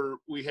remember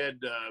we had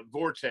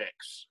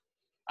Vortex.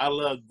 I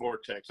loved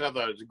Vortex. I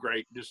thought it was a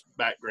great just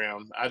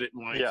background. I didn't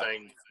want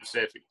anything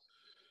specific.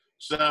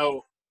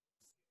 So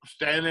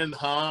standing in the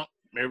hump,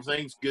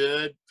 everything's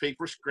good.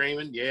 People are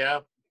screaming,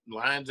 yeah.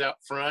 Lines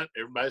out front,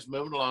 everybody's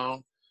moving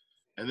along.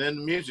 And then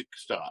the music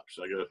stops.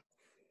 I go,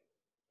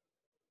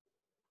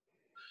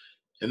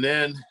 and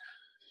then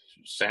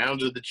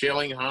sounds of the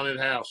chilling haunted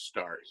house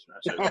starts. I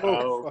said,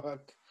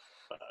 fuck.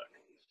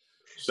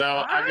 So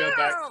I go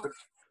back.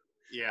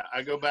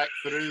 I go back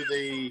through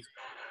the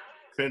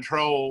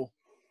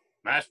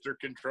master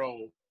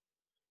control,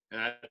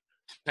 and I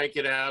take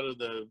it out of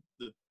the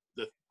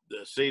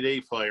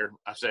CD player.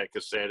 I said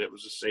cassette. It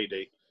was a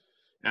CD,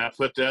 and I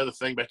put the other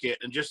thing back in,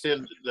 and just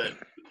then the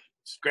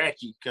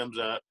Scratchy comes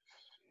up,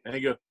 and he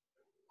goes,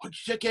 "What'd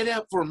you check that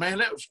out for, man?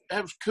 That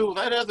was cool.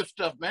 That other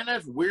stuff, man,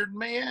 that's weirding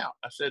me out."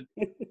 I said,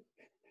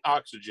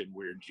 "Oxygen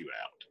weirds you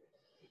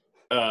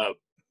out.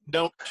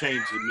 Don't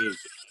change the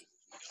music.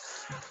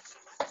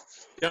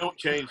 Don't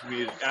change the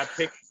music. I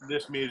picked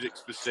this music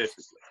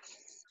specifically."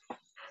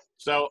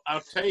 So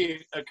I'll tell you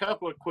a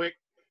couple of quick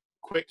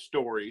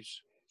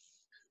stories.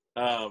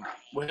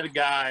 We had a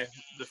guy,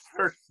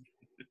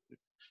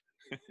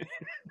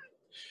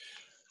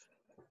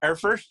 our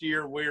first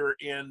year we were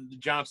in the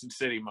Johnson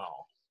City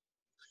Mall.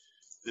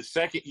 The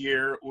second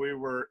year we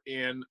were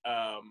in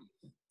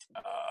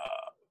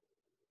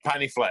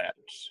Piney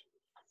Flats.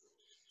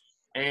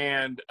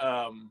 And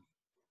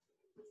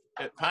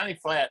at Piney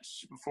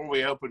Flats, before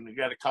we opened, we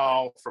got a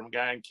call from a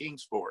guy in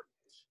Kingsport.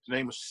 His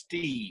name was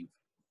Steve.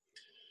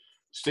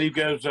 Steve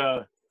goes,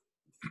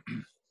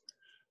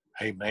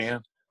 "Hey,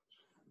 man,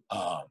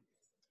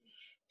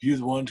 you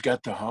the ones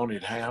got the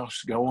haunted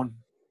house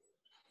going?"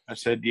 I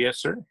said, "Yes,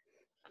 sir."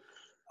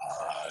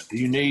 "Do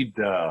you need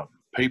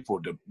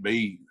people to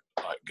be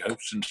like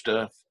ghosts and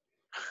stuff?"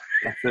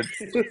 I said,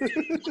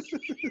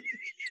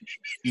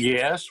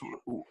 "Yes,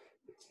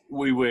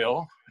 we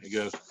will." He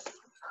goes,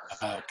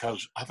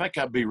 "'cause I think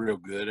I'd be real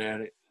good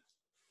at it."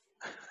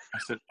 I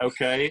said,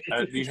 "Okay,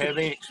 do you have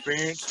any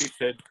experience?" He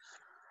said,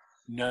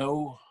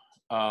 "No,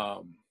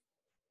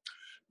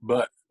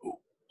 but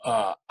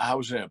I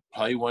was in a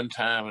play one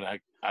time, and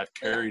I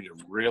carried a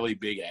really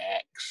big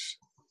axe,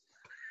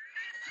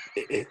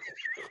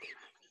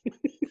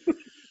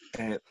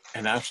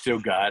 and I've still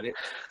got it."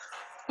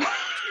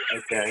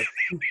 Okay.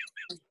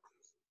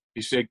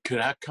 He said, "Could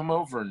I come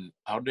over and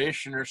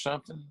audition or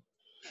something?"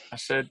 I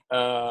said,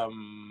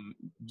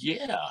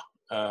 "Yeah,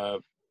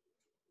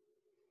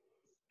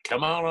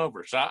 come on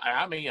over." So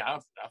I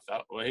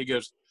thought, well, he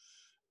goes,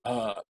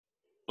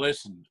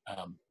 "Listen,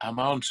 I'm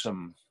on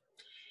some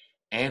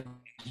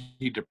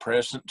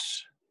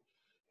antidepressants.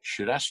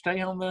 Should I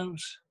stay on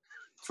those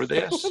for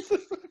this?"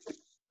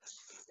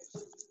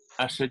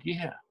 I said,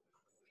 "Yeah,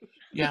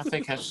 I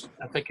think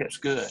that's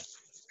good."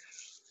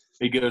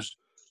 He goes,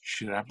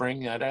 "Should I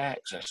bring that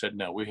axe?" I said,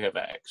 "No, we have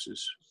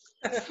axes.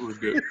 We're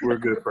good. We're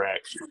good for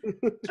axes."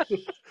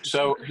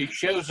 So he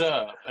shows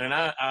up, and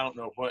I don't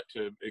know what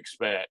to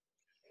expect.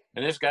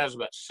 And this guy's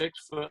about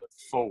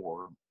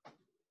 6'4".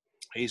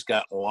 He's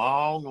got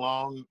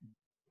long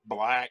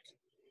black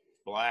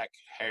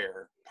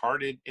hair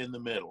parted in the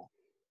middle.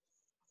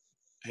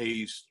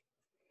 He's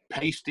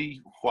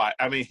pasty white.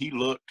 I mean, he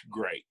looked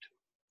great.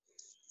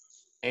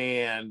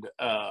 And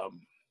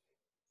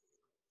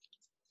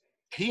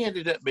he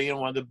ended up being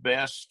one of the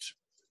best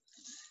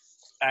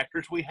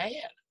actors we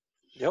had.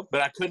 Yep.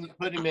 But I couldn't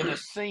put him in a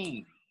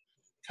scene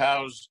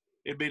because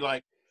it'd be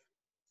like,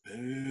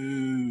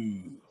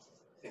 "Boo."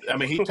 I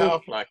mean, he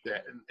talked like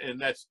that.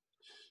 And that's,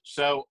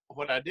 so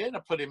what I did, I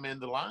put him in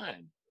the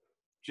line,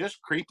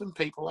 just creeping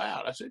people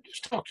out. I said,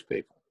 just talk to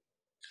people.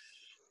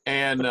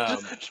 And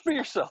just be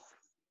yourself.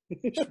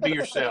 Just be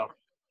yourself.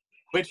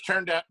 Which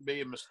turned out to be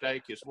a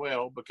mistake as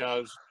well,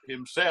 because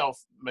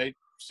himself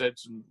said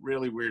some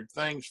really weird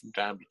things from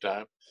time to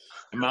time.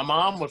 And my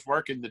mom was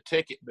working the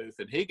ticket booth,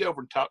 and he'd go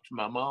over and talk to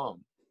my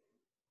mom.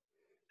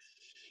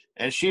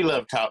 And she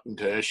loved talking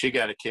to us. She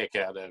got a kick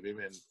out of him.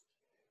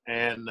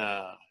 And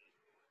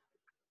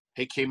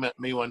he came up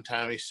to me one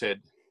time. He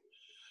said,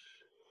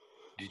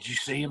 "Did you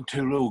see them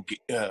two little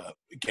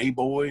gay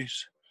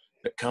boys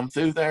that come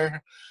through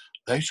there?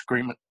 They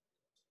screaming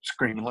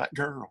like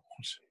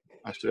girls."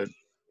 I said,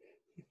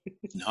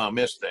 "No, I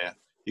missed that."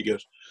 He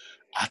goes,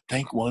 "I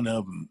think one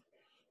of them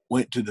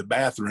went to the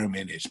bathroom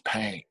in his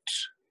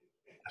pants."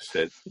 I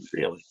said,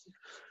 "Really?"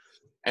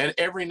 And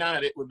every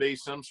night it would be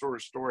some sort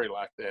of story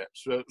like that.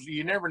 So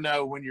you never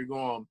know when you're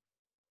going.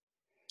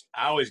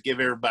 I always give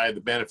everybody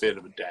the benefit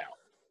of a doubt.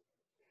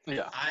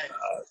 Yeah.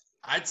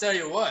 I tell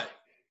you what,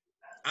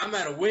 I'm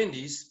at a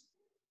Wendy's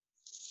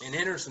in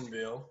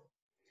Hendersonville,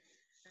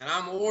 and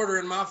I'm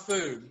ordering my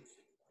food,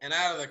 and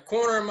out of the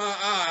corner of my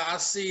eye, I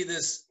see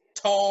this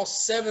tall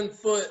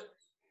 7-foot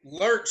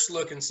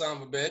lurch-looking son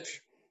of a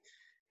bitch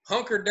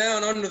hunkered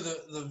down under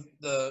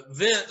the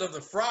vent of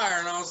the fryer,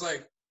 and I was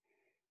like,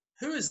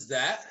 "Who is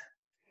that?"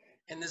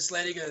 And this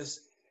lady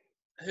goes,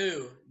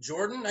 who?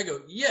 Jordan? I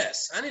go,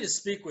 yes, I need to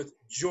speak with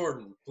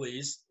Jordan,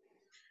 please.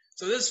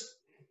 So this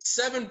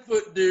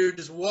 7-foot dude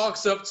just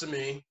walks up to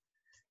me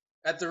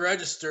at the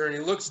register, and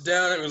he looks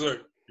down and was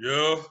like,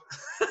 yeah.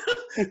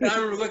 And I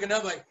remember looking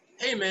up like,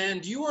 hey, man,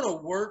 do you want to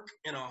work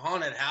in a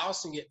haunted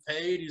house and get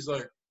paid? He's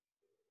like,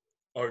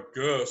 I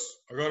guess.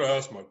 I got to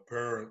ask my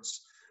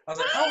parents. I was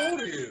like, how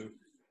old are you?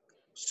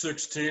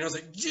 16. I was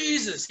like,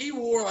 Jesus, he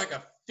wore like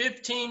a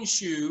 15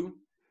 shoe.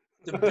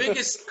 The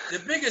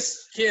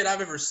biggest kid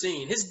I've ever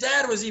seen. His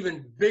dad was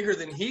even bigger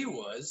than he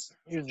was.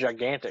 He was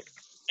gigantic.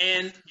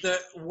 And the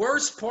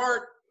worst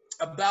part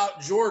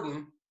about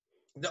Jordan,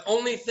 the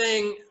only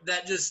thing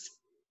that just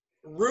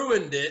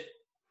ruined it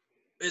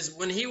is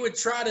when he would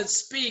try to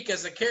speak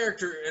as a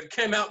character, it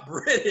came out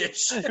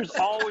British. He was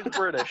always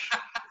British.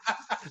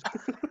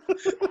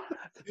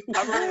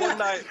 I remember one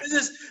night.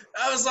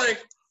 I was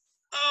like,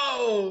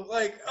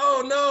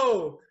 oh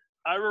no.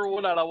 I remember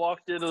one night I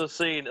walked into the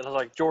scene and I was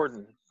like,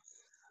 Jordan,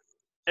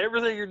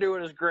 everything you're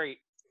doing is great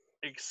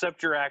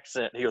except your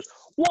accent. He goes,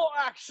 what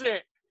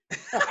accent?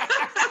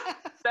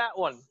 That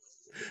one.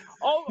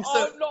 Oh,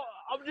 no,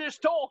 I'm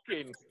just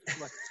talking.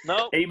 I'm like,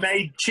 nope. He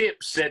made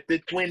chips at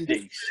the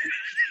Wendy's.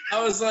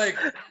 I was like,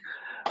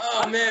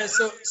 oh, man.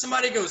 So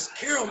somebody goes,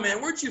 Carroll,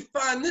 man, where'd you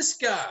find this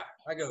guy?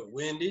 I go,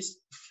 Wendy's.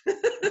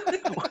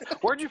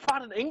 Where'd you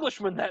find an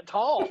Englishman that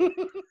tall?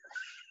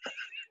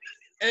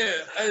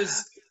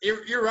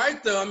 You're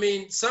right, though. I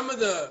mean,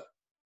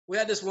 we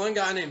had this one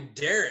guy named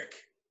Derek,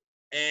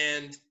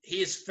 and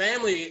his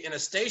family in a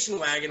station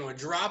wagon would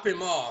drop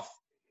him off.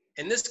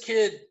 And this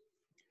kid,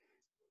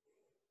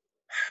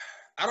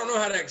 I don't know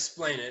how to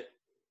explain it,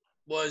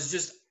 was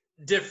just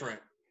different.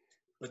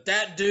 But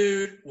that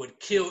dude would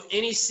kill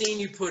any scene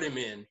you put him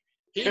in.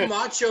 He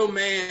macho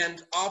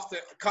manned off the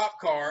cop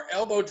car,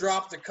 elbow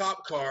dropped the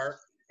cop car,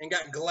 and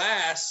got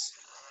glass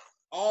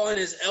all in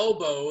his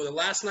elbow the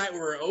last night we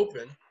were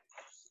open,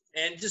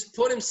 and just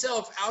put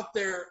himself out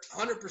there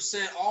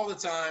 100% all the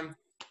time,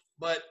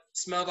 but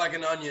smelled like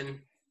an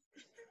onion.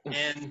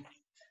 And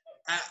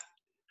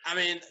I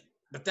mean,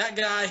 but that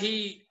guy,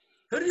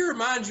 who did he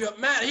remind you of?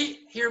 Matt,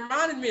 he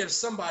reminded me of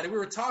somebody. We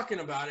were talking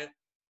about it,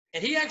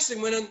 and he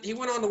actually went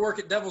on to work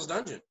at Devil's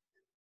Dungeon.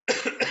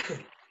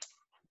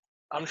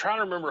 I'm trying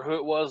to remember who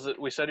it was that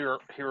we said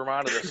he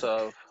reminded us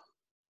of.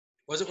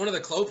 Was it one of the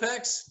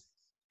Klopeks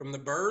from the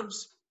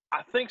Burbs?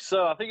 I think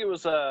so. I think it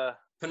was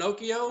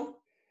Pinocchio.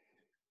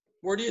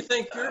 Where do you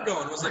think you're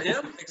going? Was it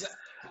him?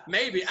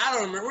 Maybe. I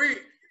don't remember.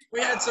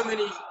 We had so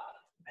many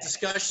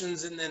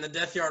discussions in the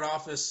Death Yard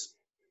office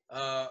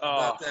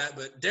about that.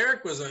 But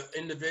Derek was an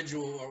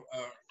individual.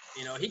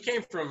 He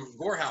came from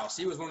Gorehouse.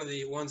 He was one of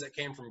the ones that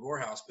came from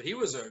Gorehouse. But he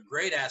was a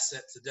great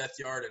asset to Death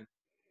Yard. And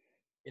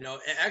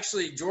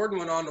actually, Jordan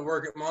went on to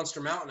work at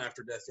Monster Mountain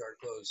after Death Yard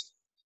closed.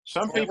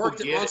 Some people worked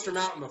at Monster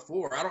Mountain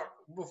before.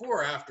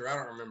 Before or after, I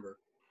don't remember.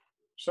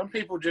 Some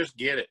people just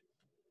get it.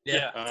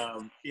 Yeah.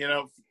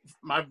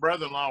 My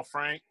brother-in-law,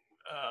 Frank,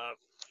 I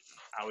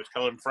always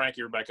call him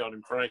Frankie. Everybody called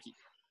him Frankie.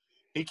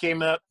 He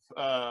came up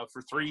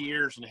for 3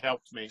 years and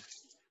helped me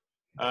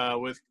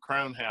with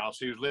Crone House.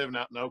 He was living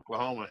out in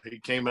Oklahoma. He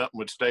came up and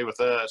would stay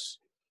with us.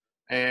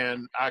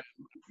 And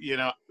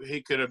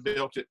he could have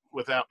built it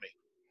without me.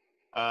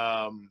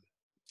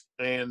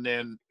 And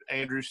then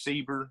Andrew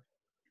Sieber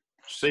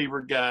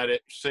got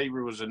it.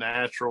 Sieber was a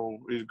natural.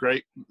 He was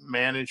great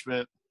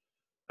management.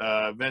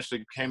 Eventually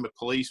became a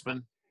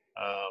policeman.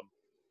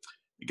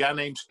 A guy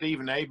named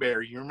Stephen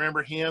Abear. You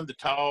remember him, the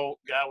tall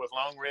guy with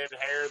long red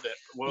hair that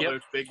wore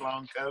those big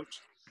long coats?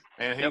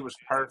 And he was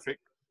perfect.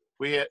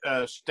 We had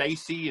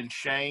Stacy and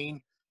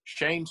Shane.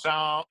 Shane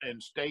saw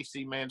and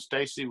Stacy, man,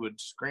 Stacy would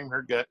scream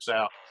her guts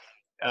out.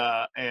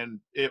 And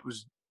it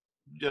was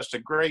just a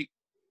great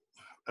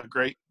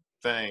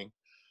thing.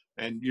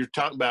 And you're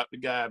talking about the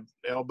guy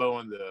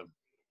elbowing the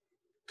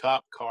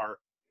cop car.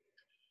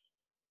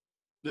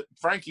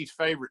 Frankie's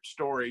favorite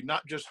story,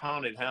 not just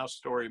haunted house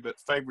story, but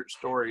favorite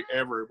story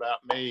ever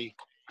about me,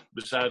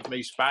 besides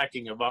me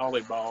spiking a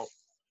volleyball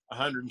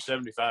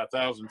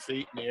 175,000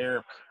 feet in the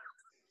air,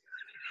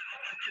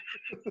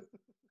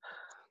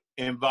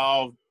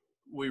 involved,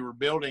 we were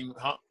building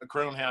a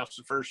Crone House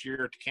the first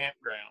year at the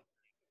campground.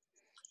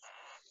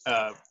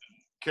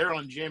 Carroll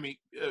and Jimmy,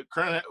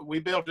 we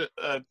built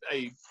a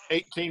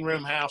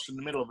 18-room house in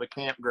the middle of a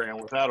campground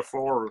without a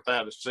floor,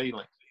 without a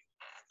ceiling.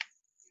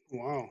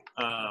 Wow.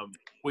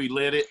 We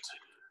lit it.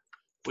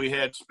 We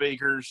had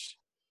speakers.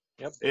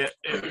 Yep. It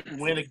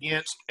went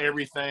against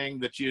everything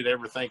that you'd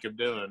ever think of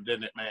doing,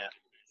 didn't it, Matt?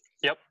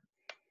 Yep.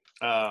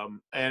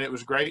 And it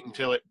was great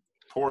until it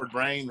poured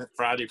rain that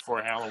Friday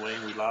before Halloween.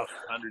 We lost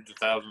hundreds of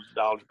thousands of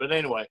dollars. But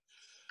anyway,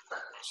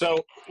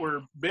 so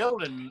we're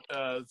building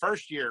the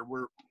first year.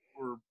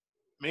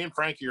 Me and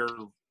Frankie are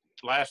the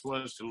last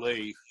ones to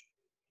leave.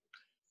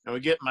 And we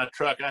get in my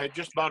truck. I had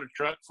just bought a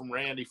truck from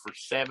Randy for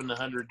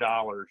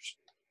 $700.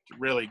 It's a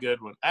really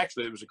good one.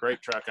 Actually, it was a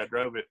great truck. I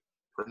drove it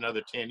for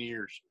another 10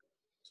 years.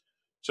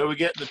 So we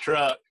get in the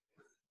truck,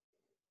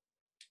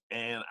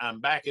 and I'm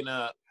backing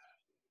up,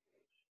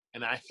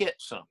 and I hit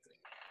something.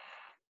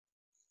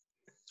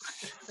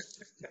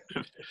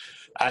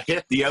 I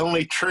hit the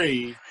only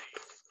tree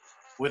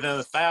within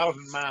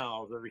 1,000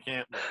 miles of the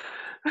campground.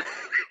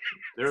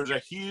 There was a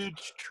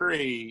huge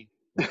tree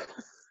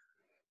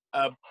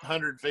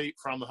 100 feet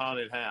from the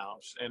haunted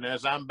house. And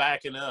as I'm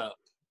backing up,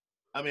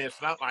 I mean,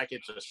 it's not like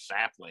it's a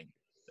sapling.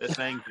 This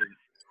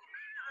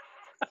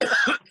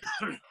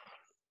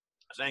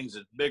thing's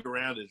as big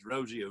around as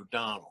Rosie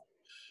O'Donnell.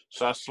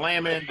 So I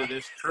slam into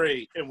this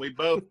tree, and we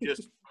both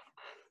just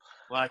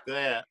like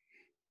that.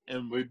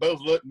 And we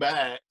both look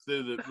back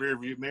through the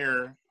rearview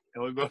mirror,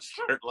 and we both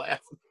start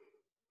laughing.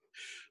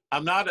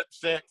 I'm not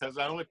upset because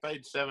I only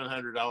paid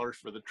 $700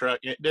 for the truck.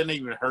 It didn't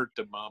even hurt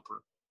the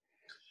bumper.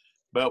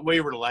 But we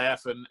were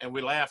laughing, and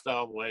we laughed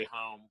all the way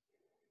home.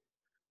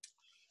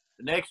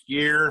 The next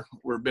year,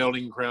 we're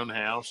building Crone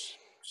House,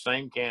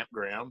 same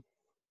campground.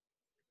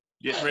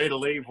 Getting ready to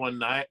leave one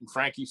night, and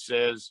Frankie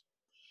says,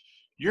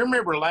 "You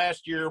remember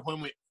last year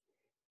when we,"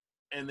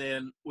 and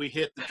then we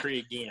hit the tree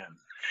again.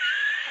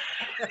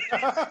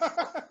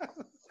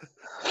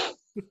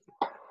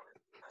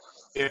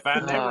 If I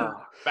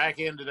never back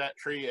into that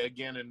tree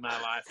again in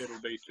my life,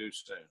 it'll be too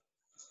soon.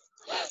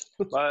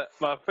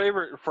 My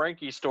favorite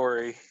Frankie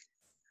story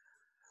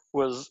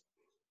was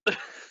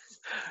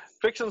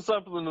fixing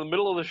something in the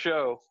middle of the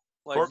show,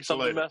 like corpse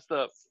something later. Messed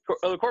up.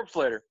 The corpse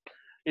later.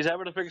 He's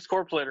having to fix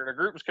corpse later, and a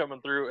group's coming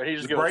through, and he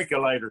just goes,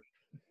 "Break-a-later."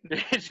 He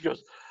just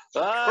goes,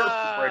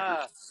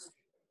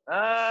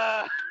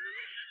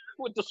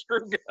 with the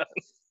screw gun.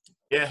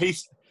 Yeah,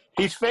 he's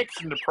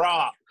fixing the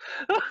prop,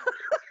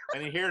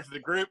 and he hears the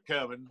group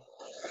coming.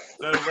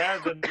 So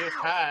rather than just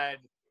hide,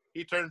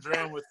 he turns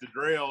around with the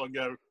drill and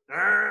goes,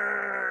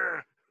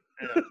 "Arr!"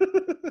 Yeah.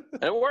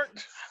 And it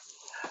worked.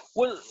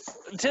 Was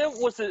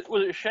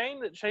it Shane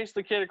that chased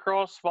the kid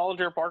across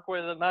Volunteer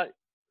Parkway that night?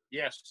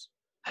 Yes,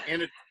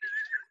 and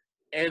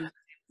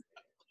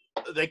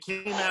they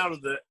came out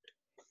of the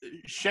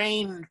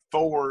Shane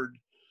Ford.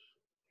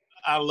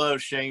 I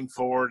love Shane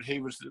Ford. He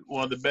was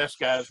one of the best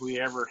guys we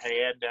ever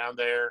had down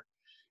there.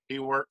 He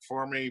worked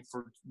for me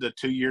for the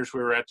 2 years we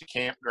were at the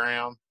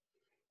campground.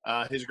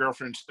 His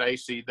girlfriend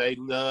Stacy, they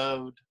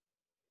loved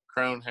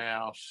Crone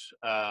House,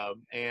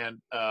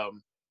 and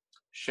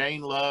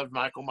Shane loved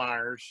Michael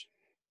Myers.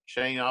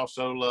 Shane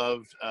also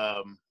loved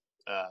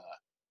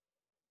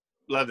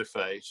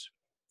Leatherface.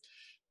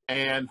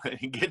 And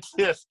get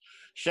this,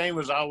 Shane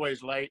was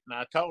always late, and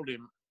I told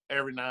him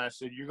every night, I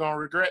said, "You're going to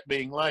regret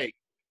being late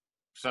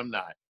some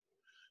night."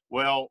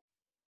 Well,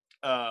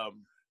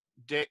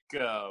 Dick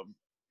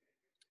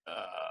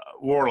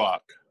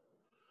Warlock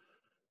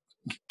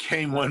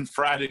came one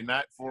Friday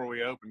night before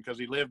we opened because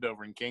he lived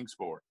over in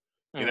Kingsport.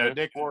 You know,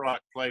 Dick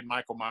Warlock played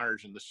Michael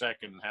Myers in the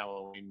second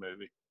Halloween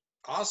movie.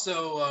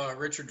 Also,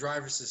 Richard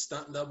Dreyfuss'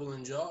 stunt double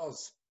in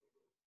Jaws.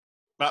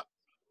 But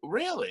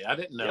really, I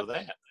didn't know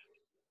that.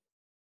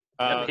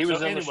 He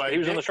was in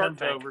the Shark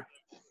Tank.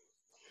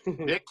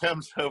 Dick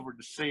comes over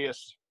to see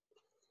us.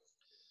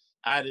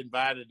 I'd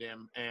invited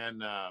him,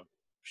 and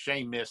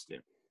Shane missed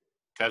him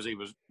because he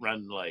was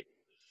running late.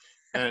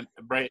 And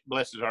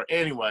bless his heart.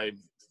 Anyway,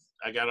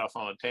 I got off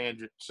on a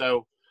tangent.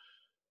 So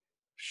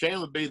Shane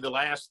would be the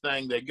last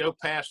thing. They go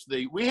past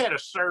we had a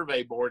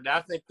survey board. And I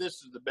think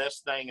this is the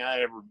best thing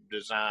I ever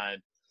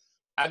designed.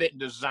 I didn't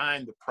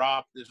design the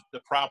prop.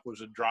 The prop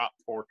was a drop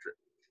portrait.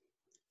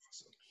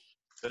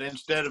 But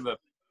instead of a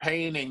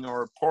painting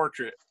or a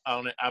portrait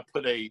on it, I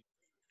put a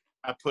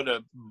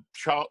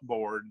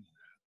chalkboard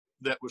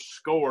that was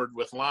scored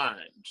with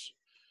lines.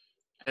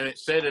 And it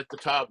said at the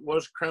top,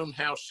 "Was Crone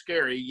House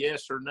scary,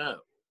 yes or no?"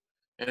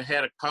 And it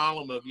had a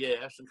column of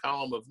yes and a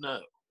column of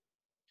no.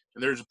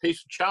 And there's a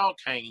piece of chalk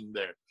hanging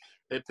there.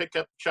 They'd pick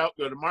up the chalk,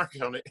 go to mark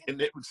on it,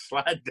 and it would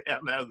slide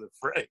down out of the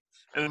frame.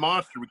 And the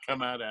monster would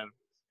come out at him.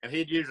 And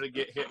he'd usually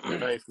get hit in the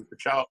face with the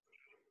chalk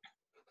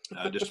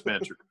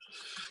dispenser.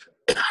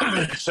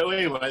 So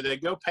anyway, they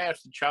go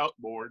past the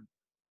chalkboard.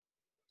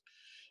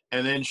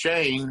 And then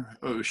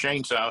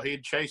chainsaw,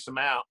 he'd chase them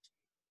out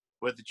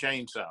with the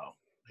chainsaw.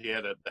 He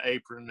had the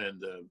apron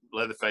and the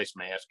Leatherface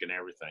mask and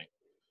everything.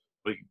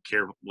 We could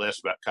care less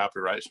about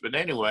copyrights. But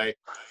anyway,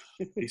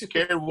 he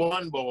scared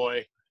one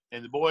boy,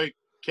 and the boy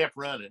kept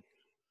running.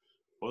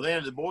 Well,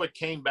 then the boy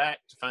came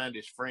back to find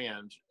his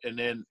friends, and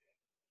then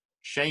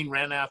Shane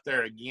ran out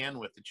there again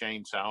with the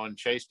chainsaw and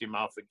chased him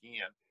off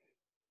again.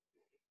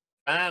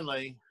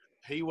 Finally,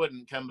 he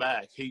wouldn't come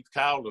back. He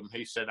called him.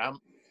 He said,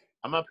 I'm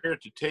up here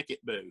at the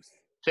ticket booth.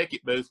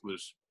 Ticket booth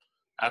was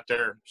out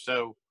there.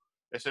 So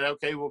they said,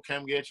 "Okay, we'll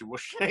come get you." Well,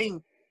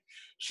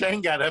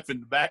 Shane got up in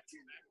the back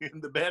in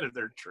the bed of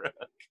their truck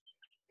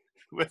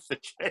with the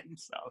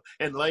chainsaw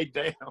and laid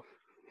down.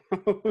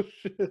 Oh,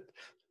 shit.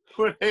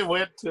 When they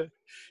went to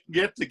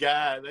get the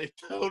guy, they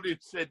told him,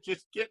 said,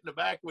 "Just get in the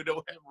back. We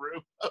don't have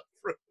room up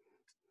front."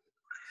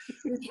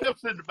 He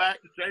jumps in the back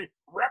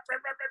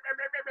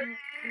and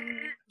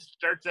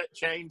starts that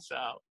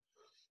chainsaw.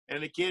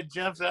 And the kid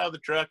jumps out of the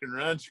truck and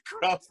runs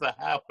across the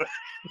highway.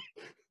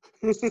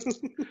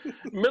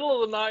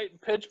 Middle of the night,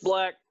 pitch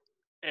black,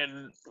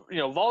 and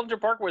Volunteer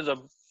Parkway is a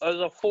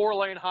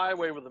 4-lane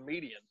highway with a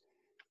median.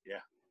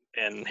 Yeah.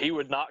 and he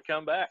would not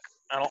come back.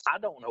 I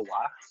don't know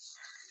why.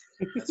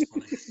 That's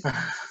funny.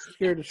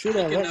 Scared the shit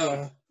out of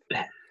that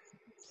guy.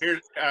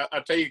 Here's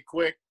I'll tell you a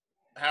quick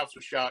House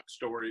of Shock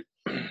story.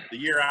 The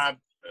year I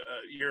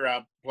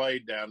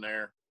played down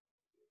there,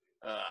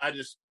 I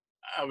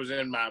was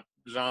in my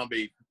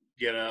zombie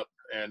get up,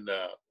 and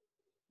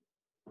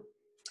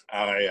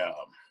I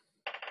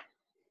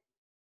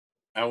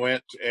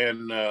went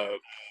and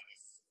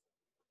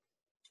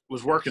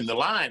was working the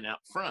line out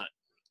front,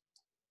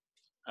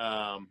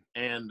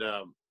 and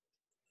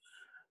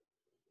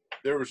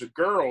there was a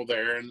girl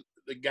there, and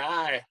the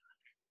guy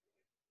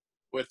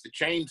with the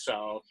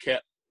chainsaw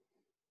kept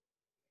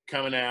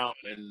coming out,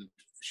 and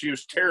she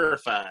was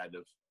terrified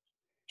of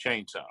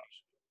chainsaws.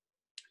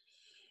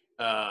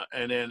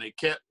 And then it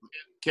kept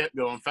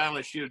going.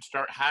 Finally, she would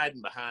start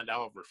hiding behind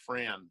all of her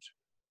friends.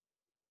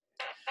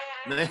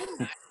 And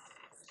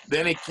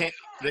then he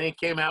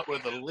came out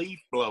with a leaf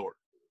blower.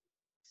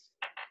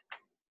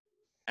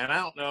 And I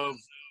don't know if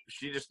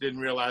she just didn't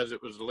realize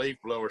it was a leaf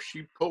blower.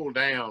 She pulled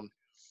down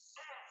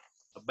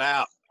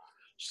about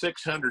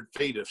 600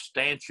 feet of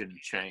stanchion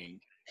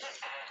chain.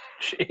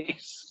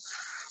 Jeez.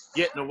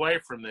 Getting away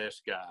from this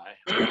guy.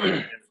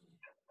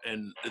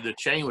 And the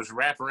chain was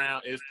wrapped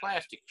around. It was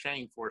plastic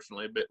chain,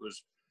 fortunately, but it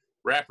was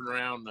wrapping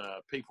around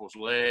people's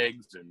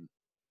legs, and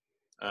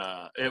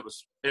it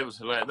was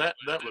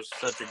that was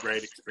such a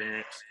great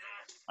experience.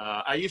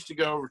 I used to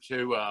go over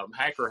to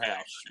Hacker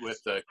House with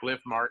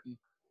Cliff Martin,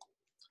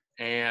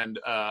 and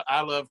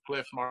I love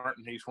Cliff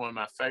Martin. He's one of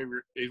my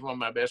favorite. He's one of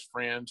my best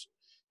friends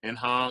in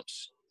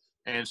hunts.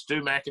 And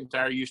Stu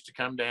McIntyre used to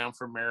come down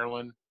from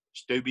Maryland,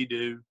 Stooby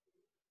Doo.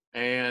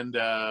 And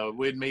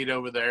we'd meet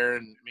over there,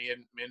 and me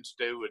and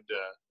Stu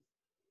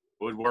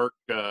would work,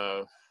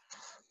 and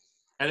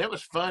it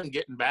was fun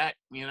getting back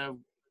in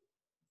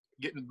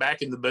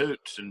the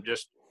boots and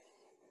just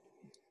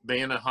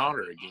being a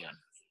hunter again,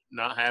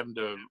 not having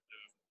to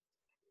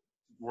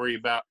worry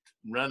about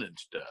running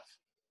stuff.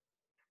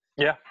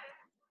 Yeah.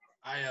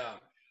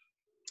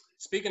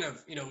 Speaking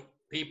of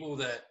people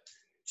that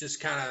just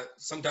kind of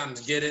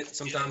sometimes get it,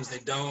 sometimes they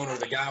don't, or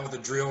the guy with the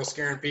drill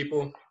scaring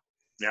people.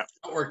 Yeah,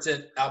 I worked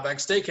at Outback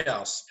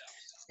Steakhouse,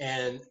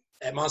 and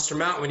at Monster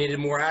Mountain we needed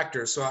more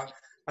actors. So I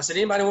said,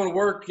 anybody want to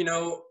work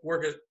the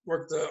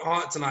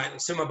haunt tonight?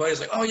 And so my buddy's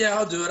like, oh yeah,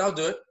 I'll do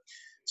it.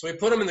 So we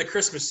put them in the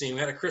Christmas scene.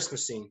 We had a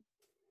Christmas scene.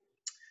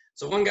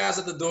 So one guy's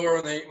at the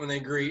door when they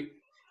greet,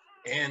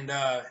 and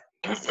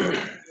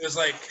it was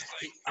like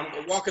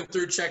I'm walking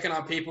through checking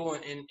on people,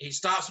 and he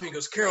stops me and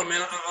goes, Carroll,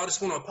 man, I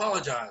just want to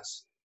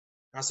apologize.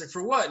 And I said,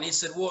 for what? And he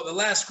said, well, the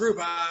last group,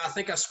 I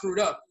think I screwed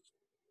up.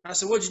 I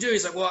said, what'd you do?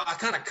 He's like, well, I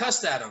kind of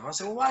cussed at him. I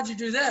said, well, why'd you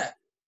do that?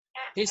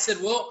 He said,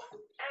 well,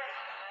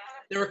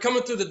 they were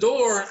coming through the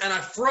door, and I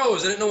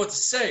froze. I didn't know what to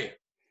say.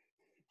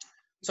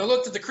 So I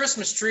looked at the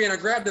Christmas tree, and I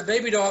grabbed the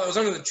baby doll that was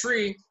under the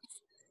tree,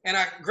 and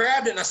I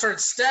grabbed it, and I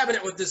started stabbing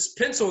it with this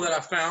pencil that I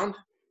found.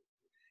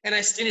 And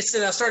he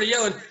said, I started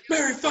yelling,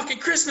 Merry fucking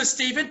Christmas,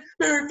 Stephen.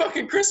 Merry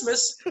fucking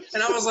Christmas.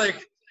 And I was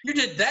like, you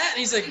did that? And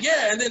he's like,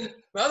 yeah. And then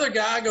the other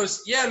guy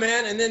goes, yeah,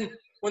 man. And then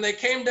when they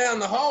came down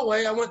the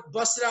hallway, I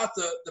busted out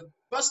the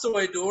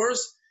bust-away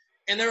doors,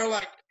 and they were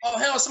like, oh,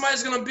 hell,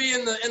 somebody's going to be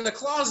in the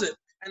closet.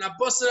 And I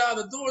busted out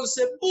of the door and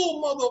said,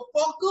 "Boom,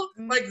 motherfucker,"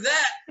 like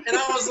that. And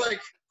I was like,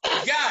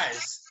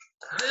 guys,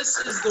 this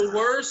is the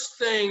worst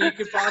thing you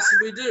could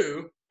possibly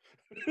do.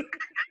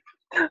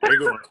 They're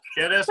going,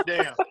 get us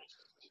down.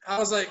 I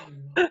was like,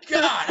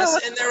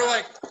 God. And they were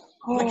like,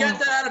 we got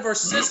that out of our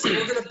system.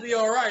 We're going to be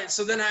all right.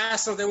 So then I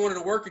asked them if they wanted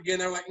to work again.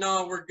 They're like,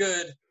 no, we're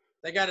good.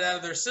 They got it out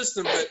of their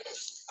system. But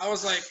I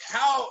was like,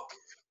 how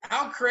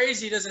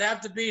crazy does it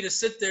have to be to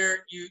sit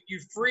there, you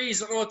freeze,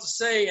 don't know what to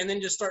say, and then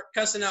just start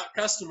cussing out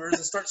customers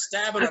and start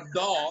stabbing a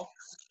doll?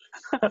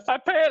 I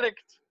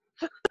panicked.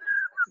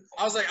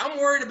 I was like, I'm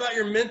worried about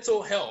your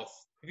mental health.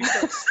 If you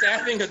start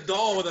stabbing a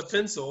doll with a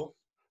pencil,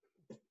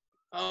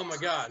 oh my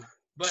God.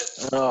 But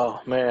oh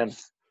man,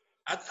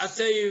 I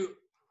tell you,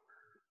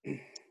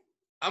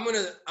 I'm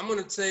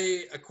gonna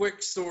say a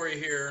quick story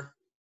here,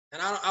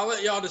 and I'll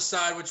let y'all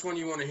decide which one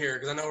you want to hear,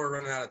 because I know we're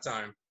running out of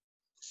time.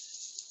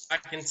 I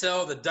can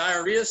tell the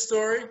diarrhea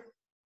story.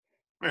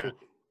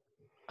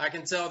 I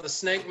can tell the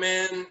Snake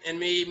Man and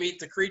Me Meet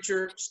the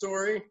Creature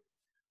story.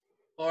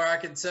 Or I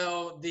can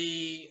tell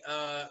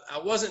I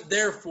wasn't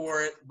there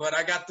for it, but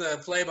I got the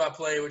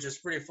play-by-play, which is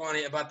pretty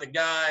funny, about the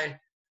guy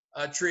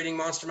treating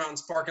Monster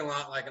Mountain's parking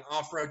lot like an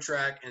off-road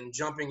track and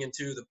jumping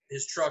into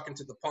his truck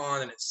into the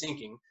pond and it's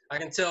sinking. I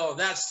can tell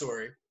that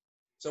story.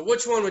 So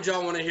which one would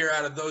y'all want to hear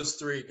out of those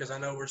three? Because I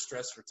know we're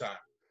stressed for time.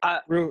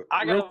 I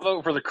got to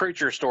vote for the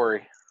creature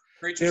story.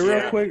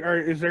 Real quick,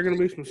 is there going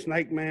to be some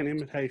Snake Man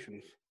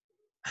imitations?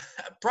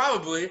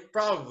 Probably.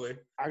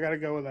 I got to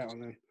go with that one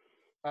then.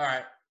 All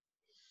right.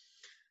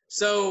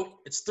 So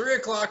it's 3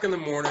 o'clock in the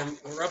morning.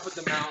 We're up at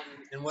the mountain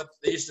in what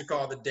they used to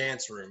call the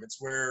dance room.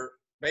 It's where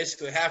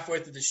basically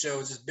halfway through the show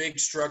is this big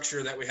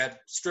structure that we had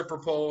stripper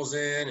poles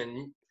in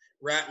and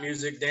rap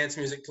music, dance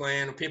music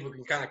playing, and people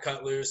can kind of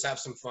cut loose, have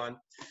some fun.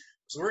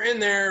 So we're in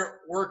there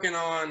working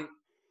on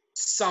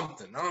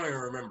something. I don't even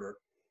remember.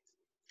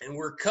 And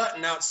we're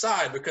cutting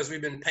outside because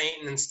we've been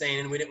painting and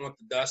staining. We didn't want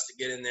the dust to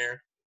get in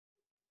there.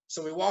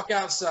 So we walk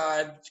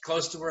outside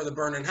close to where the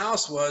burning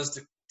house was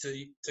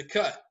to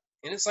cut.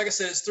 And it's like I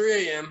said, it's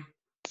 3 a.m.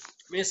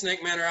 Me and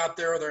Snake Man are out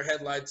there with our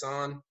headlights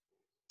on.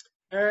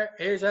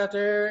 He's out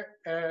there,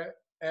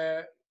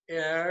 doing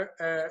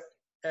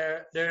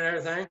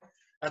everything.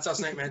 That's how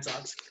Snake Man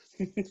talks.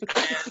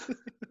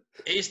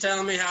 And he's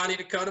telling me how I need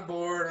to cut a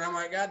board, and I'm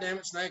like, God damn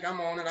it, Snake, I'm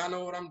on it. I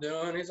know what I'm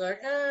doing. He's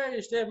like, hey,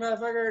 you stiff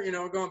motherfucker. You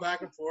know, we're going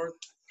back and forth.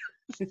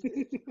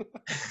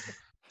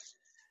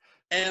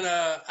 And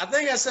I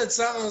think I said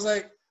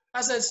something.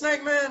 I said,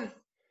 Snake Man,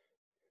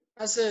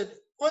 I said,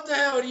 what the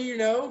hell do you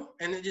know?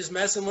 And it just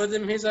messing with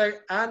him. He's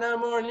like, I know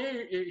more than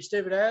you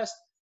stupid ass.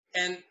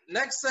 And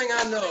next thing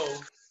I know,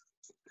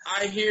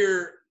 I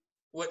hear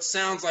what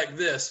sounds like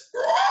this.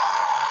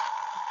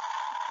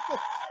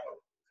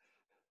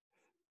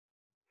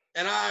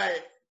 And I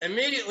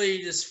immediately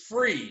just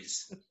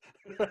freeze.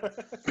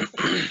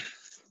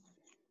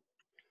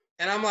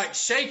 And I'm like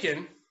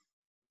shaking.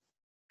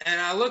 And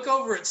I look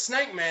over at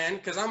Snake Man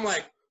because I'm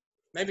like,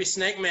 maybe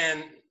Snake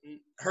Man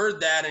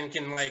heard that and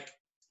can like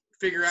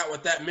figure out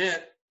what that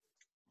meant.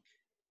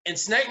 And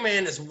Snake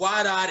Man is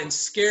wide-eyed and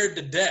scared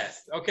to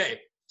death. Okay,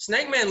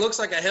 Snake Man looks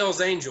like a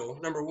Hell's Angel,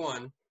 number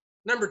one.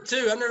 Number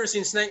two, I've never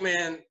seen Snake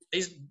Man,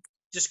 he's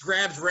just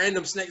grabs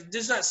random snakes,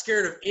 just not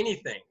scared of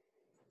anything.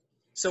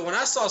 So when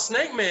I saw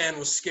Snake Man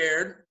was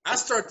scared, I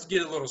started to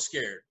get a little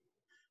scared.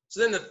 So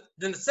then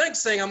the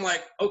next thing, I'm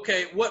like,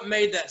 okay, what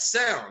made that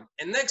sound?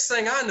 And next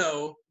thing I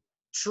know,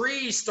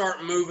 trees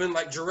start moving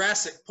like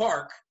Jurassic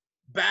Park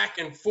back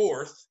and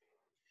forth.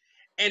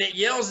 And it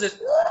yells this,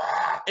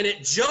 and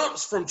it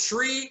jumps from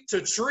tree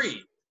to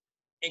tree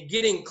and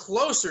getting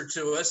closer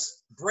to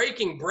us,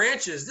 breaking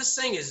branches. This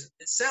thing it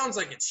sounds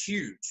like it's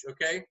huge,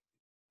 okay?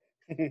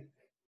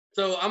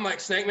 So I'm like,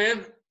 Snake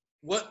Man,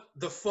 what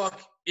the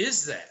fuck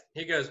is that?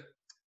 He goes,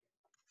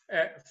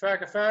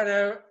 fuck if I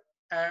know,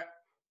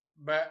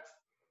 but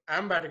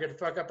I'm about to get the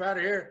fuck up out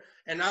of here.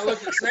 And I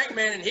look at Snake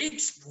Man, and he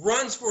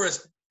runs for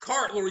his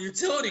cart, little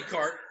utility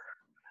cart.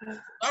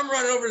 I'm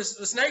running over to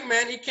the Snake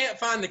Man. He can't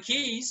find the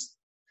keys.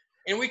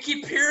 And we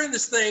keep hearing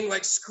this thing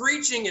like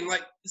screeching and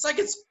like, it's like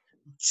it's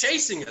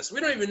chasing us. We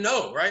don't even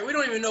know, right? We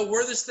don't even know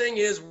where this thing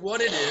is,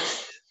 what it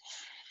is.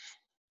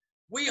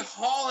 We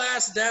haul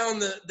ass down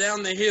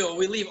the hill.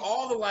 We leave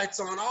all the lights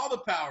on, all the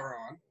power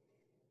on.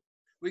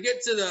 We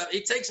get to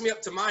he takes me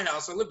up to my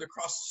house. I lived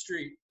across the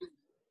street.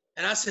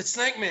 And I said,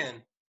 Snake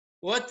Man,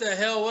 what the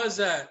hell was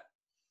that?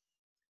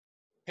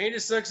 He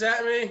just looks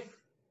at me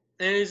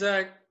and he's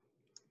like,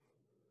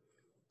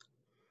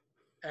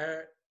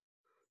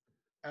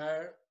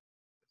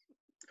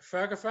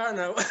 fuck if I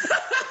know.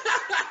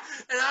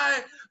 And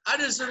I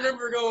just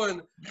remember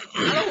going,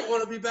 I don't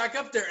want to be back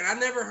up there. And I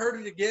never heard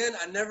it again.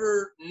 I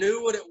never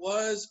knew what it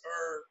was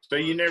or so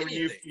you never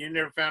anything. you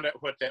never found out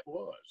what that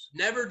was.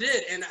 Never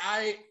did. And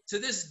to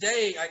this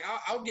day, like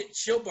I'll get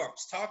chill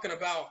bumps talking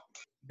about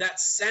that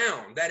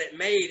sound that it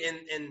made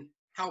and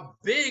how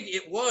big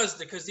it was,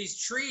 because these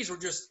trees were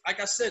just, like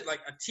I said, like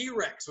a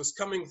T-Rex was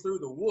coming through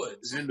the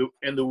woods. In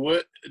the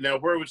wood. Now,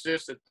 where was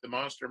this? At the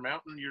Monster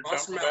Mountain you're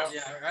Monster talking Mountain,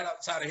 about? yeah, right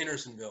outside of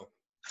Hendersonville.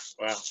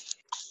 Wow.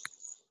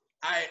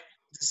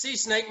 To see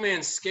Snake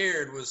Man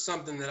scared was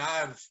something that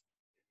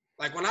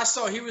like when I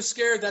saw he was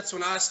scared, that's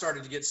when I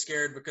started to get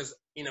scared, because,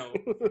 you know,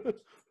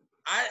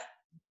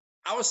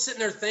 I was sitting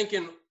there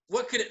thinking,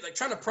 what could it, like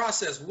trying to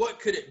process, what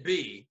could it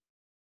be?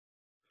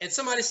 And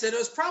somebody said it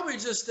was probably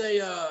just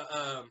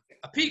a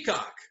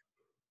peacock.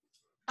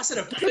 I said,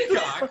 a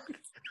peacock?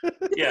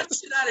 Yeah. Get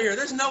shit out of here.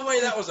 There's no way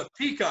that was a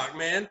peacock,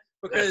 man.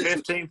 Because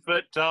 15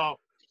 foot tall.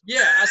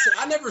 Yeah, I said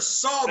I never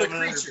saw the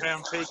creature.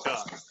 700-pound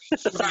peacock.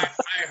 But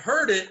I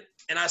heard it,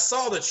 and I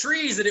saw the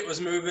trees that it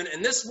was moving,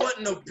 and this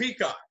wasn't no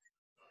peacock.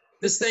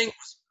 This thing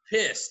was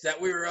pissed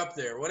that we were up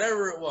there,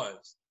 whatever it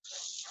was.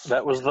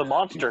 That was the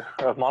monster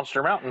of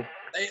Monster Mountain.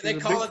 They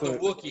call it the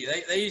Wookiee.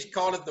 They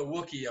called it the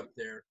Wookiee up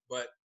there,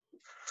 but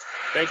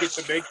think it's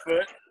a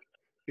Bigfoot.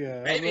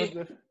 Yeah, maybe.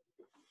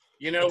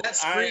 You know,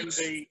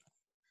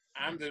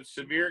 I'm the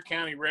Sevier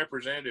County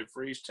representative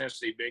for East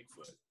Tennessee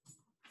Bigfoot.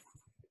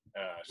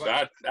 So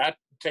I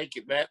take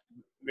it that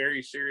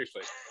very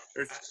seriously.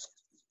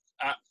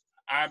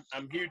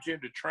 I'm huge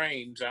into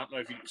trains. I don't know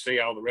if you can see,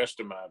 all the rest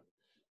of my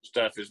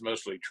stuff is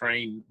mostly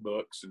train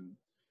books and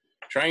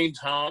trains,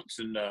 haunts,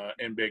 and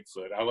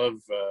Bigfoot. I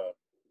love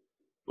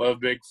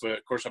Bigfoot.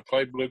 Of course, I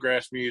played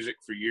bluegrass music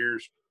for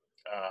years,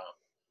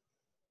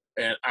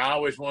 and I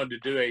always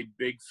wanted to do a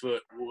Bigfoot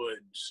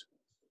Woods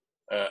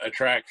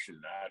attraction.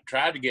 I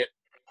tried to get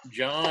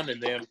John,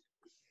 and then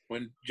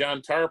when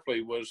John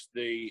Tarpley was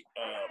the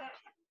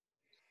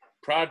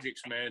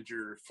projects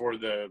manager for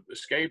the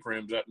escape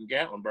rooms up in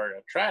Gatlinburg,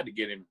 I tried to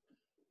get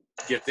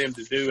them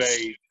to do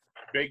a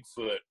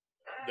Bigfoot.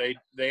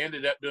 They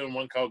ended up doing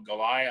one called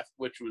Goliath,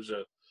 which was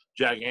a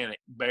gigantic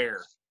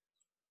bear,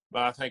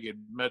 but I think it'd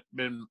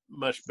been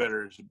much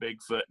better as a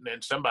Bigfoot. And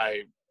then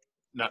somebody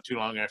not too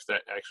long after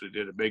that actually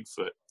did a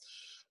Bigfoot.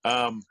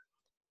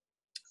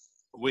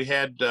 we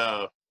had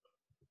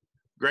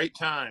great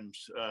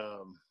times,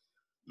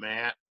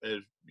 Matt, as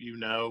you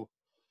know.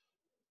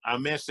 I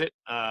miss it.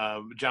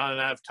 John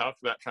and I have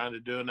talked about trying to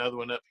do another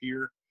one up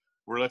here.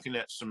 We're looking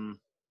at some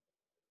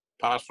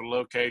possible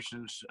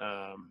locations.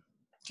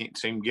 Can't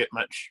seem to get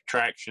much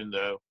traction,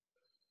 though.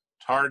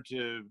 It's hard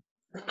to,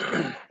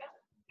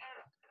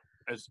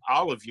 as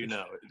all of you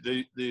know,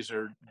 these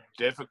are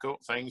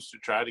difficult things to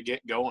try to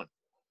get going.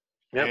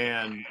 Yep.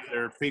 And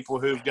there are people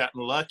who've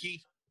gotten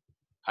lucky.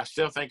 I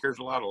still think there's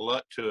a lot of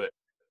luck to it.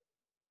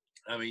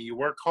 I mean, you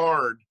work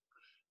hard.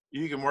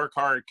 You can work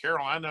hard.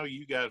 Carroll, I know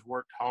you guys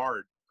worked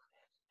hard.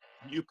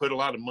 You put a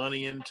lot of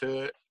money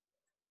into it,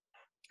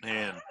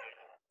 and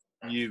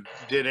you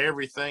did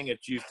everything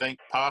that you think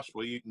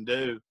possible you can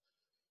do.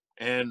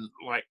 And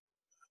like,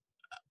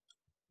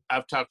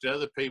 I've talked to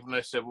other people, and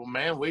they said, well,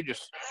 man, we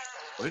just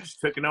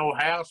took an old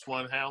house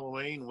one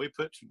Halloween. We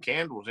put some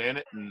candles in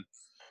it, and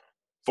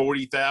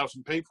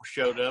 40,000 people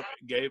showed up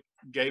and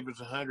gave us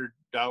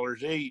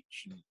 $100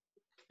 each.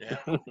 Yeah.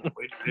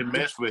 We didn't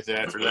mess with it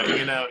after that.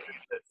 You know,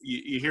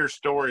 you hear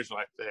stories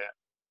like that.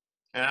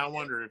 And I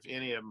wonder if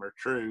any of them are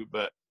true,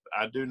 but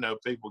I do know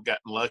people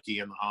gotten lucky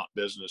in the haunt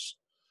business.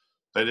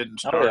 They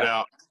didn't start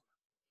out.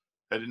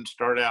 They didn't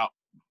start out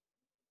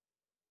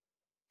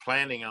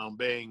planning on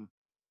being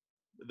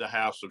the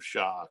House of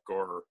Shock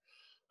or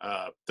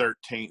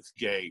 13th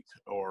Gate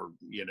or,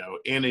 you know,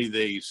 any of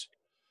these.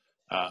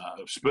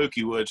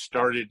 Spooky Woods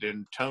started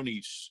in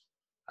Tony's.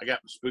 I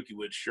got my Spooky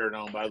Woods shirt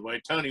on, by the way.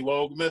 Tony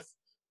Wogemuth,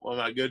 one of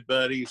my good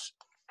buddies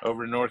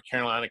over in North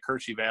Carolina,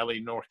 Kersey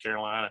Valley, North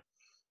Carolina.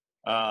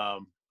 I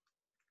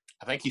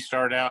think he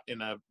started out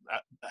in a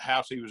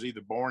house he was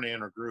either born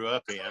in or grew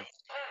up in.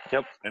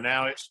 Yep. And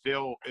now it's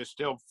still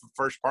the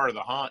first part of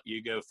the haunt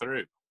you go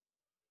through.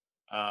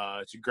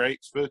 It's a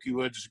great, Spooky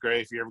Woods is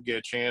great if you ever get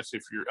a chance.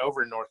 If you're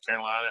over in North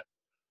Carolina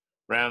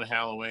around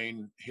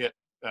Halloween, hit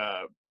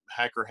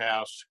Hacker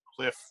House.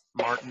 Cliff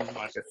Martin,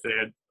 like I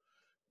said,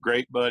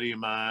 great buddy of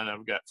mine.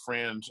 I've got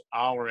friends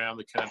all around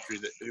the country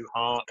that do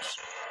haunts.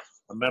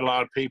 I met a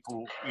lot of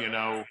people, you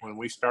know, when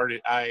we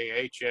started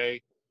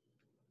IAHA.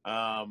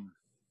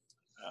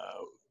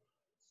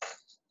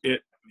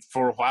 It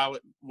for a while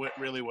it went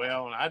really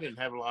well, and I didn't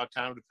have a lot of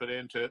time to put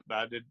into it, but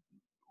I did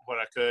what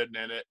I could, and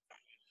then it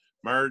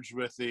merged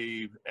with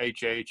the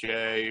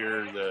HHA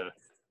or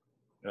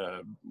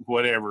the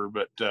whatever.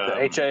 But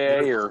the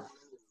HAA or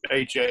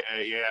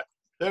HAA, yeah.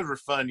 Those were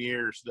fun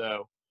years,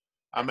 though.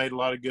 I made a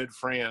lot of good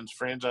friends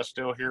I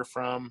still hear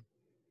from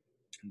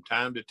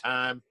time to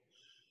time.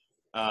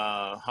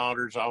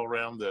 Haunters all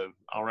around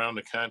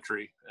the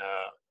country.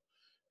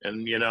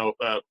 And, you know,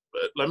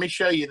 let me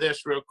show you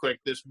this real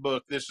quick. This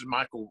book, this is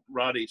Michael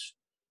Roddy's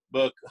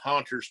book,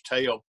 Haunter's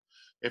Tale.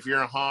 If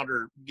you're a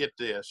haunter, get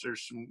this.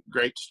 There's some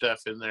great stuff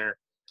in there.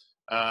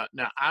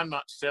 Now, I'm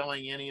not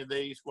selling any of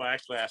these. Well,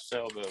 actually, I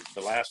sell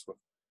the last one.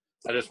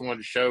 I just wanted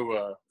to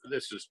show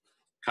this is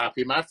a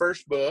copy of my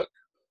first book,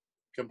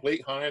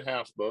 Complete Haunted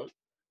House book.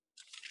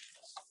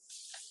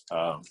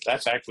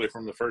 That's actually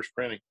from the first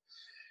printing.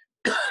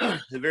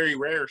 The very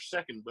rare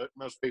second book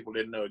most people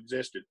didn't know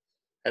existed.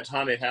 That's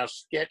Haunted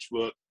House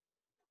Sketchbook.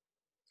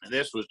 And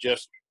this was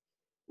just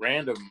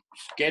random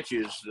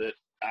sketches that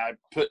I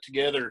put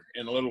together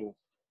in a little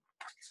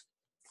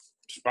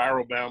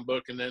spiral bound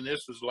book. And then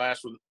this was the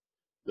last one,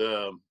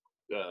 the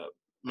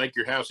Make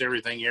Your House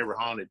Everything You Ever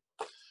Haunted.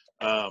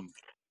 I've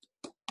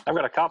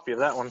got a copy of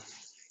that one.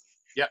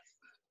 Yep.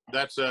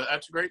 That's a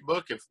great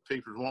book if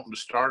people are wanting to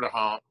start a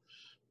haunt.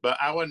 But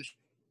I wasn't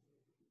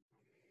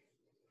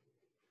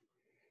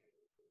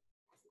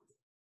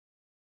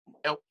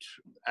helped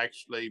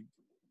actually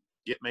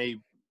get me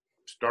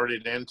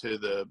started into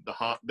the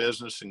haunt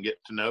business and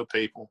get to know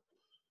people.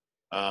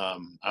 I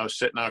was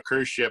sitting on a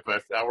cruise ship.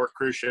 I worked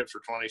cruise ships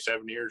for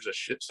 27 years. I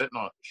was sitting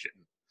on a ship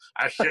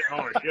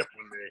one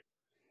day.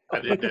 I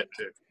did that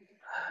too.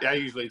 I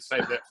usually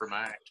save that for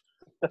my act.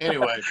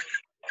 Anyway,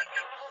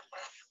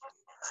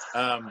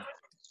 I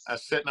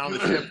was sitting on the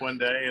ship one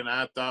day and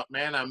I thought,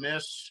 man, I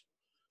miss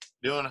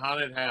doing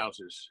haunted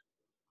houses.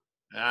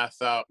 And I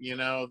thought, you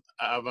know,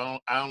 I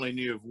only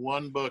knew of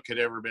one book had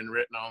ever been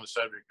written on the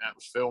subject. And that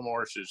was Phil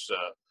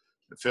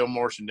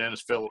Morris and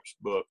Dennis Phillips'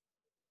 book.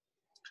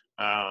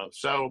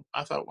 So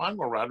I thought, well, I'm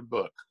going to write a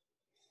book.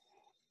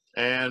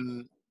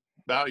 And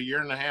about a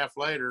year and a half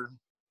later,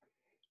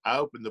 I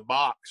opened the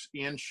box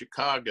in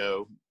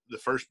Chicago. The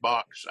first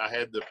box, I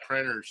had the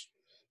printers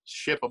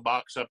ship a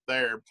box up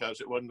there because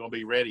it wasn't going to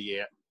be ready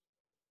yet.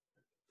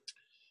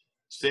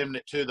 Sending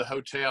it to the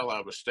hotel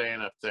I was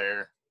staying up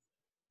there.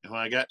 And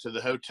when I got to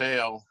the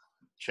hotel,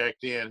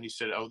 checked in, he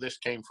said, oh, this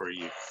came for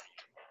you.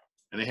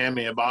 And he handed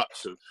me a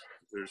box of,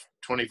 there's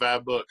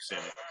 25 books in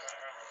it.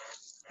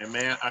 And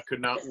man, I could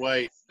not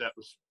wait. That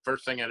was the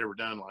first thing I'd ever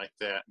done like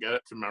that. Got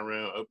up to my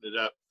room, opened it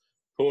up,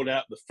 pulled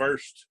out the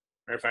first,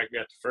 matter of fact, I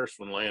got the first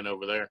one laying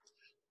over there.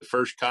 The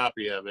first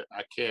copy of it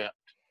I kept.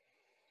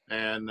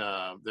 And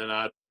then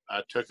I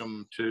took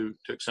some to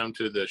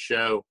the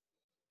show,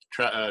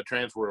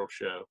 Transworld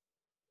show.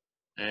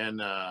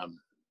 And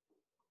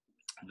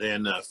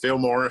Then Phil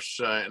Morris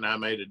and I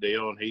made a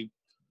deal, and he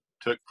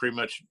took pretty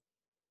much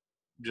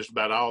just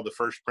about all the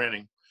first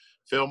printing.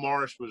 Phil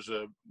Morris was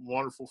a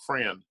wonderful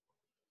friend.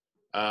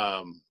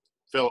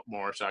 Philip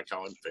Morris, I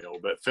call him Phil,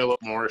 but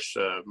Philip Morris,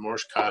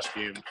 Morris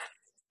Costume.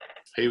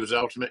 He was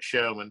Ultimate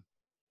Showman.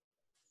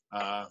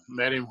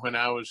 Met him when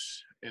I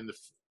was in the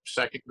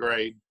second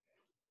grade.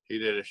 He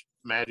did a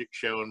magic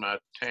show in my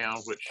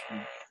town,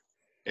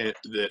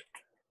 that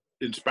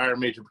inspired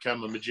me to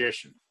become a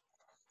magician.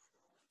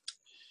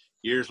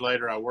 Years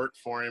later, I worked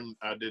for him.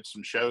 I did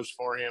some shows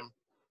for him.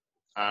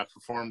 I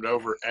performed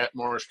over at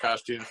Morris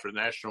Costumes for the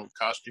National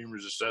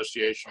Costumers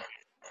Association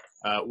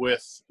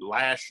with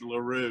Lash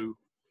LaRue,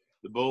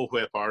 the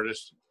bullwhip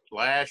artist.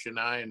 Lash and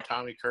I and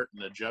Tommy Curtin,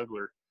 the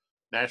juggler,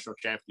 national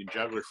champion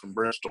juggler from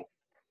Bristol,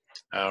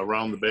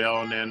 rang the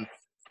bell. And then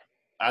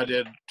I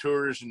did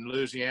tours in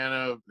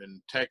Louisiana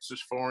and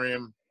Texas for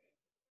him.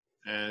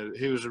 And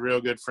he was a real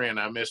good friend.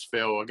 I miss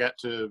Phil.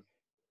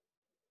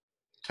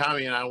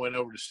 Tommy and I went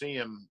over to see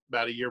him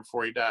about a year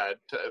before he died.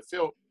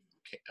 Phil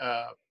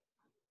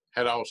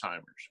had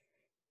Alzheimer's.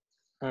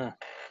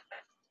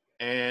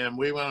 And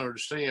we went over to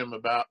see him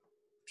about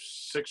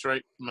 6 or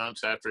 8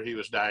 months after he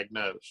was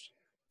diagnosed.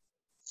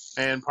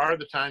 And part of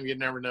the time, you'd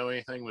never know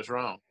anything was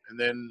wrong. And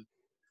then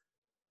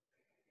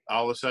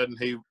all of a sudden,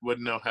 he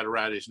wouldn't know how to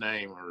write his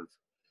name. Or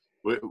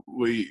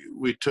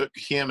we took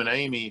him and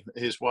Amy,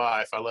 his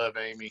wife, I love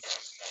Amy,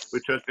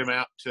 we took them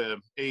out to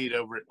eat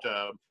over at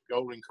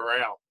Golden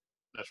Corral.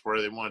 That's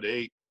where they wanted to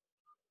eat.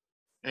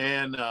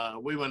 And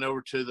we went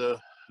over to the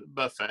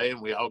buffet,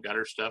 and we all got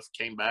our stuff,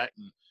 came back,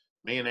 and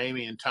me and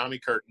Amy and Tommy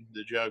Curtin,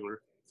 the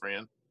juggler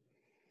friend,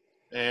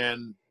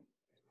 and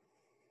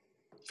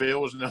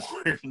Phil was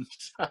nowhere in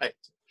sight.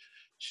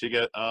 She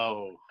got,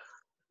 oh,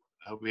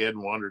 I hope he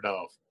hadn't wandered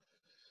off.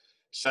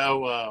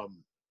 So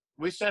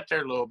we sat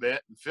there a little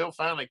bit, and Phil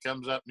finally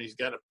comes up, and he's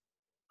got a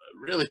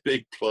really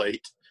big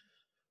plate,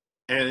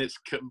 and it's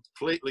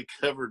completely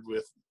covered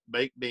with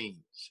baked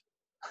beans.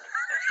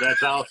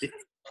 That's all he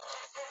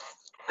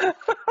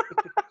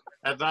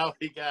that's all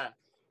he got.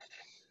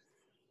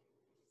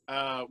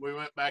 We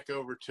went back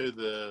over to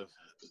the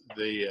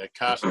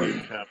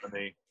costume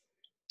company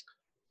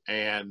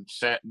and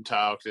sat and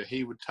talked. And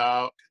he would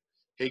talk.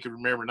 He could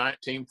remember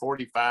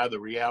 1945, the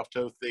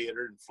Rialto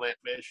Theater in Flint,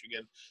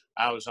 Michigan.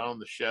 I was on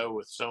the show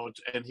with someone,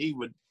 and he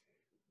would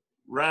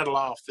rattle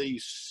off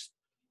these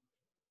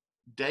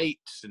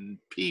dates and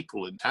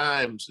people and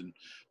times and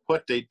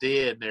what they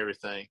did and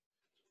everything.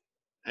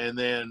 And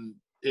then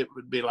it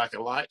would be like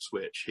a light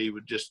switch. He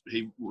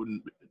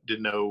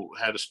didn't know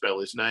how to spell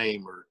his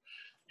name, or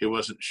he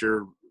wasn't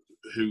sure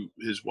who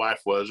his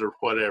wife was or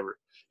whatever.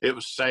 It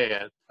was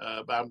sad,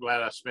 but I'm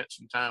glad I spent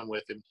some time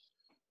with him.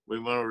 We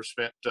went over,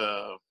 spent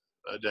a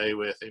day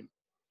with him,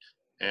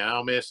 and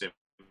I'll miss him.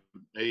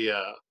 He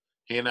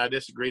and I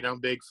disagreed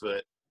on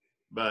Bigfoot,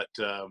 but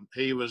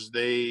he was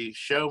the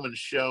showman's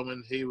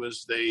showman. He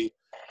was the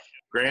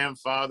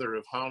grandfather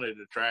of haunted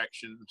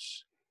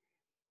attractions.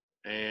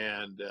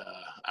 And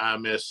I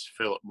miss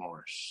Philip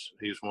Morris.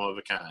 He was one of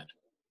a kind.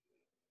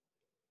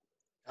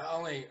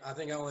 I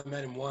think I only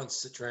met him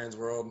once at Trans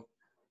World,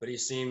 but he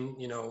seemed,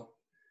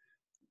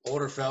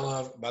 older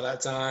fella by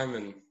that time,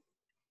 and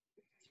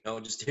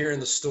just hearing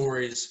the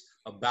stories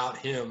about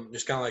him,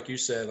 just kind of like you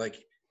said,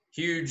 like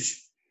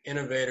huge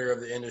innovator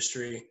of the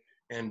industry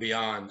and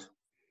beyond.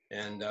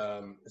 And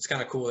it's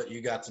kind of cool that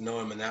you got to know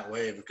him in that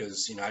way,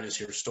 because I just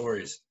hear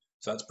stories.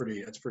 So that's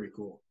pretty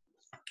cool.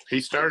 He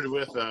started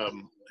with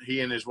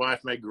he and his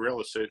wife made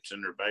gorilla suits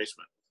in their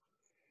basement,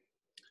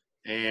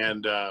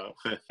 and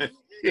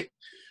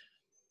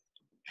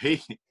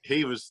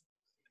he was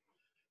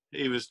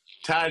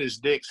tight as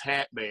Dick's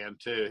hat band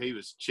too. He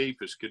was cheap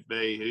as could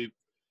be.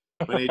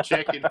 When he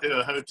checked into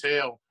a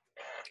hotel,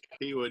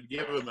 he would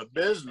give him a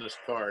business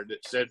card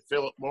that said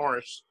Philip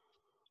Morris,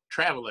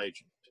 travel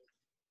agent.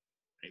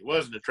 He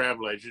wasn't a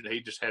travel agent.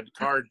 He just had the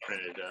card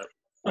printed up.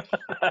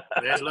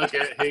 And they'd look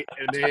at it,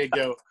 and then he'd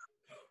go,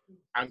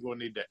 I'm going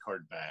to need that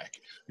card back,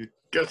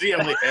 because he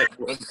only had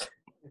one.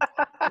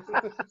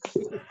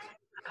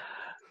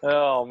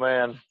 Oh,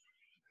 man.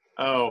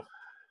 Oh,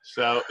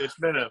 so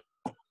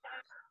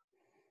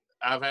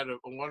I've had a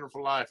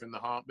wonderful life in the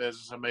haunt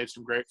business. I made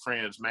some great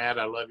friends. Matt,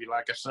 I love you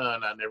like a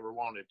son I never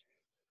wanted.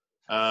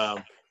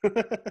 I'm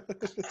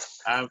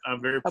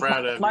very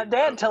proud of you. My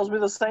dad tells me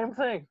the same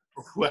thing.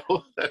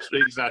 Well,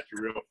 he's not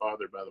your real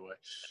father, by the way.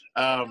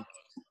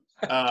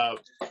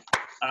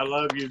 I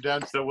love you've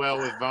done so well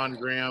with Von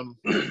Grimm.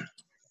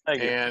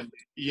 Thank you. And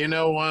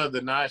one of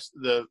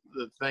the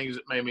things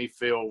that made me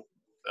feel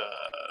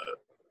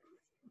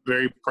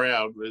very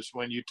proud was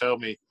when you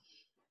told me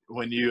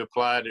when you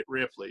applied at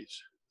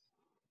Ripley's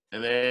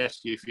and they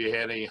asked you if you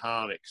had any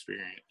haunt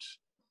experience.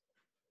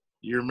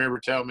 You remember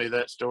telling me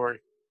that story?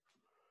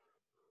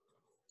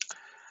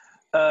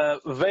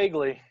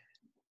 Vaguely.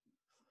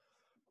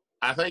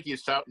 I think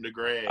he's talking to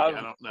Greg. I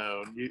don't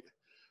know.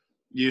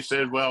 You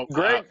said, well,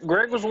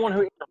 Greg was the one who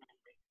interviewed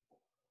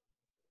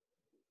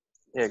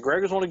Yeah,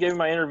 Greg was one who gave me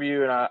my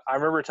interview, and I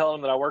remember telling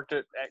him that I worked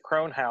at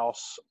Crone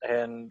House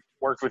and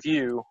worked with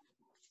you.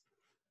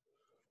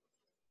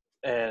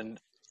 And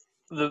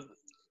I'm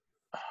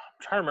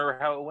trying to remember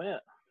how it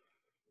went.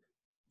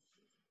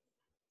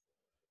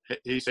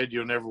 He said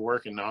you'll never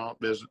work in the haunt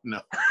business.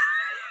 No.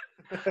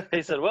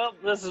 He said, "Well,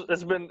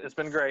 it's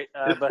been great,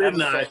 It's but been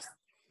nice.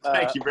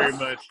 Thank you very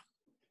much. much.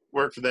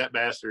 Work for that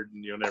bastard,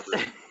 and you'll never."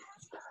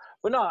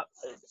 But no,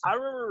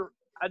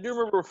 I do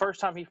remember the first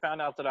time he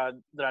found out that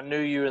I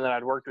knew you and that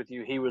I'd worked with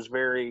you. He was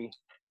very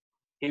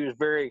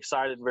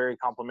excited, very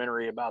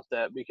complimentary about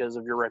that because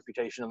of your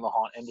reputation in the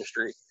haunt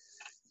industry.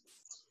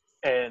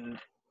 And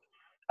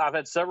I've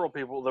had several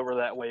people that were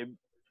that way,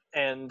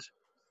 and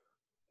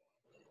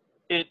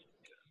it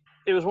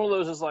was one of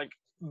those is like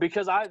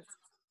because I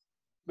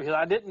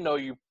didn't know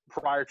you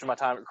prior to my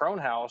time at Crone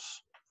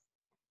House.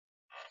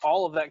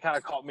 All of that kind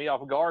of caught me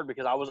off guard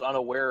because I was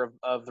unaware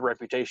of the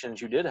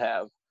reputations you did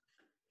have.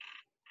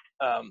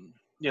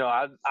 You know,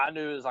 I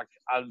knew it was like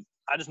I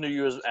just knew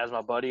you as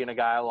my buddy and a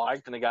guy I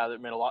liked and a guy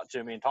that meant a lot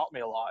to me and taught me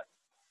a lot.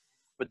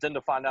 But then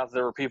to find out that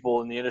there were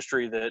people in the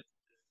industry that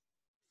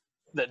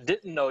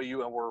didn't know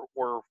you and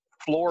were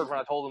floored when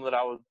I told them that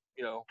I was,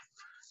 you know,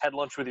 had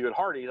lunch with you at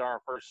Hardee's on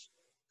our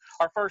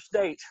first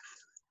date.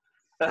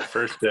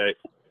 First date.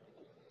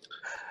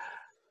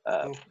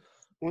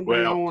 One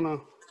thing I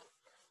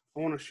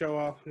want to show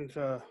off since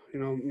you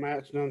know,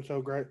 Matt's done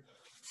so great.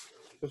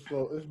 This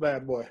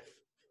bad boy.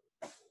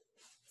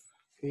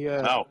 He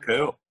oh,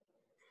 cool.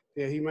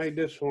 Yeah, he made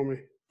this for me.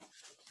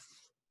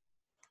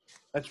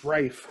 That's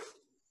Rafe.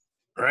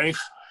 Rafe.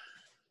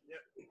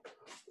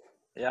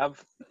 Yeah,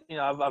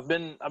 I've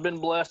been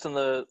blessed in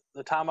the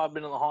time I've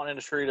been in the haunt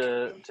industry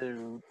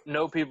to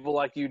know people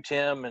like you,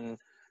 Tim, and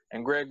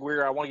Greg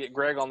Weir. I want to get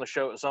Greg on the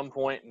show at some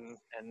point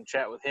and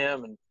chat with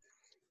him, and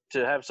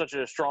to have such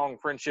a strong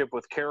friendship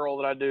with Carroll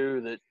that I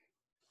do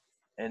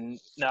and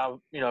now,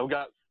 you know,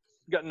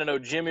 gotten to know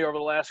Jimmy over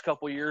the last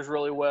couple of years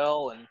really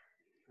well, and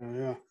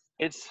yeah,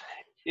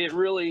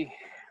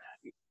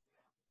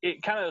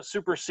 it kind of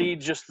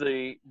supersedes just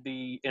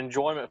the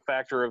enjoyment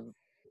factor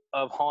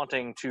of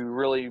haunting to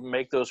really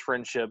make those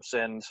friendships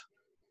and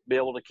be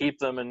able to keep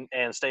them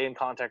and stay in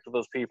contact with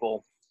those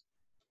people.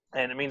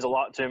 And it means a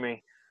lot to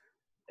me.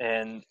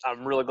 And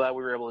I'm really glad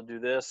we were able to do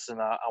this.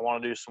 And I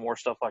want to do some more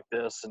stuff like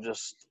this and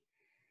just,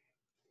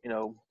 you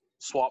know,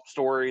 swap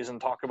stories and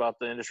talk about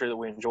the industry that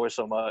we enjoy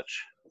so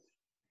much.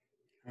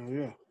 Oh,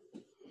 yeah.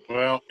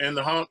 Well, in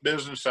the haunt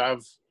business,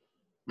 I've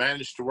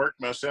managed to work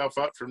myself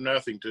up from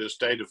nothing to a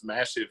state of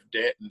massive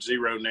debt and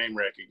zero name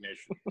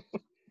recognition.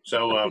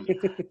 So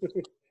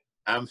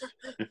I'm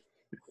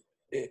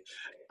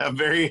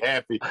very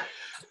happy.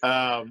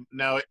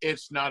 No,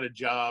 it's not a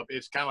job.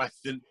 It's kind of like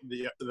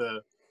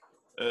the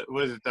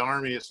what is it, the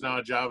Army? It's not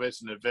a job.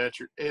 It's an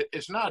adventure.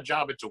 It's not a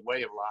job. It's a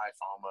way of life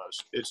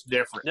almost. It's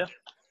different. Yeah,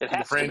 it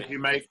has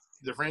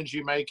the friends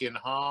you make in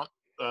haunt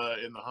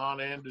in the haunt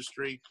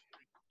industry.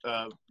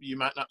 You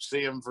might not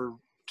see them for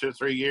 2 or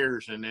 3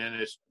 years, and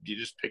then you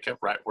just pick up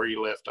right where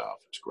you left off.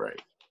 It's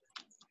great.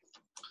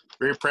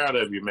 Very proud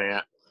of you,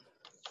 Matt.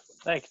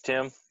 Thank you,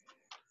 Tim.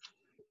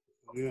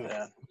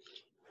 Yeah.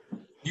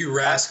 You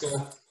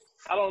rascal.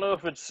 I don't know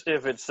if it's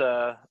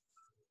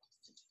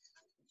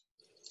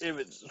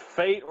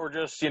fate or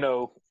just, you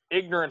know,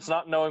 ignorance,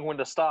 not knowing when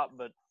to stop,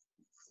 but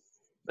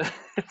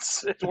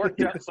it's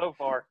worked out so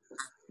far.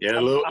 Yeah,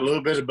 a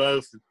little bit of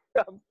both.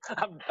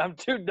 I'm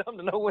too dumb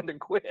to know when to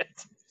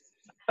quit.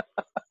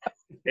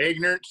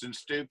 Ignorance and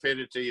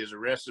stupidity is a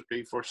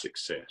recipe for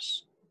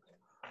success.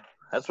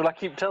 That's what I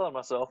keep telling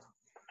myself.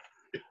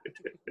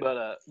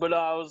 But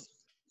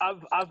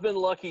I've been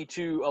lucky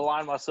to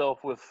align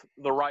myself with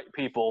the right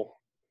people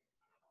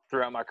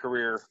throughout my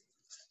career.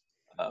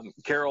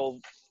 Carroll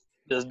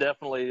is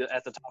definitely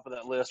at the top of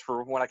that list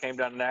for when I came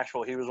down to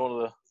Nashville. He was one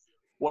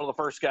of the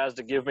first guys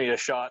to give me a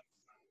shot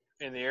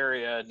in the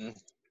area, and,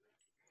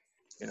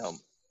 you know,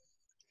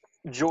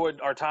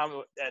 enjoyed our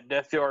time at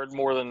Death Yard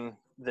more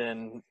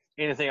than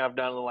anything I've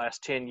done in the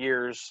last 10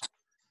 years.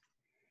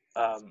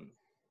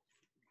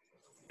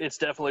 It's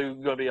definitely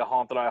going to be a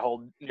haunt that I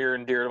hold near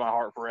and dear to my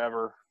heart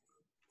forever.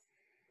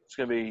 It's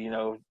going to be, you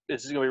know,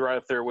 this is going to be right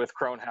up there with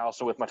Crone House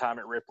and with my time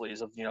at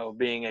Ripley's of, you know,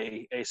 being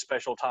a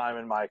special time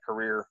in my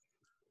career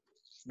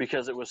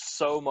because it was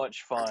so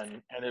much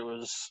fun and it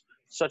was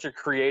such a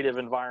creative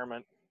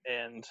environment.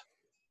 And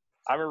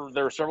I remember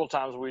there were several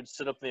times we'd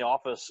sit up in the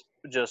office,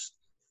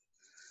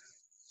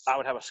 I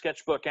would have a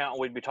sketchbook out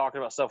and we'd be talking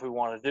about stuff we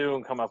want to do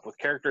and come up with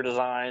character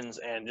designs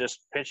and just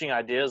pitching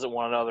ideas at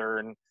one another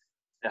and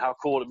how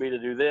cool it'd be to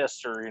do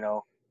this. Or, you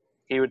know,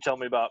 he would tell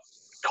me about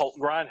Cult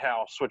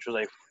Grindhouse, which was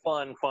a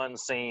fun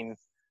scene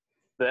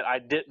that I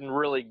didn't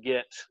really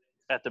get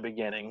at the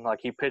beginning. Like,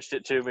 he pitched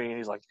it to me and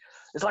he's like,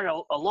 it's like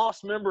a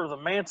lost member of the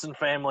Manson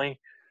family.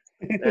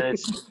 And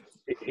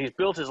he's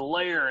built his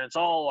lair and it's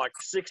all like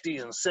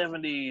 60s and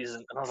 70s.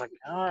 And I was like,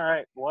 all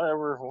right,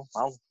 whatever.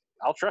 Well,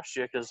 I'll trust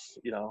you because,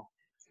 you know,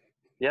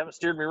 you haven't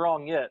steered me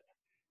wrong yet.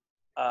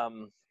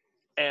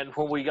 And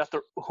when you got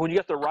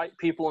the right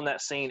people in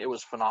that scene, it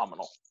was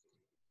phenomenal.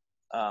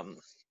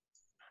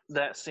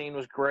 That scene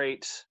was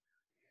great.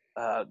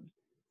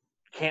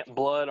 Camp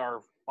Blood,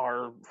 our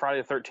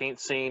Friday the 13th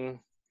scene,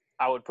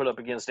 I would put up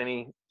against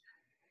any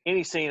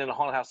scene in a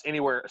haunted house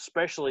anywhere,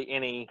 especially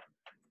any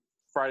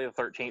Friday the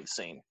 13th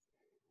scene,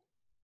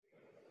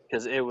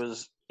 because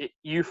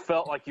you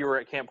felt like you were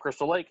at Camp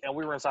Crystal Lake, and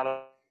we were inside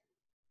a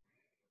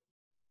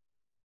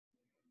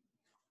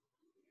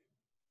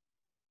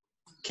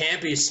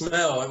campy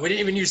smell. We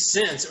didn't even use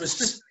scents. It was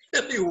just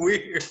really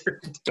weird.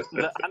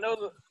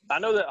 I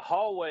know that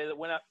hallway that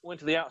went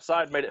to the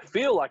outside made it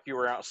feel like you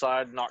were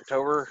outside in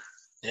October.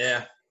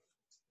 Yeah.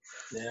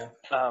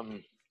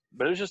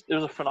 But it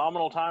was a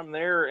phenomenal time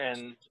there,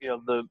 and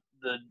the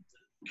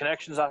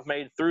connections I've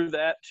made through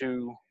that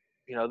to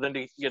then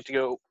to get to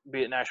go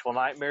be at Nashville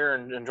Nightmare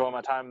and enjoy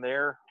my time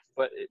there.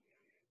 But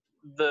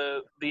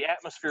the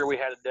atmosphere we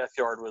had at Death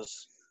Yard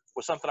was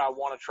something I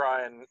want to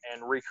try and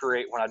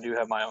recreate when I do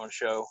have my own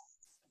show.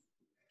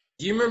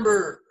 Do you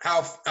remember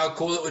how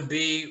cool it would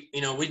be?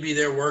 We'd be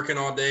there working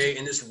all day,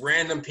 and just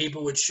random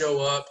people would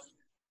show up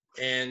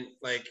and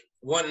like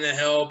wanting to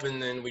help,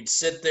 and then we'd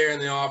sit there in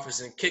the office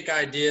and kick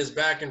ideas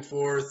back and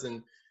forth,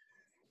 and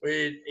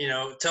we'd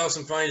tell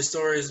some funny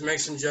stories, make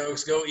some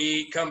jokes, go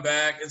eat, come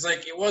back. It's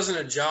like it wasn't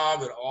a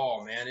job at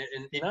all, man.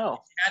 And if you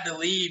had to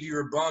leave, you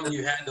were bummed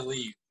you had to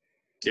leave.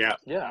 Yeah.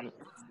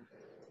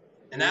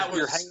 And that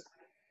was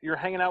you're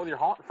hanging out with your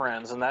haunt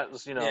friends, and that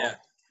was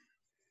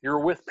you're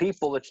with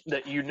people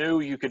that you knew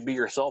you could be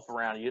yourself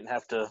around. You didn't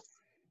have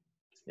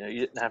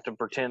to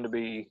pretend to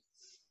be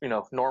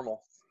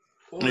normal.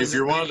 And if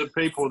you're one of the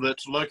people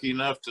that's lucky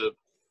enough to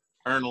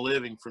earn a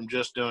living from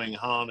just doing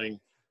haunting,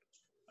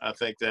 I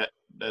think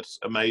that's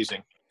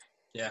amazing.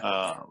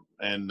 Yeah.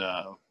 And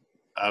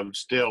I would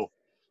still,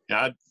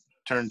 I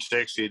turned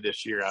 60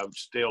 this year. I would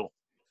still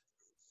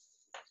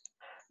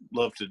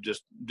love to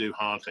just do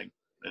haunting,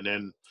 and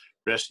then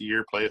the rest of the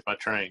year play with my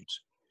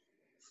trains.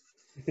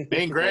 Me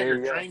and Greg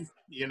are trained.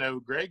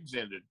 Greg's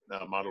into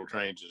model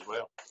trains as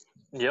well.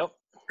 Yep.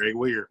 Greg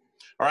Weir.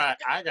 All right,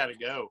 I got to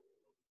go.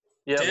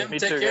 Yeah, Tim, me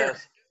take too, care.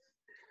 guys.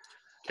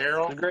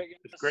 Carroll,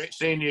 it's great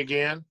seeing you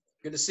again.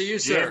 Good to see you,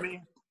 sir.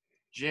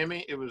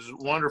 Jimmy, it was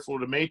wonderful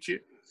to meet you.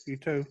 You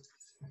too.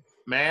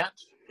 Matt,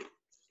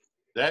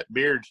 that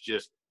beard's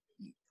just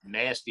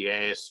nasty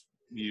ass.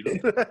 You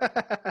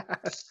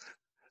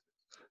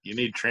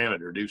need to trim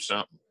it or do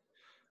something.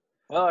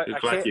 Well, I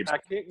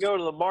can't go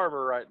to the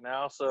barber right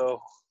now,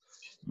 so.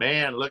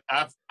 Man, look,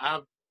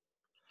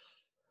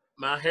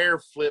 my hair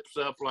flips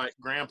up like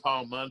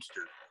Grandpa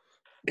Munster.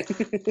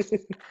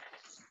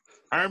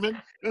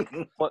 Herman?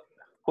 What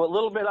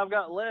little bit I've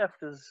got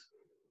left is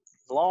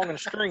long and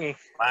stringy.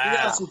 Wow. You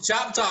got some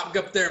Chop Top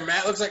up there,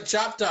 Matt. Looks like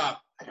Chop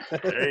Top.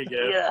 There you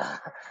go. Yeah.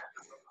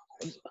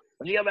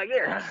 What you got back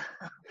there?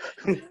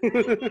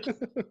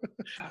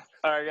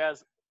 All right,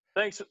 guys.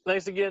 Thanks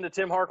again to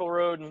Tim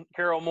Harkleroad and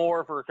Carroll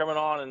Moore for coming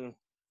on and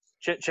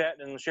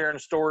chit-chatting and sharing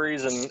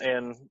stories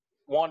and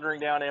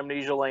wandering down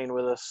Amnesia Lane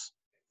with us.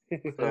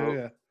 So,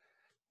 Yeah.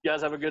 You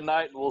guys have a good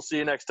night, and we'll see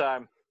you next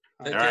time.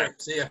 Take All care.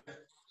 right. See ya.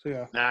 See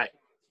ya. Night.